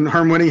 Yeah, and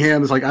Herm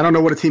Winningham is like, I don't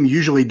know what a team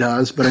usually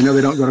does, but I know they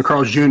don't go to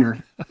Carl's Jr.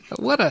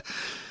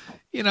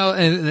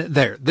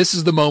 This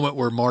is the moment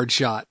where Marge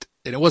shot,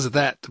 and it wasn't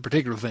that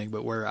particular thing,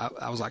 but where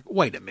I was like,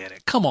 wait a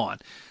minute, come on.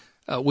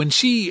 When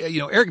she,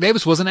 Eric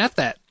Davis wasn't at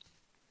that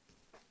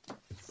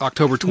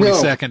October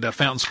 22nd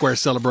Fountain Square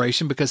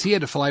celebration because he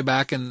had to fly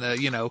back and,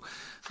 he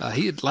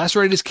had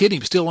lacerated his kidney. He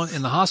was still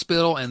in the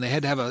hospital, and they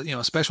had to have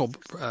a special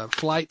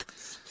flight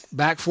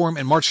back for him,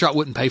 and Marge Schott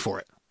wouldn't pay for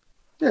it.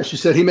 Yeah, she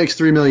said he makes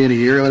 $3 million a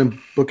year. Let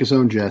him book his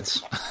own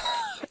jets.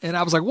 And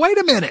I was like, wait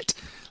a minute.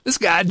 This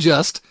guy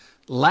just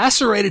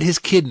lacerated his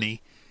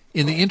kidney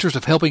in the interest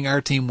of helping our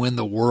team win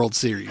the World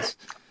Series.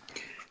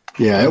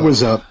 Yeah, it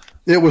was a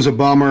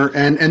bummer.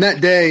 And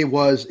that day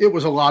was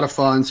a lot of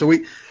fun. So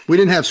we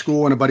didn't have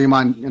school, and a buddy of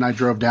mine and I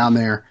drove down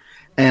there.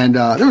 And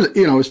there was,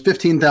 it was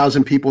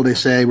 15,000 people, they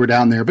say, were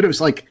down there. But it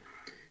was like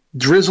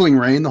drizzling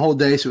rain the whole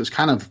day. So it was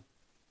kind of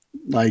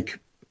like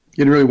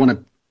you didn't really want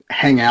to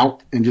hang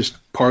out and just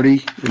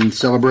party and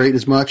celebrate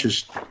as much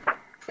as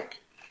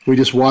we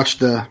just watched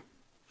the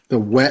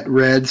wet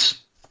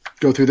Reds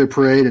go through their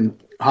parade and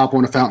hop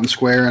on a Fountain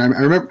Square. And I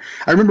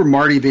remember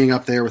Marty being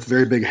up there with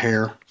very big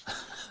hair.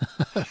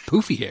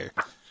 Poofy hair.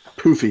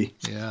 Poofy.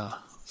 Yeah.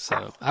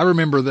 So I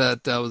remember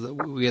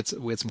that we had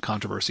some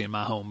controversy in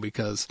my home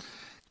because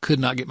could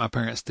not get my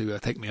parents to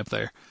take me up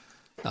there.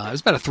 It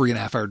was about a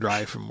 3.5 hour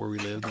drive from where we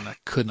lived, and I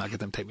could not get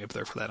them to take me up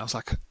there for that. And I was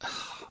like,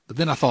 but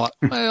then I thought,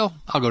 well,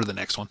 I'll go to the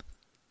next one.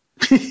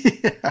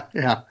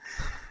 Yeah.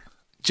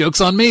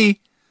 Joke's on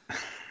me.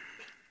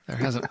 There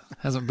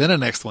hasn't been a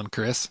next one,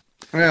 Chris.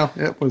 Well,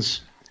 it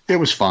was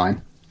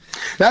fine.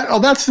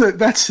 That's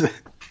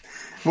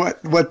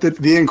what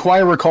the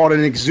Inquirer called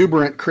an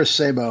exuberant Chris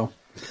Sabo.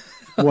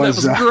 That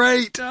was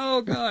great.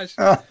 Oh gosh.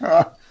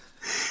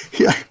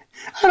 Yeah,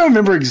 I don't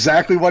remember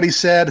exactly what he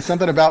said.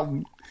 Something about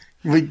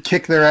we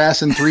kick their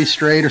ass in 3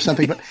 straight or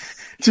something. But I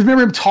just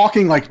remember him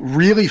talking like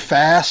really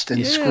fast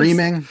and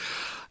screaming,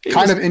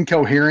 kind of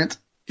incoherent.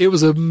 It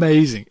was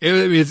amazing.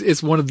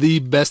 It's one of the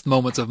best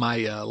moments of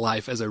my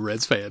life as a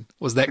Reds fan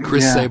was that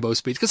Chris Sabo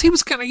speech because he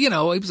was kind of he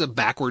was a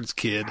backwards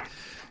kid,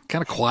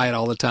 kind of quiet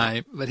all the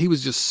time, but he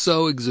was just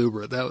so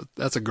exuberant.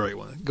 That's a great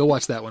one. Go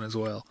watch that one as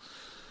well.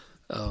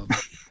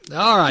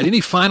 All right.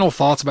 Any final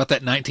thoughts about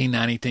that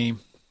 1990 team?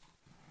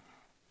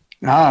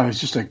 It was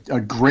just a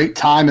great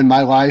time in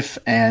my life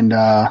and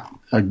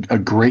a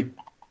great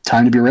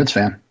time to be a Reds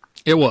fan.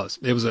 It was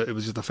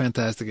just a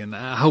fantastic, and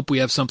I hope we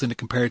have something to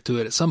compare to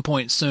it at some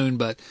point soon.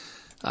 But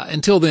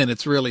until then,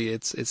 it's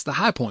the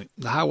high point,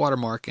 the high water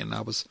mark, and I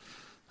was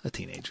a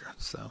teenager.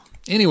 So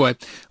anyway,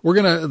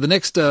 the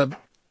next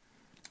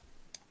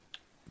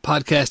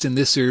podcast in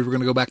this series, we're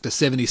gonna go back to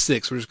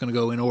 '76. We're just gonna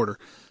go in order.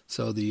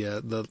 So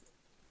the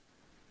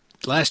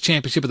last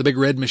championship of the Big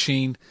Red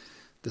Machine,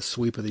 the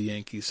sweep of the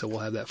Yankees. So we'll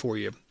have that for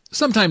you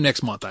sometime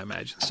next month, I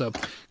imagine. So,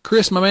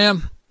 Chris, my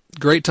man,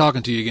 great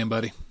talking to you again,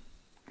 buddy.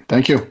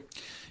 Thank you.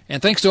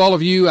 And thanks to all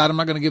of you. I'm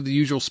not going to give the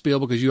usual spiel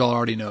because you all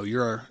already know.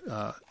 You're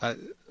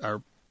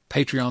our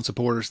Patreon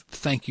supporters.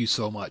 Thank you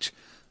so much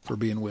for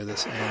being with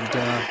us.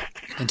 And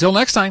until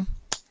next time,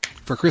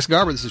 for Chris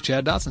Garber, this is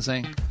Chad Dotson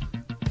saying,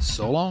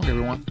 so long,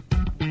 everyone.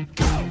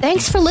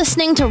 Thanks for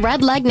listening to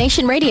Red Leg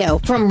Nation Radio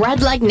from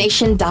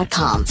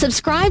redlegnation.com.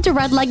 Subscribe to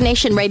Red Leg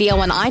Nation Radio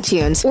on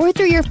iTunes or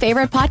through your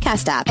favorite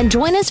podcast app and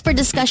join us for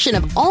discussion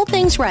of all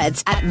things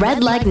Reds at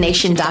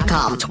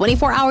redlegnation.com.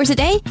 24 hours a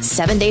day,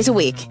 7 days a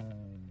week.